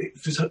I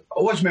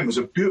always remember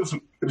it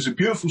was a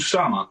beautiful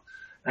summer.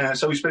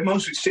 So we spent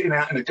most of it sitting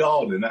out in the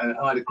garden, and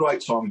I had a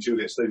great time with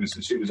Juliet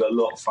Stevenson. She was a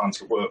lot of fun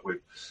to work with.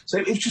 So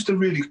it was just a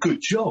really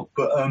good job.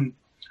 But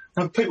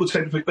people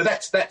tend to think, but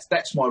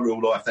that's my real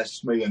life.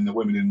 That's me and the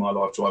women in my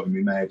life driving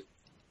me mad.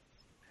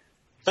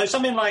 So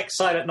something like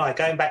Silent Night,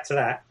 going back to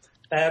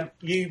that,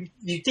 you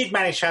did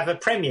manage to have a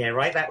premiere,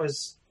 right? That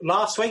was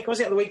last week, was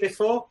it, or the week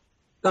before?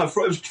 No, it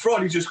was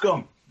Friday just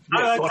gone.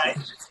 Oh, okay.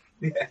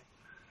 Yeah.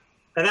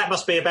 And that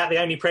must be about the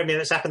only premiere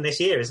that's happened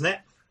this year, isn't it?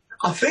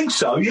 I think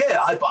so, yeah.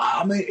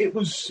 I mean, it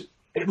was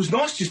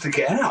nice just to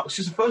get out. It's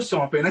just the first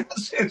time I've been out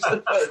since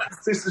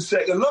the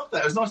second lockdown.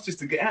 It was nice just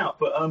to get out.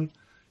 But,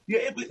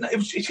 it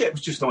was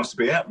just nice to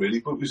be out,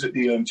 really. But it was at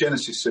the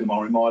Genesis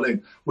Cinema in Mile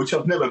End, which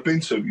I've never been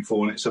to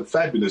before, and it's a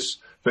fabulous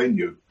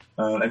venue.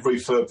 They've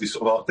refurbed this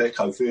sort of Art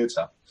Deco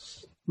theatre.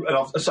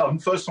 And so the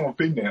first time I've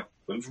been there,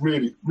 it was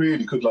really,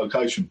 really good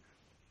location.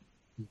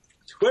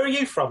 Where are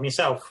you from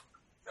yourself?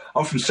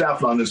 I'm from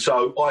South London,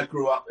 so I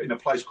grew up in a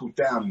place called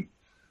Downham,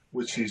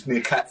 which is near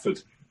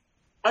Catford.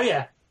 Oh,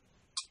 yeah.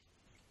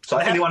 So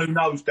anyone who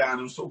knows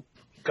Downham sort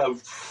of go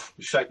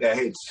shake their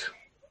heads.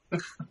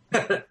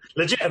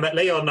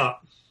 Legitimately or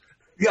not?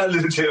 Yeah,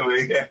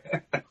 legitimately, yeah.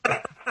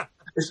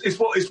 it's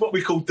what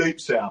we call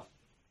Deep South.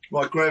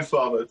 My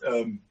grandfather,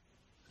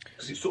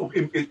 because it's sort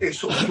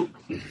of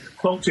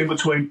plonked in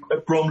between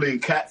Bromley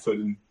and Catford,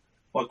 and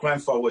my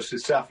grandfather was the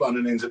South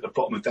London ends at the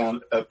bottom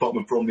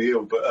of Bromley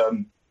Hill,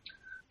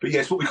 but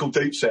yeah, it's what we call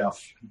Deep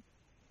South.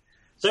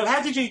 So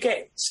how did you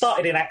get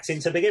started in acting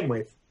to begin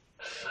with?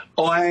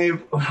 I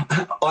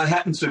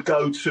happened to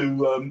go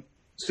to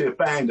see a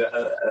band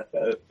at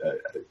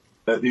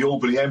the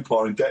Albany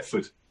Empire in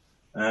Deptford,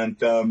 and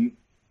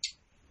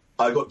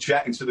I got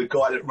chatting to the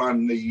guy that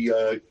ran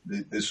the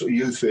sort of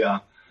youth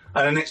theatre,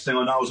 and the next thing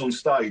I know, I was on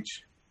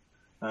stage.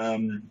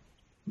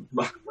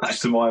 That's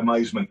to my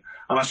amazement,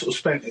 and I sort of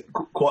spent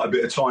quite a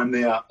bit of time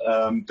there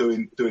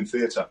doing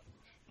theatre.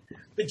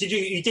 But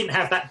you didn't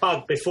have that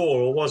bug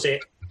before, or was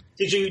it?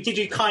 Did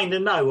you kind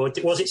of know, or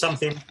was it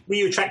something? Were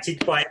you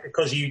attracted by it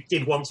because you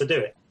did want to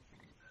do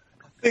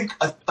it?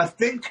 I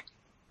think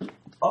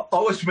I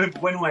always remember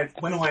when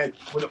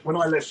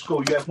I left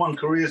school, you had one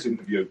careers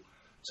interview.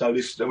 So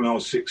this when I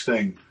was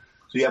 16.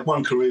 So you had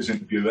one careers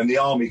interview, and the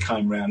army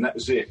came round. That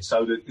was it.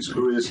 So this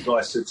careers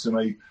guy said to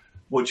me,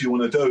 "What do you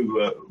want to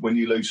do when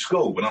you leave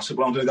school?" And I said,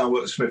 "Well, I'm going to go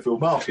work at Smithfield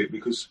Market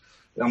because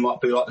I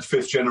might be like the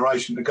fifth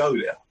generation to go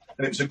there."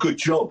 And it was a good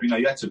job. You know,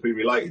 you had to be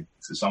related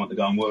to someone to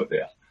go and work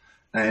there.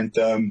 And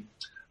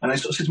they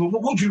sort of said, "Well,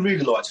 what would you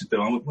really like to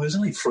do?" I went, "Well, there's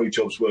only 3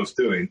 jobs worth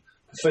doing: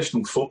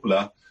 professional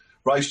footballer,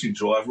 racing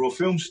driver, or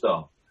film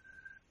star."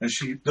 And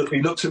he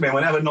looked at me and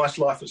went, "Have a nice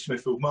life at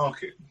Smithfield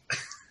Market."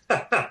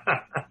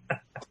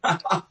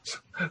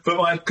 But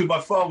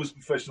my father was a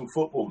professional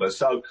footballer,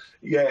 so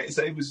yeah,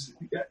 it was.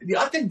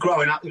 I think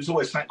growing up, it was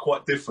always something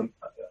quite different.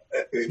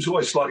 It was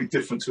always slightly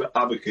different to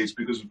other kids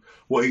because of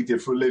what he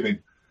did for a living,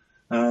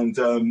 and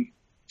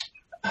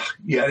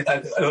yeah,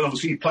 and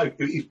obviously he played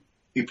for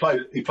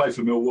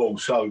Millwall,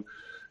 so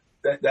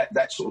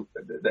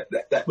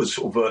that was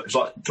sort of it's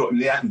like dropping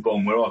the atom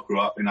bomb where I grew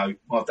up. You know,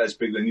 my dad's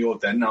bigger than your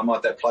dad. No, my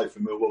dad played for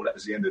Millwall. That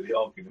was the end of the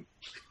argument.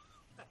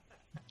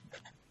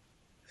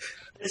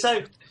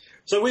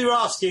 So we were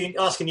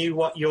asking you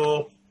what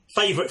your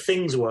favourite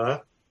things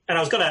were, and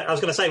I was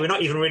gonna say we're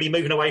not even really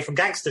moving away from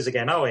gangsters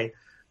again, are we?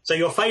 So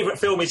your favourite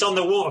film is On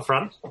the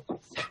Waterfront.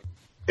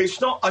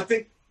 It's not. I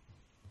think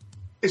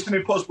it's an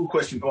impossible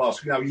question to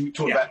ask. You know, you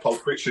talked about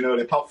Pulp Fiction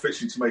earlier. Pulp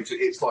Fiction to me,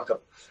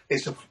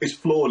 it's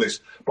flawless.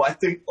 But I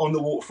think On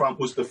the Waterfront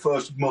was the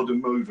first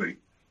modern movie,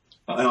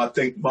 and I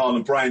think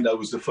Marlon Brando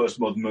was the first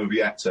modern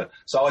movie actor.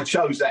 So I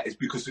chose that is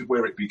because of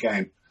where it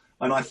began.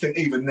 And I think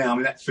even now, I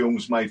mean, that film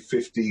was made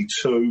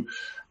 52,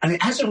 and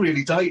it hasn't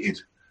really dated.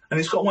 And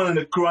it's got one of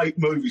the great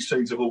movie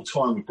scenes of all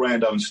time with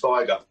Brando and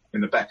Steiger in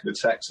the back of the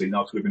taxi, and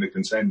I could have been a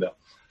contender.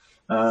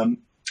 And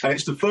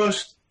it's the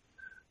first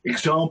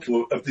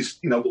example of this,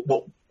 you know,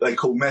 what they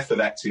call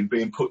method acting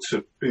being put.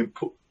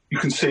 You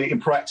can see it in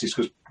practice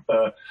because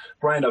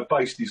Brando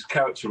based his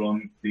character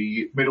on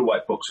the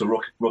middleweight boxer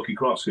Rocky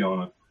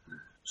Graziano.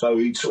 So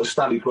he sort of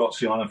studied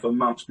Graziano for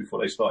months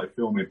before they started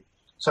filming.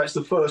 So it's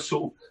the first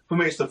for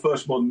me, it's the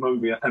first modern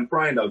movie. And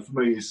Brando, for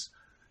me,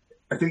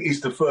 I think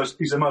he's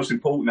the most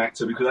important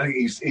actor because I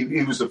think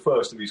he was the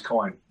first of his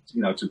kind,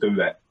 you know, to do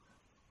that.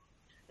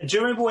 And do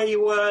you remember where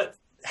you were,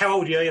 how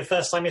old were you the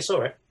first time you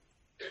saw it?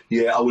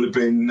 Yeah, I would have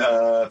been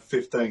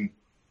 15.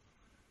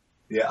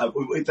 Yeah,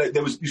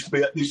 there used to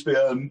be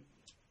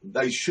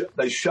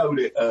they showed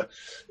it. There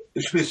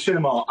used to be a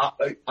cinema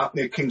up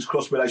near King's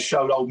Cross where they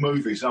showed old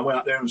movies, and I went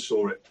up there and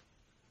saw it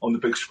on the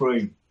big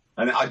screen.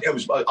 And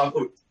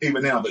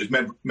even now, but it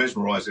was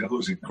mesmerising. I thought it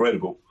was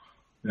incredible.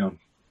 You know,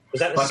 was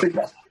that I think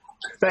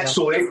that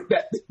sort of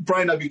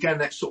Brando began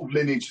that sort of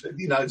lineage,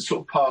 you know,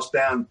 sort of passed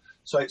down.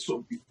 So it's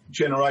sort of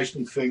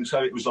generational thing.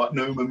 So it was like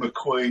Newman,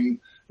 McQueen,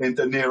 then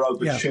De Niro,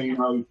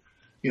 Pacino,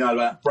 you know,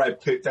 like Brad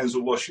Pitt,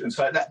 Denzel Washington.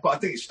 So that, but I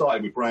think it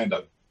started with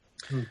Brando.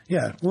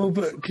 Yeah, well,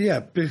 but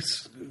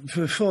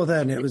before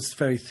then it was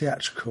very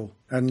theatrical,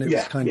 and it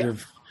was kind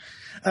of.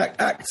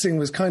 Acting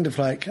was kind of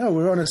like, oh,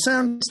 we're on a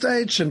sound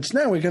stage and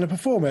now we're going to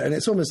perform it. And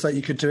it's almost like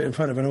you could do it in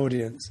front of an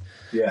audience.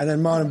 Yeah. And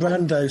then Marlon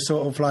Brando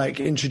sort of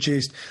like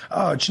introduced,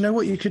 oh, do you know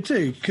what you could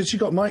do? Because you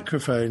got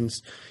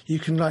microphones, you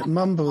can like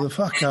mumble the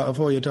fuck out of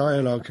all your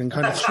dialogue and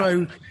kind of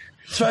throw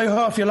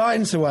half your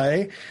lines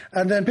away.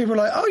 And then people are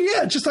like, oh,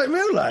 yeah, just like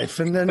real life.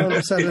 And then all of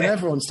a sudden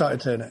everyone started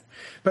doing it.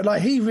 But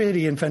like he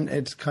really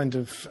invented kind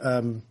of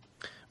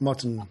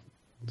modern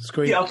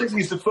screen. Yeah, I think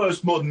he's the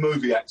first modern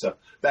movie actor.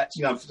 That's,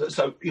 you know,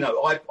 so, you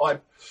know,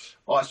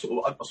 I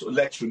sort of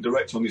lecture and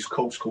direct on this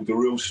course called The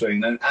Real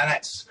Scene, and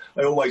that's,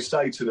 I always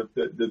say to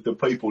the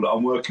people that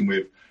I'm working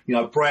with, you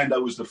know, Brando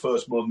was the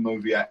first modern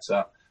movie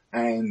actor,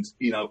 and,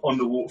 you know, On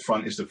the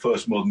Waterfront is the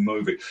first modern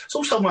movie. It's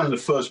also one of the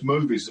first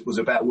movies that was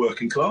about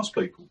working class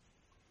people.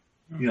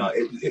 You know,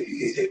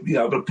 you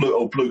know,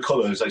 blue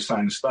collar, as they say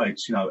in the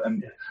States. You know,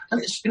 and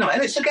it's, you know,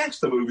 and it's a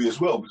gangster movie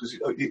as well because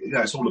you know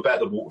it's all about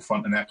the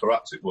waterfront and how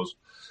corrupt it was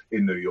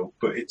in New York.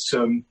 But it's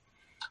and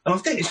I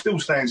think it still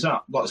stands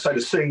up. Like I say,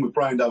 the scene with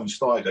Brando and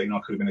Steiger, you know, I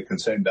could have been a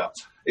contender.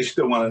 It's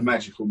still one of the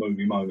magical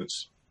movie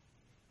moments.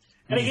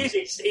 And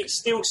it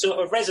still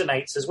sort of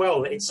resonates as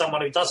well. That it's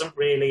someone who doesn't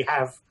really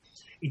have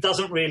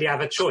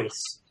a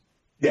choice.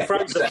 Yeah, he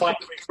throws the fight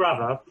for his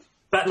brother,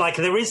 but like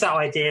there is that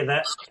idea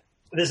that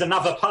there's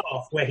another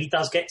path where he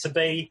does get to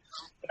be,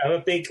 you know, a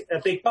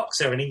big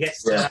boxer, and he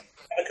gets to have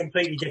a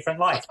completely different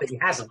life that he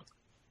hasn't.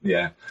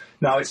 Yeah,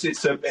 no, but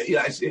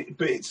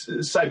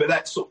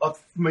that's for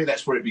me.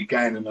 That's where it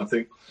began, and I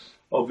think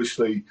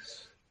obviously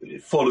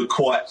it followed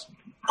quite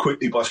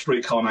quickly by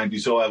Streetcar Named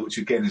Desire, which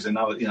again is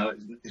another. You know,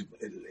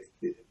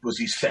 it was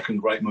his second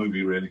great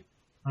movie, really.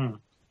 Hmm.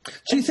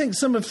 Do you think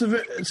some of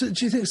the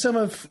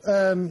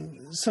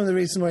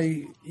reason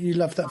why you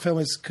love that film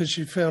is because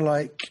you feel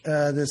like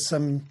there's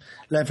some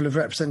level of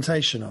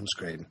representation on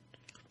screen?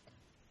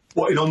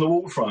 What, in On the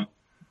Waterfront?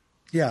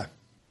 Yeah.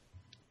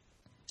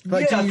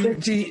 Like,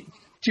 do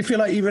you feel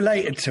like you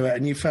related to it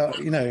and you felt,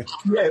 you know?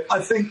 Yeah,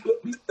 I think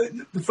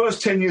the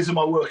first 10 years of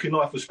my working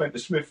life was spent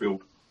at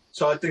Smithfield,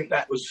 so I think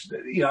that was,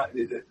 you know,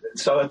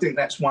 so I think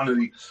that's one of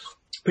the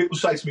people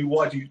say to me,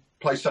 "Why do you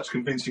play such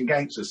convincing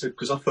gangsters?"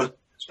 Because I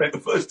spent the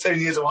first 10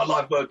 years of my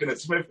life working at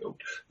Smithfield.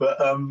 But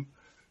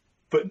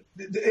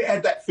it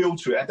had that feel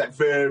to it, had that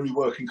very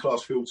working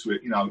class feel to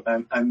it, you know,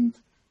 and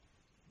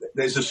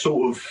there's a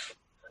sort of,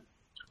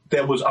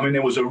 there was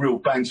a real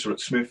banter at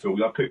Smithfield.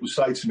 You know, people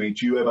say to me,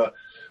 "Do you ever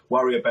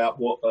worry about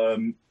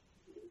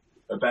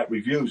about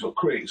reviews or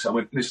critics?" I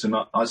went, "Listen,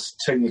 I was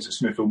 10 years at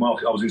Smithfield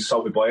Market, I was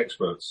insulted by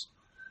experts."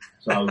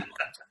 So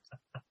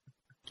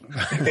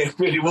it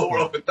really wore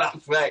off at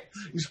that fact.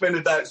 You spend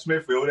a day at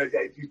Smithfield,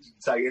 you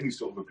take any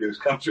sort of abuse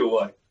comes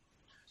your way.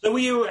 So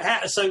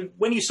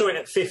when you saw it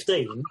at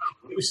 15,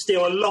 it was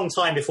still a long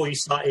time before you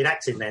started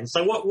acting then.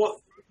 So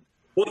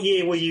what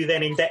year were you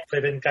then in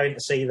Deptford and going to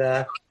see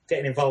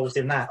getting involved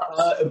in that?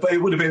 But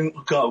it would have been,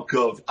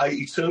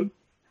 82.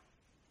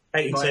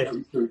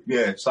 82.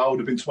 Yeah, so I would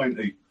have been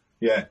 20.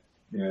 Yeah.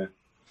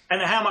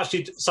 And how much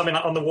did something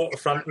like On the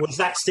Waterfront, was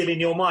that still in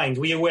your mind?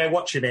 Were you aware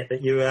watching it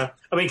that you were...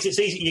 I mean, 'cause it's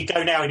easy, you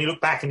go now and you look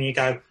back and you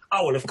go,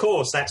 oh, well, of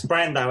course, that's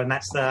Brando, and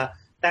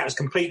that was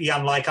completely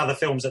unlike other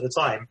films at the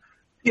time.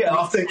 Yeah,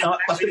 I think...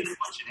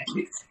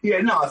 Yeah,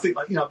 no, I think,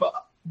 but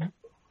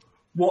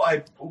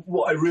what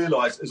I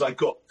realised as I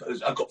got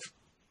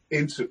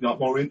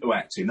more into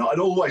acting, I'd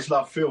always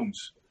loved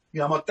films.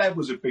 My dad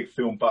was a big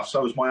film buff,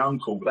 so was my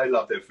uncle, but they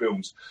loved their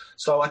films.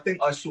 So I think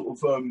I sort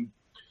of...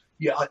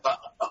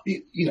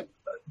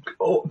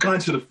 going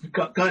to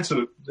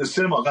the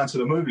cinema, going to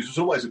the movies was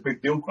always a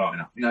big deal growing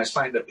up.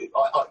 Saying that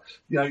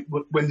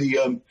when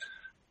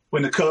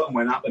the curtain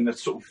went up and the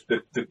sort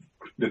of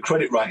the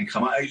credit rating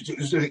came out, it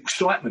was an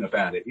excitement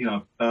about it. It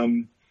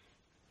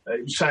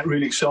was something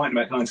really exciting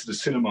about going to the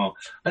cinema,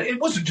 and it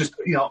wasn't just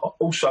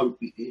also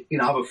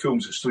other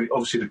films.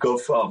 Obviously, The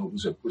Godfather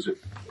was a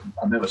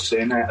I've never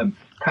seen that, and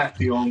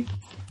Papillon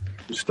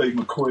with Steve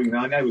McQueen.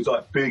 I know it was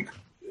like big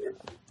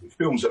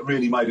films that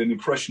really made an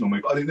impression on me.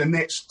 But I think the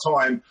next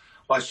time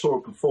I saw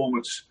a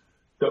performance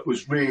that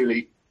was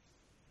really,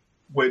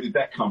 where did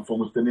that come from,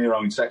 was De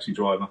Niro in Taxi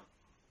Driver.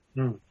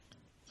 I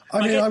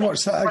mean, I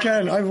watched that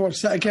again. I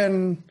watched that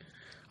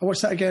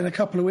again a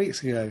couple of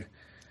weeks ago.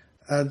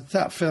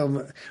 That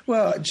film.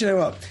 Well, do you know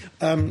what?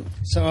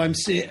 So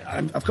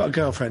I've got a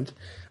girlfriend.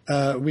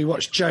 We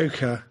watched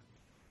Joker,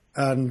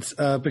 and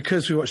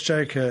because we watched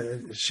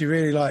Joker, she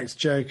really liked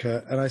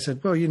Joker, and I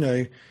said, well,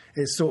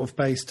 it's sort of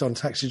based on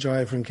Taxi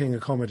Driver and King of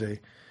Comedy.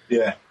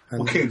 Yeah.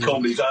 Well, King of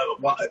Comedy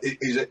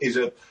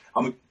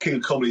King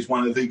of Comedy is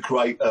one of the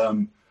great.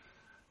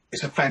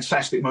 It's a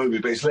fantastic movie,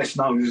 but it's less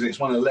known, isn't it? It's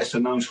one of the lesser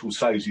known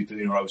Scorsese, De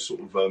Niro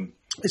sort of.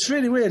 It's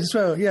really weird as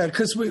well, yeah,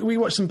 because we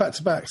watched them back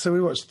to back. So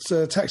we watched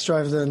Taxi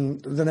Driver, then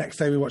the next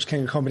day we watched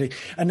King of Comedy,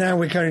 and now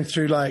we're going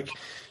through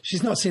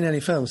she's not seen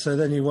any films, so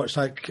then you watch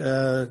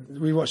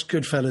we watched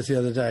Goodfellas the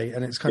other day,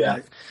 and it's kind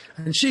of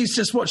and she's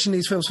just watching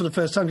these films for the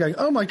first time, going,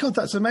 "Oh my God,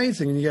 that's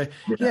amazing!" And you go,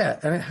 "Yeah,"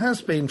 and it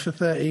has been for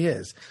 30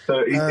 years.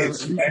 30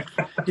 years.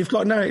 You've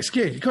got no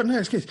excuse.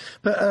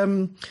 But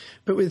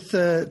with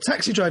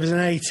Taxi Driver's an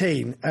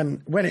 18,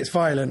 and when it's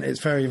violent,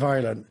 it's very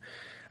violent,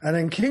 and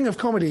then King of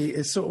Comedy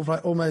is sort of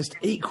like almost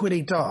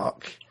equally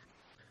dark,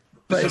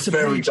 but it's a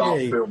very PG. dark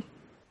film.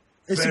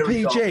 It's a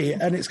PG,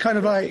 and it's kind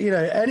of like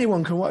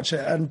anyone can watch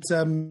it, and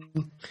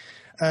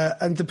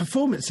the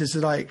performances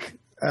are like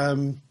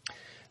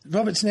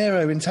Robert De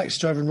Niro in Taxi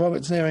Driver and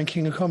Robert De Niro in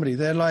King of Comedy.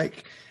 They're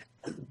like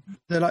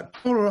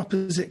polar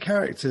opposite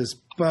characters,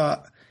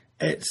 but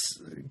it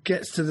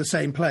gets to the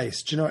same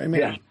place. Do you know what I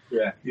mean?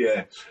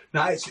 Yeah.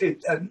 No,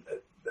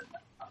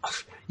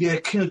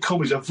 King of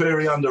Comedy is a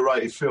very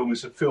underrated film.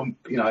 It's a film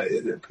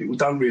people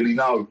don't really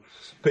know,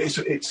 but I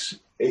think it's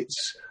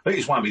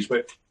one of his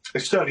best.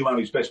 It's certainly one of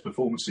his best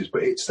performances,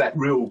 but it's that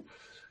real.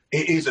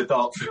 It is a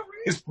dark film.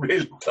 It's a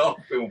really dark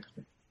film.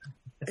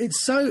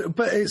 It's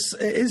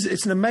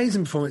an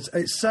amazing performance.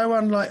 It's so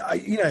unlike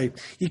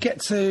you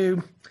get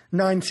to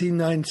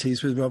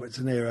 1990s with Robert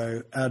De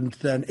Niro, and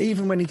then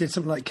even when he did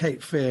something like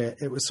Cape Fear,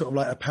 it was sort of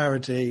like a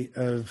parody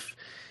of.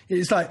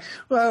 It's like,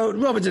 well,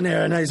 Robert De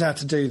Niro knows how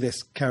to do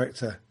this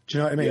character. Do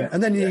you know what I mean? Yeah,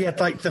 and then you had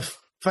the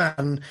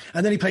fan,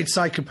 and then he played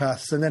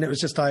Psychopaths, and then it was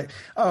just like,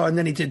 and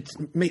then he did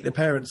Meet the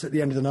Parents at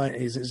the end of the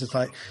 90s. It's just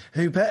like,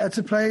 who better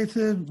to play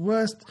the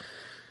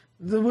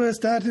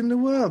worst dad in the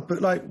world?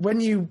 But when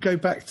you go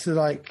back to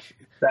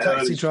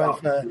Taxi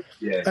Driver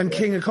and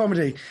King of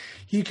Comedy,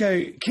 you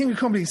go, King of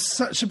Comedy is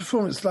such a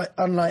performance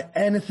unlike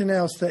anything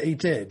else that he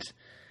did.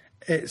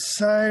 It's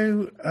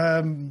so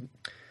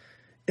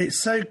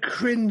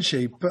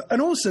cringy,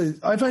 and also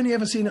I've only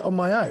ever seen it on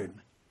my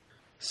own.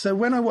 So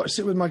when I watched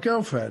it with my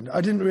girlfriend, I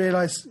didn't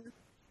realise.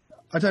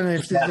 I don't know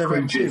if this is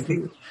ever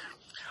happened.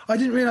 I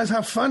didn't realise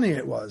how funny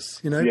it was,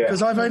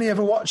 because I've only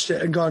ever watched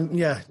it and gone,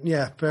 yeah,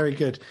 very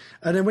good.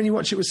 And then when you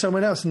watch it with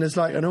someone else and there's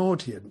an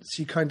audience,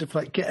 you kind of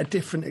get a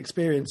different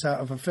experience out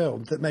of a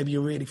film that maybe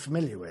you're really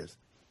familiar with.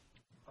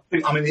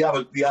 I mean, the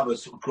other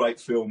sort of great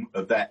film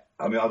of that.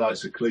 I mean, I know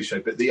it's a cliche,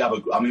 but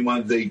one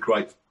of the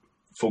great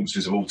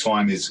performances of all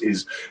time is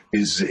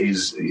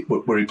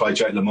where he played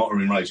Jake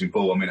LaMotta in Raging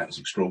Bull. I mean, that was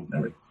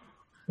extraordinary.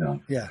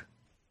 Yeah.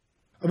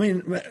 I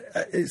mean,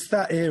 it's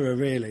that era,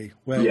 really,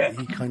 where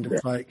he kind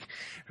of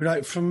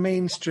from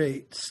Mean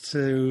Streets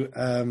to,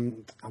 I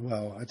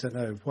don't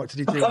know, what did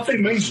he do? I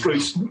think Mean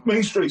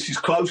Streets is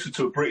closer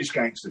to a British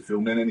gangster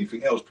film than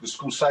anything else, because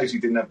Scorsese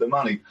didn't have the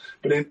money.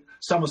 But then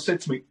someone said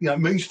to me,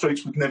 Mean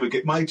Streets would never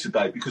get made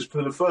today, because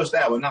for the first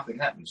hour, nothing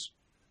happens.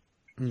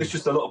 It's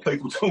just a lot of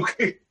people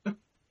talking.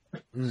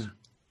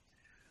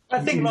 I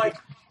think,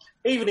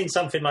 even in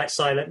something like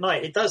Silent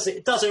Night, it does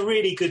a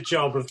really good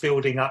job of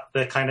building up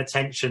the kind of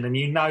tension, and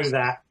you know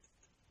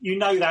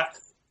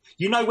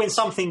when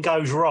something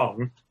goes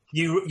wrong,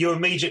 you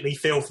immediately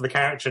feel for the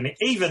character, and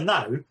even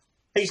though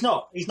he's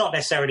not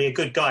necessarily a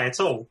good guy at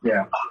all,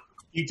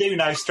 you do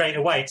know straight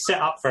away. It's set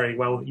up very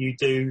well that you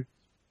do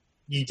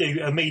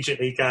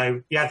immediately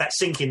go. You have that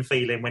sinking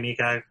feeling when you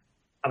go,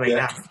 how did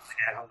I get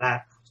out of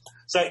that?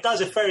 So it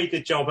does a very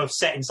good job of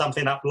setting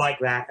something up like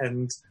that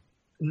and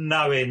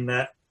knowing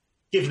that,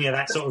 giving you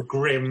that sort of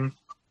grim.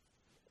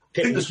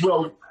 I think as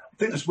well,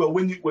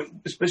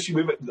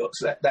 especially with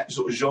that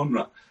sort of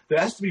genre, there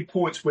has to be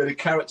points where the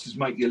characters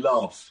make you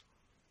laugh.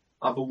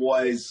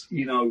 Otherwise,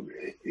 you know,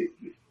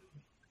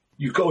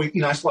 you go,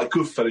 you know, it's like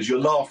Goodfellas. You're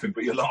laughing,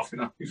 but you're laughing.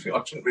 You think,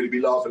 I shouldn't really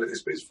be laughing at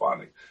this, but it's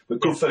funny. But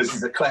Goodfellas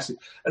is a classic.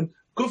 And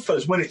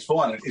Goodfellas, when it's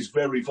violent, is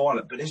very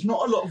violent. But there's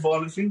not a lot of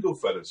violence in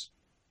Goodfellas.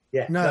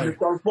 Yeah. No. The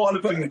most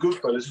violent thing in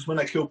Goodfellas is when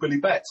they kill Billy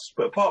Batts.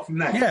 But apart from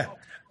that... Yeah.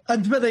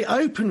 But they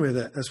open with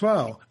it as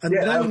well. And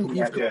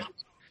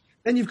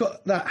then you've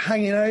got that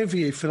hanging over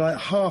you for like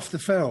half the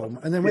film.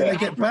 And then when they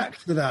get back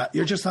to that,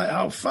 you're just like,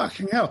 oh,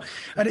 fucking hell.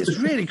 And it's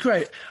really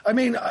great. I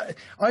mean, I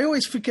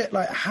always forget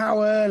like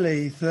how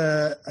early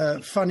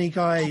the funny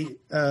guy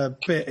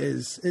bit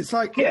is. It's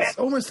like, it's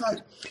almost like,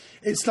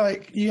 it's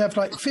like you have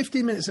like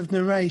 15 minutes of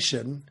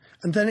narration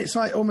and then it's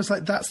like almost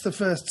like that's the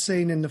first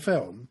scene in the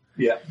film.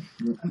 Yeah.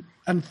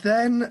 And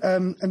then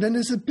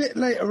there's a bit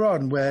later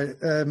on where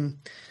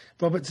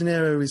Robert De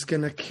Niro is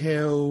going to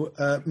kill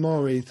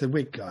Maury, the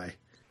wig guy.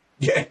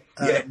 Yeah.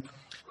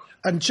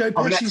 And Joe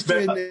Pesci's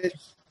doing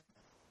this.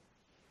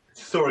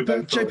 Sorry,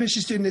 Ben. Joe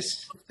Pesci's doing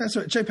this. That's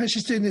right. Joe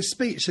Pesci's doing this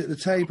speech at the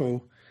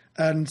table,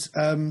 and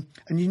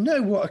you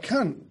know what a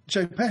cunt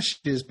Joe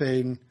Pesci has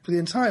been for the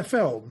entire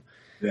film.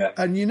 Yeah.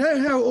 And you know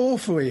how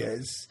awful he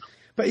is,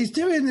 but he's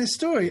doing this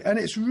story, and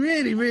it's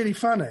really, really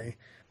funny.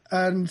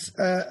 And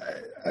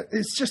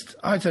it's just,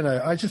 I don't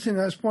know. I just think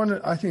I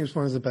think it's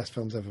one of the best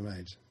films ever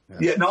made.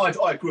 Yeah, no,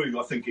 I agree.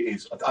 I think it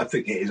is. I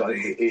think it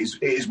is.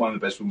 It is one of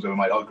the best films ever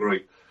made. I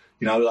agree.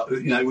 You know,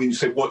 when you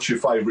said what's your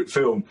favourite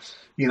film,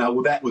 you know,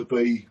 well that would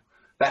be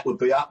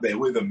up there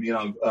with them. You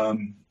know,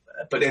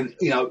 but then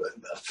you know,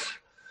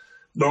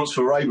 Lawrence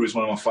of Arabia is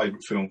one of my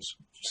favourite films.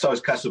 So is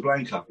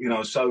Casablanca. You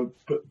know, so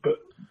but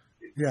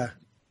yeah.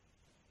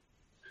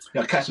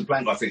 You know,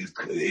 Casablanca I think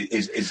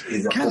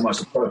is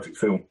almost a perfect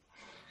film.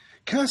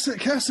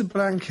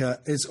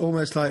 Casablanca is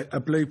almost like a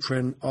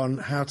blueprint on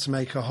how to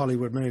make a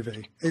Hollywood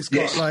movie. It's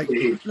got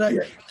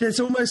there's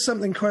almost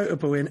something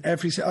quotable in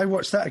every. I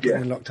watched that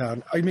again in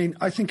lockdown. I mean,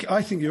 I think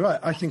you're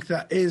right. I think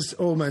that is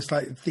almost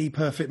like the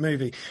perfect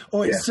movie,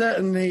 or it's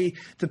certainly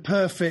the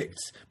perfect.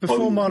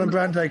 Before Marlon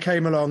Brando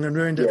came along and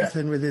ruined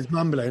everything with his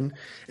mumbling,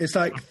 it's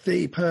like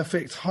the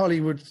perfect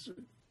Hollywood.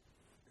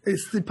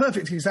 It's the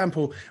perfect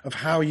example of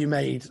how you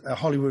made a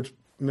Hollywood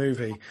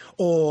movie,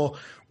 or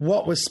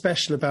what was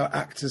special about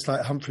actors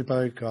like Humphrey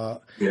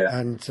Bogart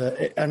and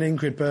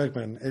Ingrid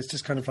Bergman. It's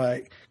just kind of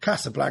like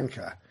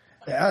Casablanca.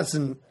 It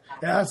hasn't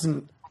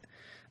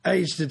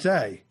aged a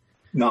day.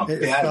 No,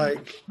 it's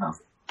like no.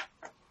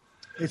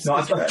 It's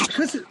no,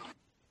 because it.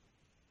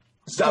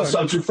 So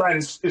I'm just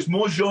saying, it's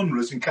more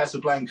genres in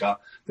Casablanca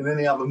than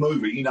any other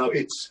movie. You know,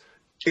 it's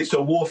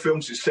a war film.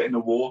 It's set in the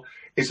war.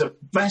 It's a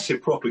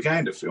massive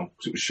propaganda film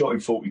because it was shot in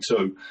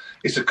 1942.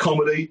 It's a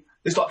comedy.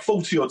 There's like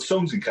 40-odd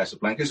songs in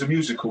Casablanca. It's a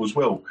musical as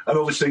well. And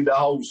obviously the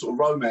whole sort of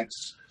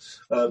romance,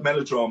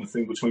 melodrama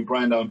thing between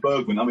Brando and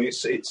Bergman. I mean,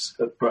 sorry,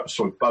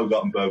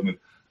 Bogart and Bergman.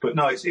 But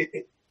no,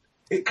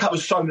 it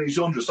covers so many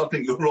genres. I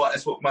think you're right.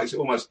 That's what makes it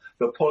almost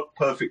the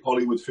perfect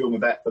Hollywood film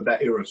of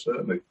that era,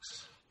 certainly.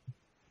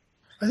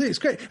 I think it's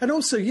great. And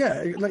also,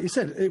 like you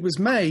said, it was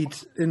made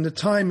in the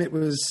time it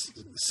was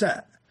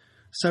set.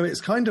 So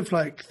it's kind of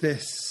like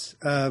this...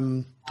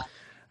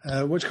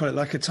 what do you call it?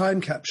 Like a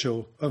time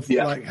capsule of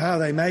like how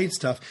they made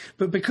stuff.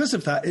 But because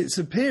of that, it's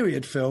a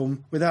period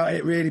film without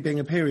it really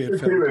being a period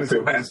film. Period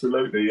film,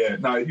 absolutely, yeah.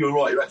 No, you're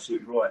right. You're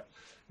absolutely right.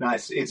 No,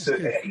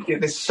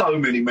 there's so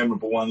many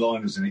memorable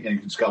one-liners in it. You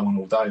can just go on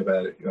all day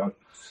about it. You know.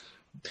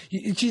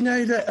 Do you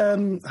know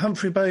that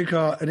Humphrey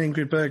Bogart and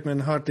Ingrid Bergman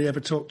hardly ever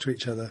talked to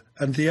each other?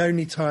 And the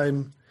only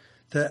time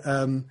that,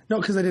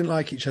 not because they didn't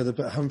like each other,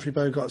 but Humphrey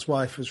Bogart's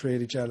wife was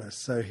really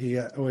jealous, so he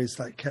always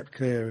like kept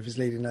clear of his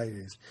leading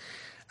ladies.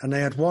 And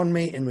they had one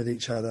meeting with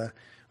each other,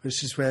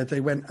 which is where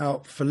they went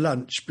out for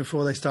lunch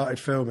before they started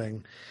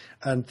filming.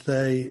 And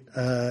the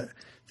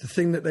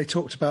thing that they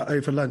talked about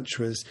over lunch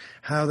was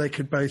how they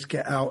could both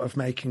get out of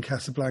making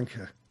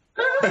Casablanca.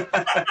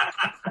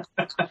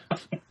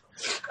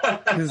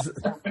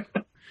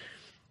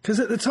 Because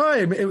at the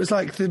time, it was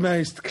like the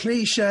most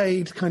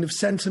cliched, kind of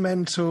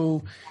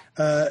sentimental...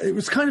 it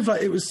was kind of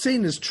like, it was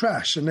seen as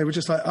trash. And they were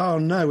just like, oh,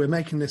 no, we're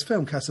making this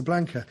film,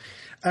 Casablanca.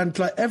 And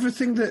like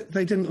everything that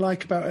they didn't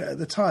like about it at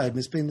the time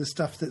has been the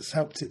stuff that's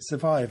helped it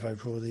survive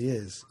over all the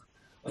years.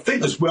 I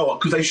think as well,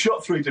 because they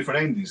shot 3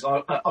 different endings.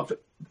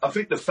 I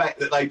think the fact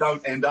that they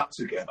don't end up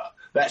together,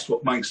 that's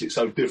what makes it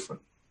so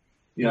different.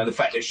 You know, the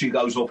fact that she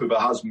goes off with her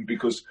husband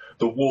because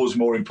the war's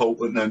more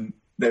important than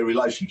their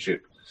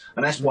relationship.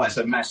 And that's why it's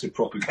a massive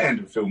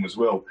propaganda film as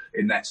well,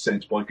 in that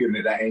sense, by giving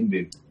it that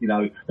ending. You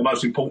know, the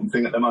most important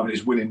thing at the moment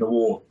is winning the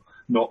war,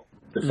 not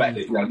the fact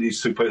that, you know,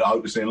 these two people are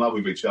hopelessly in love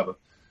with each other.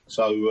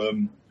 So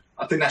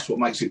I think that's what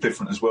makes it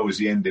different as well, is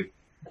the ending.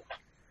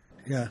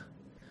 Yeah.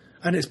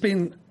 And it's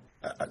been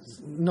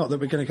not that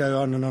we're going to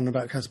go on and on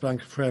about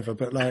Casablanca forever,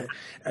 but like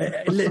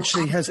it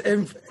literally has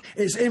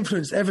it's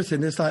influenced everything.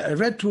 There's like a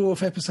Red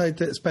Dwarf episode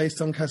that's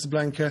based on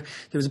Casablanca.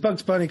 There was a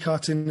Bugs Bunny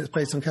cartoon that's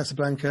based on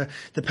Casablanca.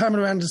 The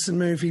Pamela Anderson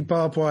movie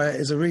Barbed Wire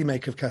is a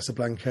remake of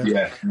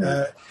Casablanca.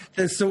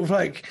 There's sort of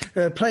like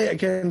Play It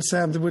Again,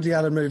 Sam, the Woody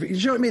Allen movie.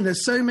 You know what I mean?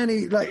 There's so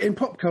many, like in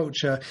pop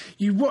culture,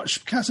 you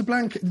watch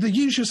Casablanca. The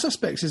Usual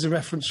Suspects is a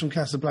reference from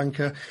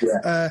Casablanca.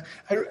 And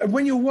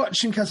when you're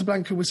watching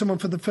Casablanca with someone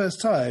for the first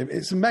time,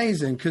 it's amazing.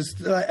 Because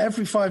like,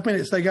 every 5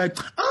 minutes they go,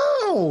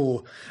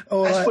 oh,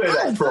 or that's like, where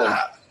that's from.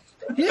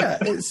 Yeah,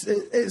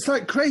 it's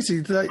like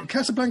crazy. Like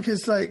Casablanca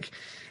is like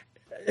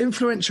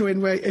influential in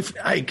way.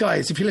 Hey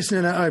guys, if you're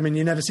listening at home and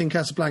you've never seen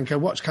Casablanca,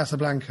 watch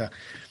Casablanca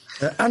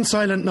and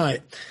Silent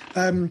Night.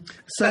 I think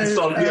it's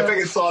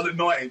Silent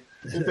Night.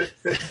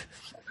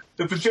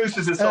 The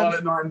producers of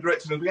Silent Night and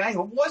directors will be, hang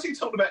on, why is he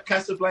talking about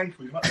Casablanca?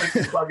 We might make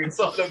a plug in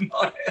Silent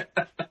Night.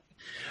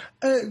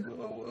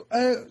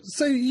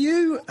 So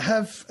you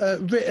have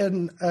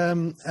written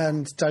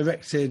and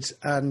directed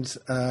and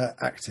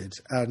acted,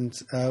 and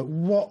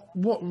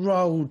what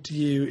role do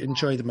you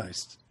enjoy the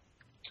most?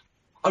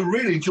 I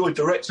really enjoyed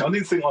directing. I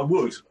didn't think I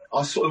would.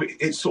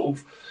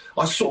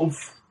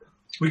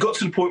 We got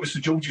to the point with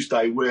St George's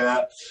Day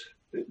where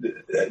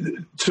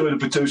two of the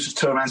producers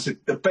turned around and said,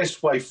 the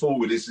best way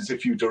forward is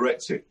if you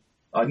direct it.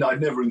 I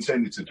never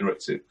intended to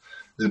direct it.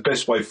 The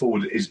best way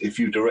forward is if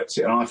you direct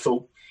it. And I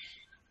thought,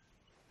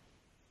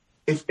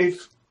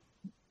 if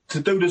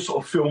to do the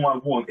sort of film I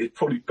want, it's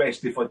probably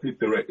best if I did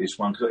direct this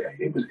one, because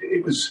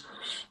it was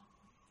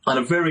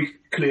very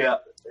clear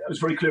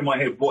in my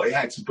head what it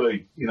had to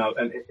be, you know,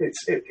 and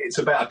it's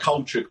about a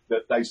culture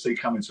that they see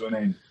coming to an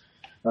end.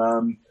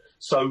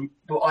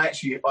 But I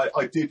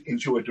did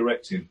enjoy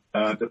directing.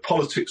 The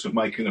politics of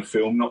making a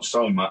film, not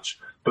so much,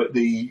 but I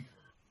did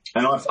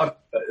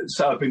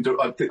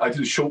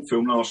a short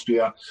film last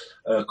year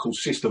called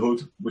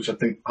Sisterhood, which I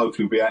think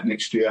hopefully will be out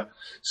next year.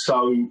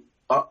 So.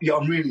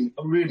 I'm really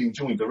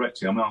enjoying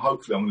directing. I mean,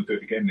 hopefully I'm going to do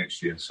it again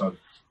next year. So,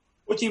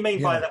 what do you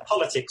mean by the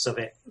politics of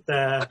it?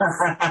 The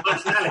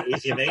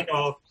personalities, you mean,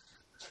 or?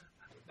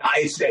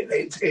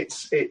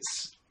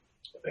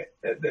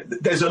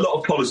 There's a lot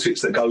of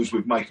politics that goes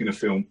with making a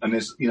film, and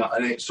it's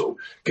sort of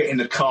getting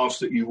the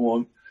cast that you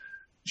want,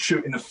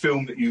 shooting the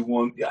film that you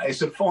want. Yeah,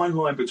 it's a fine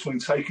line between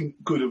taking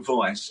good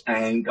advice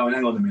and going,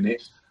 hang on a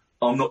minute,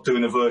 I'm not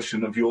doing a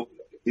version of your,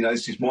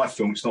 this is my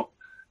film. It's not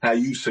how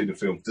you see the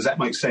film. Does that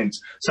make sense?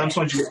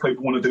 Sometimes you get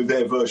people want to do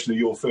their version of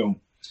your film,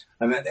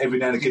 and then every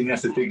now and again you have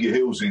to dig your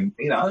heels in.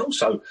 And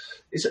also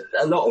it's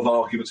a lot of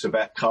arguments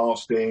about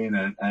casting,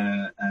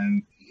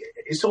 and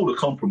it's all a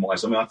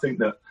compromise. I mean,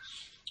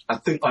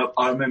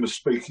 I remember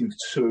speaking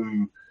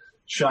to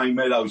Shane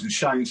Meadows, and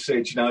Shane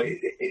said,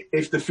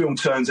 if the film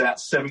turns out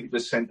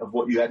 70% of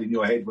what you had in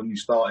your head when you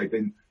started,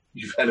 then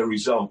you've had a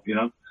result.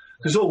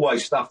 There's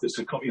always stuff that's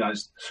I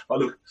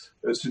look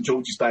at St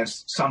George's Day, and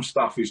some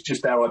stuff is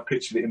just how I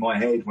pictured it in my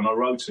head when I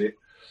wrote it.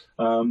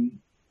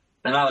 And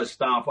other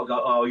stuff, I go,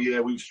 oh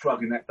yeah, we were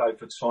struggling that day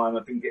for time.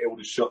 I didn't get all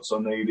the shots I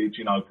needed,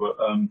 but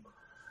and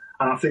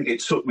I think it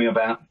took me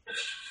about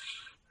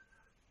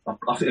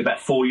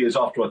 4 years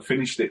after I'd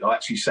finished it, I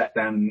actually sat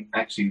down and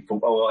actually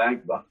thought,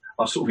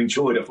 I sort of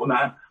enjoyed it. I thought,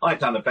 no, I ain't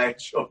done a bad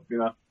job,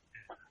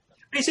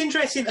 It's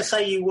interesting to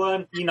say you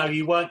weren't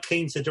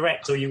keen to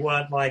direct, or you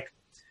weren't like,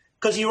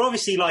 because you're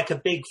obviously like a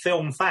big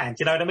film fan. Do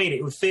you know what I mean?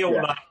 It would feel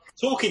like,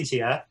 talking to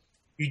you,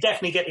 you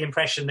definitely get the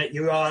impression that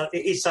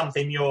it is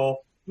something you're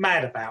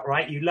mad about,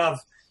 right? You love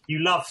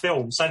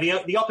film. So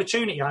the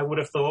opportunity, I would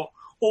have thought,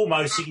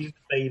 almost you'd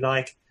be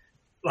like,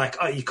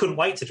 oh, you couldn't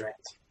wait to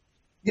direct.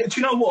 Yeah, do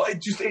you know what?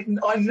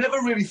 I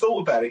never really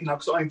thought about it,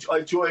 because I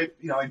enjoy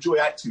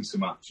acting so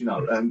much,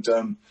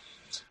 and.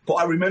 But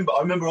I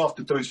remember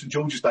after doing St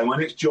George's Day, my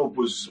next job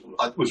was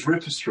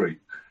Ripper Street.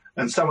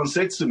 And someone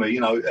said to me,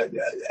 how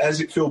does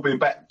it feel being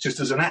back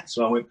just as an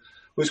actor? I went,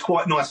 well, it's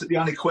quite nice that the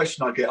only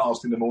question I get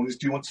asked in the morning is,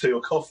 do you want tea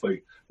or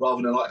coffee?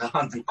 Rather than like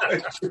 100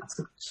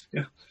 questions.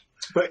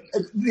 But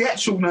the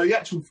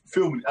actual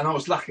film, and I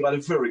was lucky, I had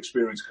a very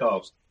experienced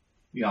cast.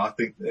 I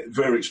think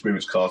very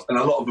experienced cast. And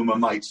a lot of them are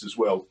mates as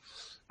well,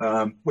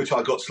 which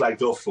I got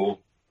slagged off for,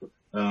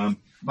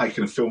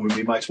 making a film with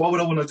me mates. Why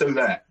would I want to do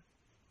that?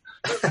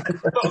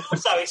 But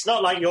also, it's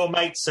not like your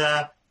mates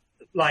are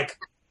like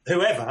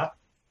whoever.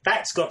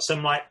 That's got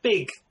some like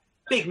big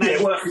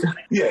names. Well,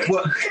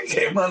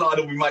 I'd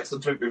all be mates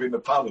and drink with in the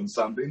pub on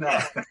Sunday. No,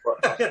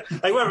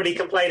 they weren't really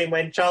complaining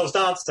when Charles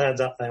Dance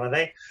turns up, though, were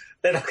they?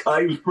 He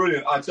was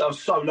brilliant. I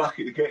was so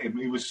lucky to get him.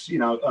 He was,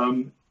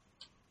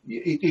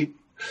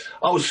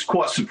 I was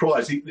quite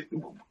surprised. I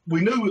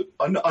knew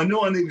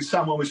I needed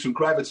someone with some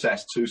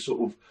gravitas to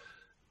sort of,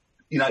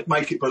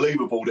 make it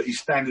believable that he's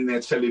standing there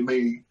telling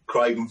me,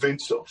 Craig and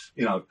Vince off,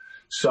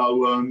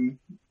 So,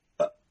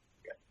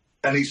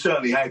 and he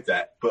certainly had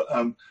that. But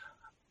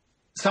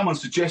someone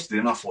suggested,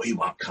 and I thought, he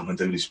won't come and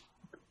do this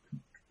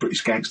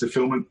British gangster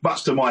film. And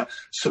much to my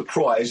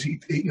surprise, he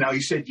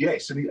said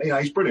yes. And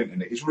he's brilliant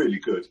in it. He's really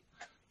good.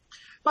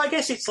 But I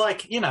guess it's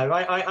like,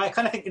 I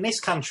kind of think in this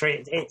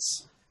country,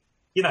 it's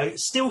you know,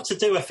 still to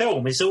do a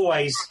film is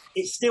always,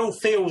 it still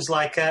feels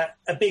like a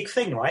big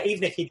thing, right?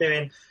 Even if you're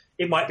doing,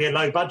 it might be a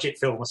low budget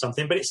film or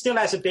something, but it still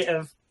has a bit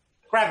of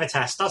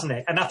gravitas, doesn't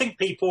it? And I think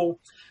people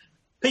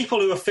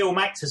who are film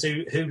actors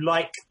who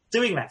like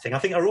doing that thing, I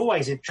think are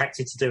always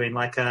attracted to doing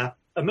like a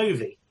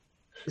movie.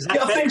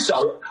 Yeah, I think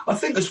so. I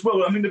think as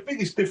well, I mean, the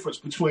biggest difference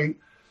between,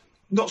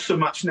 not so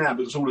much now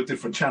because all the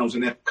different channels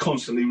and they're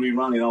constantly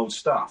rerunning old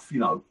stuff, you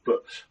know,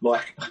 but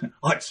like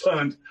I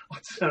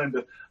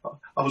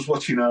was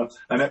watching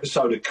an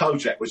episode of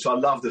Kojak, which I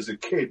loved as a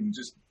kid and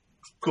just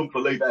couldn't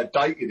believe how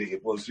dated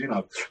it was, you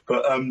know.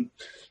 But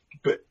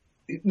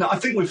no, I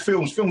think with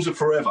films are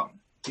forever,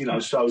 you know,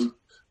 so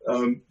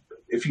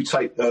if you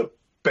take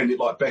Bend It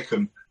Like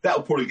Beckham,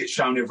 that'll probably get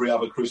shown every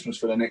other Christmas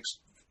for the next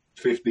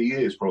 50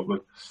 years,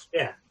 probably.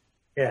 Yeah.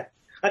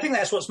 I think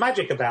that's what's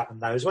magic about them,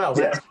 though, as well.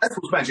 Yeah, that's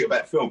what's magic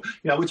about film.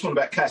 You know, we're talking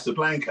about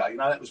Casablanca. You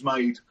know, that was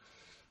made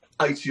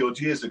 80-odd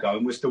years ago,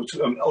 and we're still...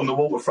 On the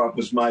Waterfront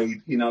was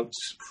made, you know,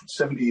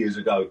 70 years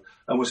ago,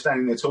 and we're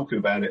standing there talking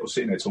about it, or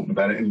sitting there talking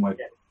about it anyway.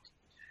 Yeah.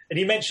 And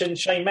you mentioned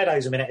Shane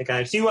Meadows a minute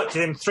ago. So you worked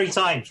with him 3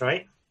 times,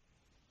 right?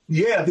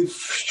 Yeah, I did.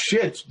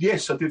 Shit,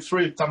 yes, I did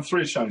done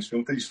three of Shane's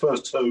films. These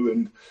first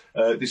 2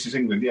 and This Is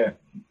England, yeah.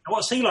 And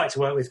what's he like to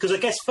work with? Because I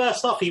guess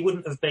first off, he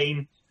wouldn't have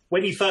been...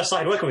 When you first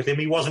started working with him,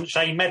 he wasn't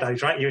Shane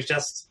Meadows, right? He was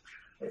just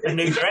a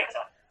new director.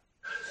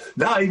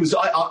 No, he was.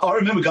 I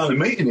remember going and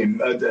meeting him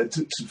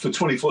for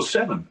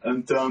 24/7,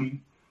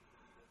 and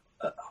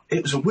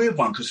it was a weird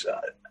one because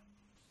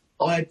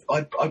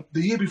the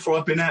year before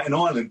I'd been out in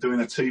Ireland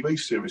doing a TV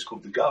series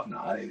called The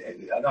Governor,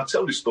 and I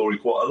tell this story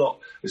quite a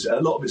lot.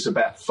 A lot of it's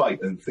about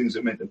fate and things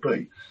that meant to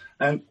be.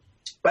 And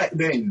back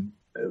then,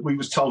 we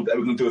was told that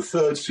we were going to do a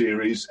 3rd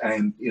series,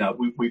 and you know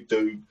we'd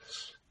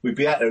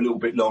be out there a little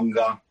bit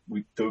longer.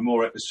 We'd do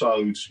more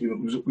episodes. We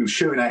were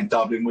shooting out in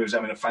Dublin. We was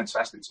having a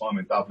fantastic time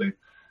in Dublin.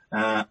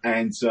 And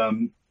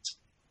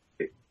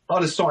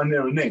I'd have signed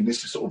there and then.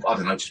 This is sort of, I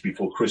don't know, just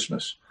before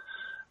Christmas.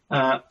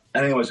 And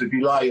anyway, it's a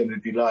delay and a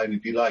delay and a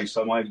delay.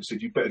 So my agent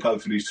said, you better go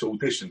for these 2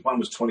 auditions. One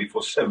was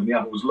 24/7, the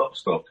other was Lock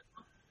Stock.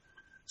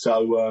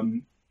 So,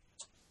 and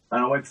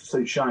I went to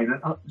see Shane.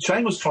 And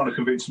Shane was trying to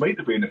convince me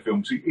to be in the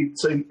film. So he'd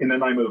seen In the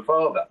Name of the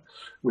Father,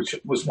 which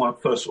was my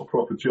first sort of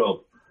proper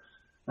job.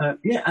 And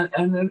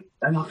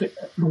I think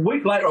a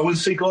week later I went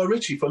to see Guy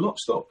Ritchie for Lock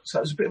Stock. So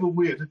it was a bit of a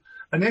weird...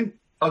 And then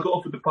I got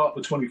offered the part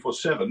for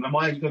 24/7, and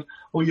my agent goes,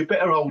 well, you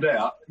better hold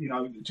out, you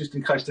know, just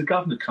in case the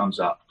Governor comes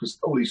up, because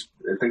all he's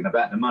thinking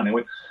about the money. I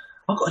went,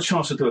 I've got a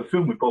chance to do a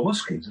film with Bob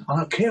Hoskins. I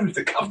don't care if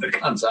the Governor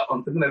comes up,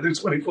 I'm going to do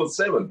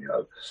 24/7, you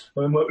know. I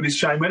mean, work with this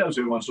Shane Meadows,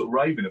 who everyone's sort of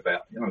raving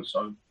about, you know.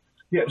 So,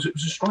 yeah, it was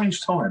a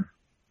strange time.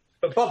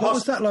 But Bob what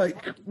was that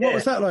like? What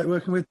was that like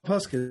working with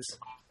Hoskins?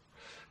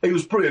 It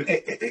was brilliant.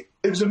 It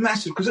was a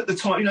massive, because at the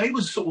time, you know, he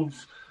was sort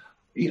of,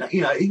 you know,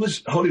 he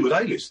was Hollywood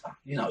A-lister,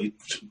 you know.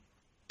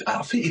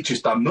 I think he'd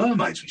just done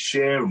Mermaids with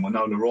Cher and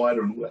Winona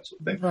Ryder and all that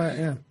sort of thing. Right,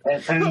 yeah.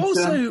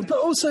 But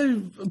also,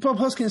 Bob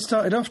Hoskins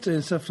started off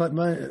doing stuff like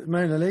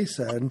Mona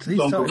Lisa, and he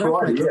started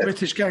off making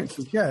British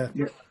gangsters. Yeah.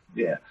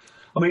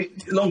 I mean,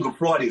 Longer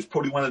Friday is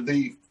probably one of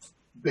the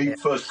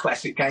first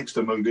classic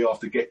gangster movie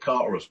after Get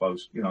Carter, I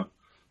suppose. You know,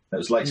 that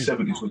was late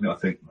 70s, wasn't it? I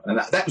think, and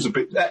that was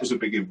a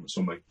big influence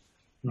on me.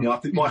 You know, I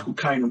think Michael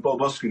Caine and Bob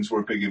Hoskins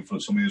were a big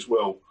influence on me as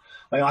well.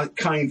 I mean,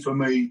 Caine for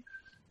me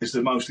is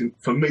the most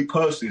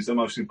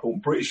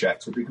important British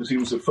actor, because he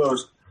was the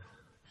first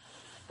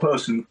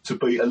person to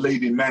be a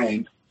leading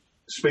man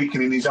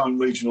speaking in his own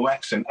regional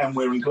accent and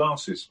wearing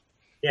glasses.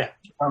 Yeah.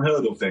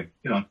 Unheard of thing,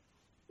 you know.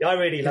 Yeah, I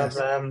really love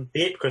the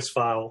Ipcress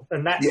File,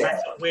 and that's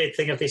that weird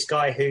thing of this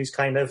guy who's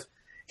kind of,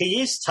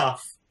 he is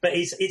tough, but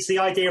it's the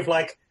idea of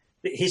like,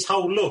 his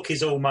whole look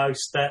is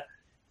almost that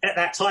at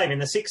that time in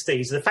the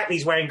 60s, the fact that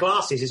he's wearing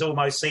glasses is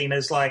almost seen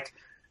as like,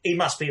 he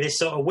must be this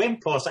sort of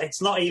wimp or something.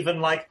 It's not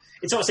even like,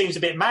 it sort of seems a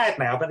bit mad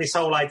now, but this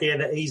whole idea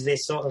that he's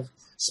this sort of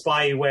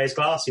spy who wears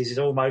glasses is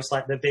almost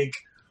like the big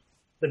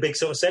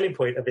sort of selling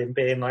point of him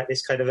being like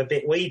this kind of a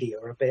bit weedy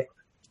or a bit.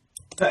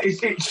 I've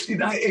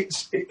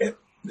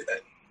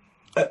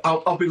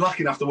been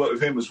lucky enough to work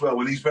with him as well,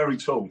 and he's very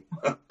tall.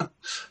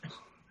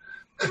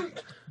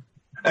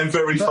 And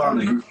very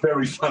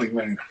funny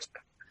man.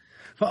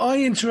 But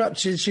I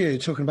interrupted you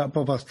talking about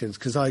Bob Hoskins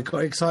because I got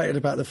excited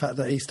about the fact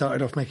that he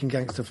started off making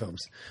gangster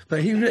films.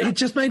 But he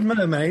just made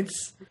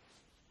Mermaids.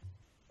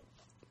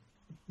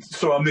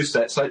 Sorry, I missed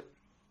that.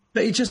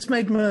 But he just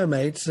made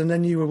Mermaids, and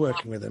then you were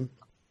working with him.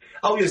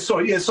 Oh, yeah,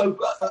 sorry. Yeah, so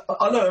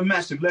I learned a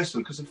massive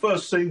lesson, because the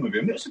first scene with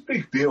him, it was a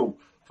big deal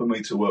for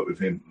me to work with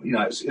him. You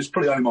know, it's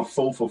probably only my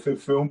 4th or 5th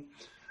film.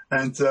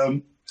 And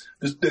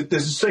there's a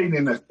scene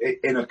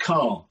in a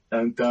car,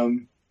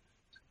 and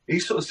he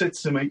sort of said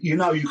to me, you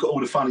know, you've got all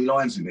the funny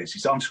lines in this. He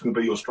said, I'm just going to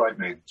be your straight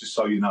man, just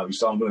so you know. He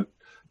said,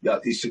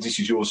 he said, this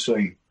is your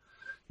scene.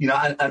 You know,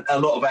 and a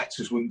lot of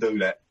actors wouldn't do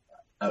that.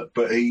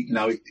 But he, you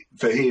know,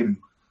 for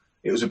him,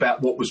 it was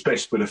about what was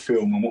best for the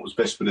film and what was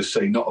best for the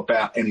scene, not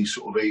about any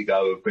sort of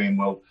ego of being,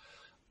 well,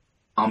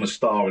 I'm a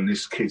star and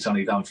this kid's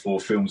only done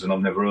 4 films and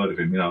I've never heard of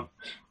him, you know.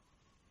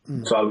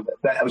 So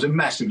that was a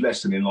massive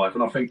lesson in life.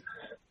 And I think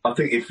I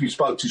think if you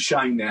spoke to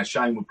Shane now,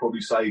 Shane would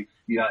probably say,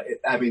 you know,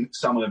 having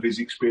some of his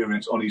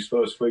experience on his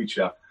first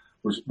feature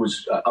was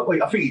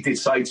I think he did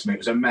say to me it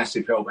was a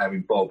massive help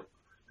having Bob,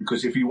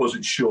 because if he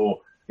wasn't sure,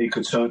 he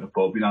could turn to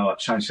Bob. You know, like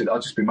Shane said,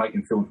 I've just been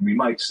making films with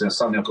my mates, and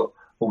suddenly I've got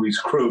all these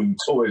crew and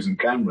toys and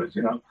cameras,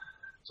 you know.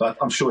 So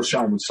I'm sure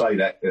Shane would say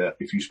that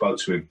if you spoke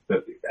to him,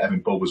 that having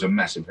Bob was a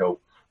massive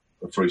help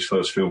for his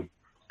first film.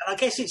 I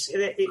guess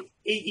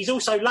he's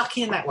also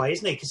lucky in that way,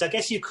 isn't he? Because I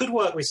guess you could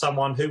work with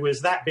someone who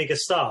was that big a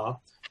star,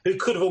 who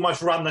could have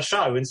almost run the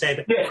show and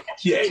said,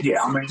 Yeah.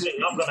 I mean,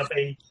 I'm going to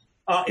be,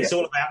 it's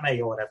all about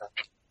me or whatever.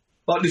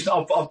 Like, listen,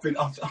 I've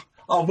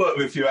worked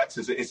with a few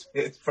actors.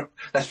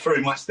 That's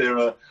very much their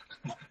MO.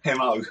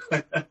 I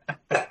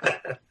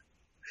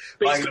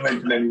ain't going to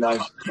mention any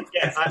names.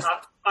 Yeah,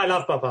 I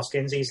love Bob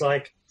Hoskins. He's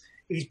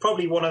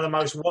probably one of the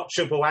most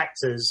watchable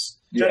actors.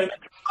 Yeah. You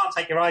can't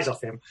take your eyes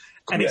off him.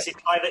 And it's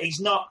like that he's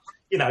not,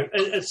 you know,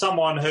 as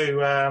someone who,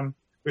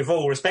 with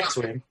all respect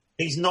to him,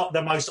 he's not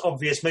the most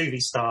obvious movie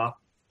star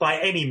by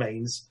any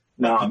means.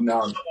 No.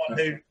 Someone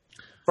who,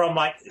 from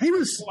like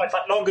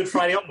Long Good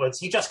Friday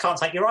onwards, you just can't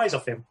take your eyes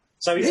off him.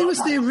 So he was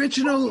the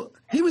original.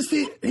 He was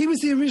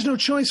the original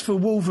choice for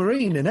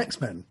Wolverine in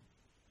X-Men.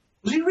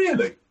 Was he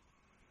really?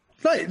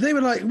 Like they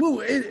were like, well,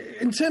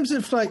 in terms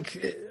of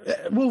like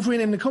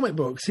Wolverine in the comic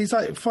books, he's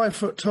like 5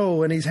 foot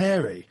tall and he's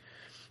hairy.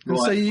 And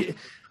Right. so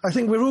I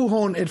think we're all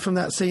haunted from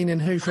that scene in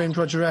Who Framed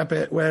Roger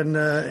Rabbit when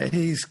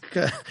he's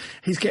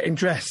getting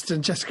dressed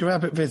and Jessica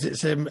Rabbit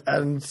visits him,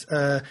 and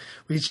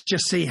we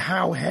just see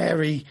how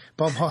hairy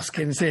Bob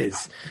Hoskins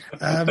is.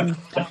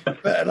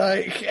 But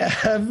like,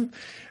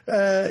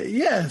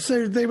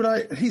 so they were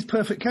like, he's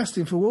perfect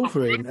casting for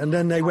Wolverine, and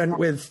then they went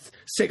with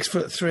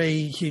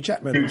 6'3" Hugh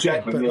Jackman. Hugh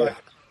Jackman,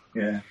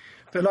 yeah.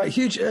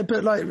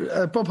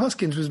 But Bob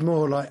Hoskins was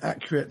more like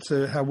accurate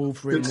to how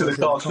Wolverine To was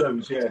the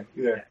cartoons,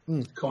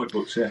 comic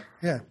books, yeah.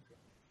 Yeah.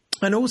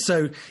 And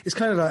also, it's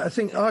kind of like, I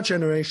think our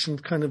generation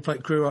kind of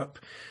like grew up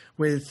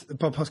with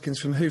Bob Hoskins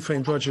from Who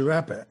Framed Roger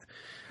Rabbit.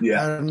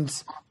 Yeah. And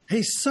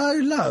he's so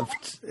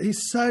loved.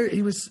 He's so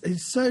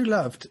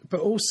loved.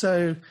 But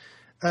also,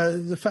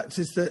 the fact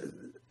is that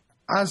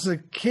as a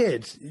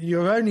kid,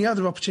 your only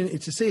other opportunity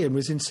to see him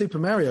was in Super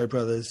Mario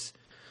Brothers,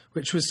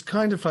 which was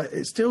kind of like,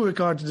 it's still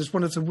regarded as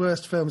one of the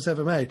worst films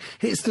ever made.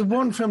 It's the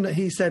one film that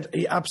he said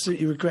he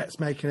absolutely regrets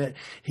making it.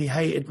 He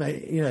hated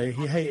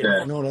it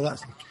and all of that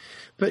stuff.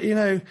 But, you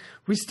know,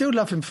 we still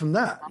love him from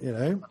that, you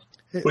know.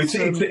 Well,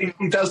 he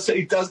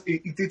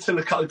did tell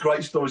a couple of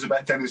great stories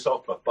about Dennis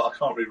Hopper, but I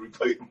can't really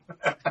repeat them.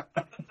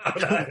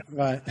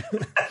 Right.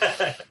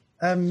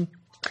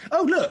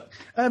 Oh, look,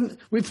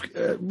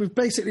 we've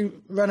basically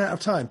run out of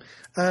time.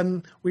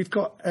 We've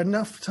got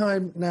enough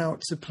time now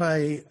to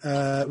play.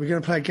 We're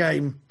going to play a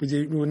game with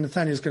you. Well,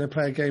 Nathaniel's going to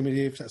play a game with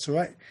you, if that's all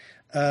right.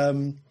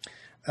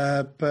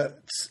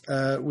 But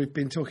we've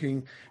been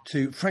talking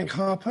to Frank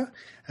Harper.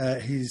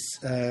 He's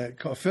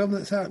got a film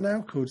that's out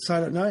now called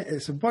Silent Night.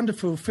 It's a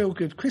wonderful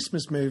feel-good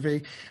Christmas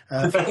movie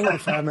for all the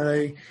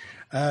family.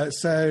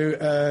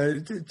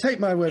 So take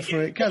my word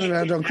for it. Gather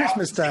around on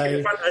Christmas Day.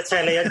 In front of the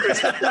telly on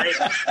Christmas Day.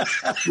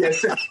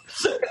 Yes.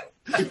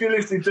 If you're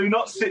listening, do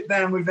not sit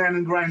down with Nan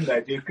and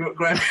Grandad. You've got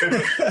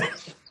grandparents.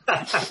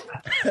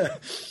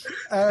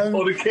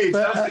 Or the kids.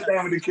 Don't sit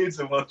down with the kids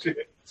and watch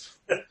it.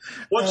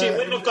 Watch it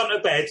when you've gone to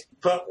bed.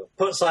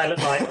 Put Silent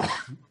Night.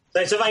 So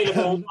it's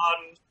available on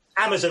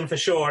Amazon for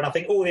sure, and I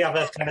think all the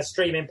other kind of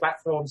streaming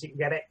platforms you can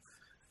get it.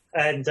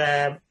 And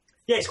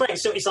it's great.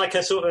 So it's like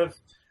a sort of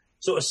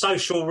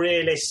social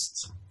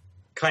realist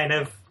kind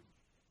of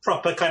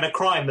proper kind of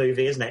crime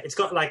movie, isn't it? It's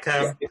got like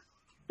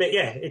but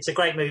yeah, it's a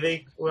great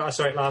movie. Well, I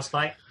saw it last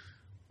night.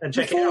 And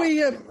check it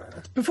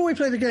out. Before we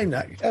play the game,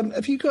 Nat,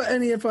 have you got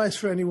any advice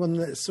for anyone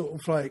that's sort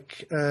of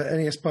like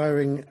any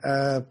aspiring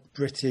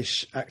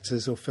British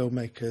actors or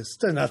filmmakers?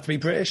 Don't have to be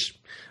British,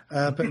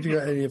 but have you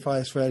got any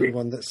advice for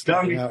anyone that's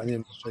starting out in the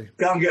industry?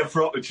 Go and get a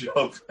proper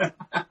job.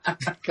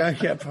 Go and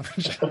get a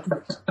proper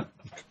job.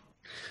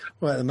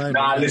 Well, at the moment,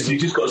 nah, listen, you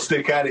just got to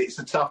stick at it. It's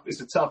a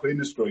tough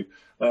industry,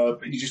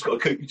 but you just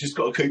got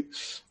to keep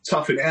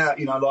toughing it out.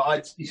 You know,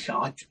 like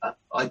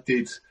I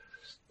did.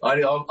 I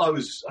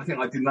think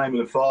I did Name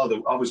of the Father.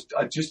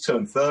 I just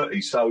turned 30,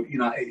 so you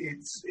know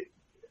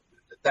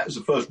that was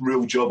the first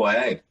real job I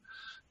had.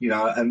 You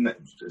know, and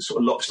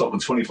sort of lock, stock,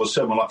 and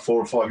 24/7, like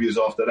 4 or 5 years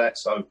after that.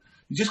 So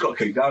you just got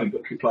to keep going. You've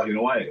got to keep plugging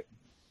away at it.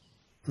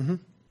 Mm-hmm.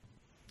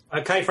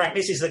 Okay, Frank,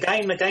 this is the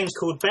game. The game's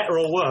called Better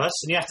or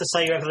Worse, and you have to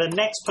say whether the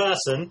next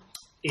person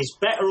is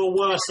better or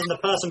worse than the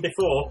person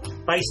before,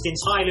 based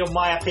entirely on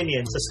my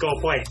opinion to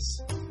score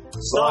points.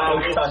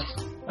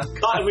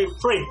 Starting with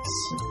Prince.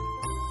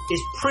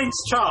 Is Prince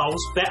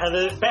Charles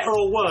better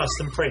or worse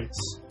than Prince?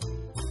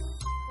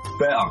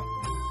 Better.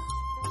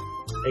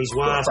 He's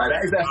worse.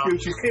 That is our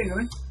future king,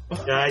 isn't he?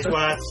 Yeah, he's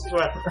worse.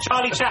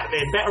 Charlie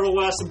Chaplin, better or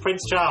worse than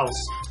Prince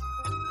Charles?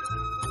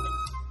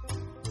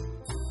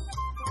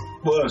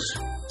 Worse.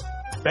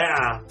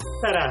 Better.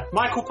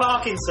 Michael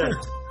Parkinson,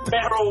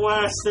 better or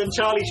worse than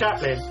Charlie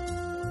Chaplin?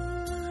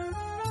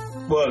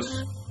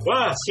 Worse.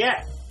 Worse,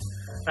 yeah.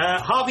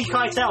 Harvey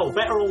Keitel,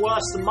 better or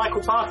worse than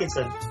Michael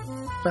Parkinson?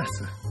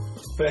 Better.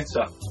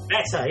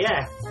 Better,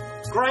 yeah.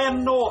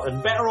 Graham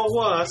Norton, better or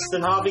worse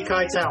than Harvey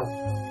Keitel?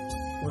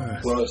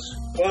 Worse.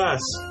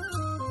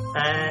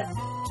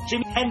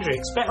 Jimi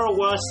Hendrix, better or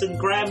worse than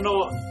Graham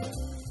Norton?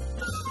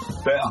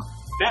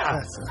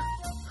 Better.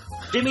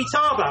 Jimmy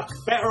Tarbuck,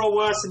 better or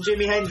worse than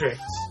Jimi Hendrix?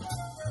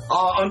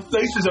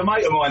 Lisa's a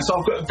mate of mine, so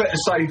I've got to better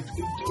say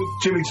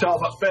Jimmy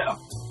Tarbuck's better.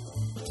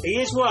 He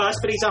is worse,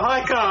 but he's a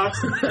high card.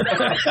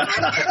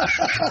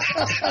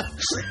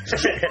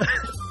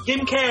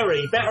 Jim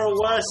Carrey, better or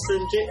worse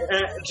than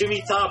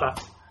Jimmy Tarbuck?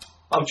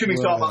 Jimmy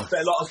Tarbuck's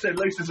better. Like I said,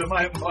 Lisa's a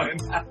mate of mine.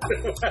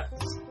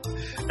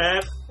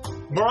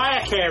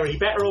 Mariah Carey,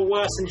 better or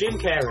worse than Jim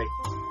Carrey?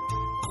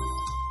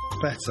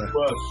 Better.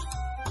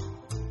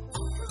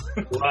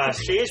 Worse.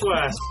 She is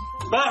worse.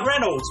 Burt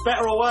Reynolds,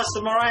 better or worse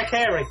than Mariah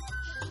Carey?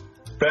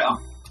 Better.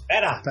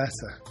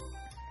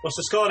 What's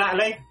the score,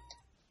 Natalie?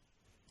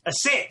 A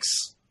 6.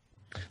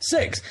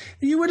 6.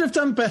 You would have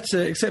done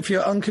better, except for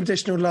your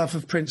unconditional love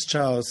of Prince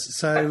Charles.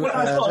 So I've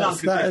got an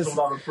unconditional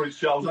love of Prince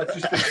Charles. I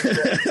just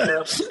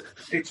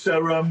think I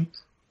don't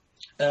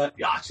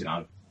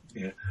know.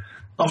 Yeah.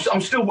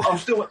 I'm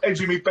still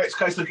edging me bets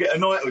in case I get a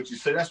knighthood, you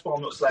see. That's why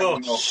I'm not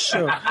slagging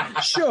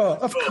off. Sure,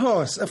 of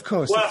course.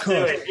 Worth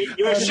doing.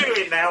 You're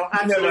shooting now.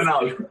 You never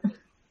know.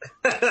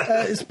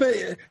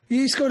 But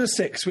you scored a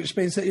 6, which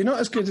means that you're not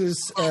as good as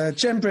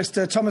Jen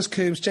Brister, Thomas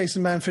Coombs,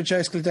 Jason Manford,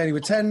 Joe Scladani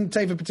with 10,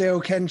 David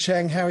Baddiel, Ken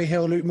Cheng, Harry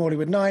Hill, Luke Morley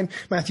with 9,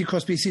 Matthew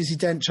Crosby, Susie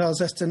Dent,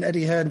 Charles Eston,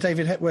 Eddie Hearn,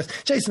 David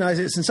Hepworth, Jason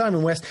Isaacs and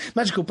Simon West,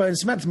 Magical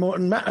Bones, Samantha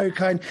Morton, Matt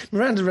O'Kine,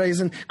 Miranda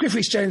Raisin, Griff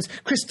Rhys-Jones,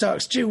 Chris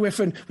Starks, Stu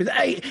Whiffen with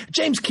 8,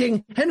 James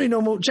King, Henry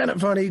Normal, Janet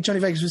Varney, Johnny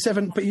Vegas with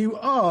 7, but you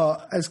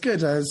are as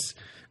good as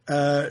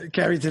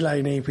Gary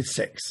Delaney with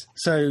 6,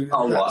 so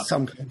that's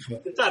some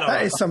comfort.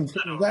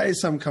 That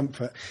is some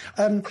comfort.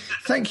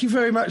 Thank you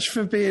very much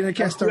for being a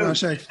guest on our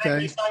show today.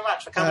 Thank you so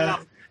much for coming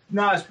on.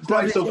 No, it's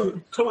great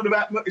talking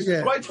about. It's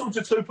great talking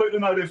to two people who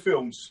know their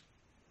films.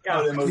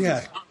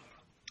 Yeah.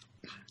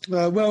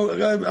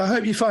 Well, I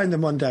hope you find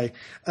them one day.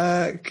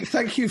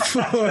 Thank you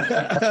for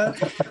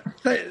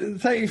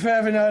thank you for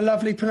having a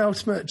lovely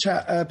penultimate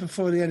chat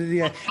before the end of the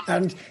year,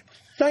 and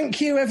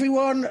thank you,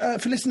 everyone,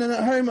 for listening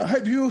at home. I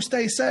hope you all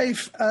stay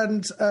safe,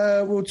 and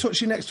we'll talk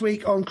to you next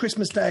week on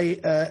Christmas Day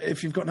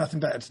if you've got nothing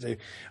better to do.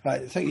 All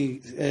right, thank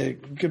you.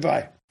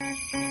 Goodbye.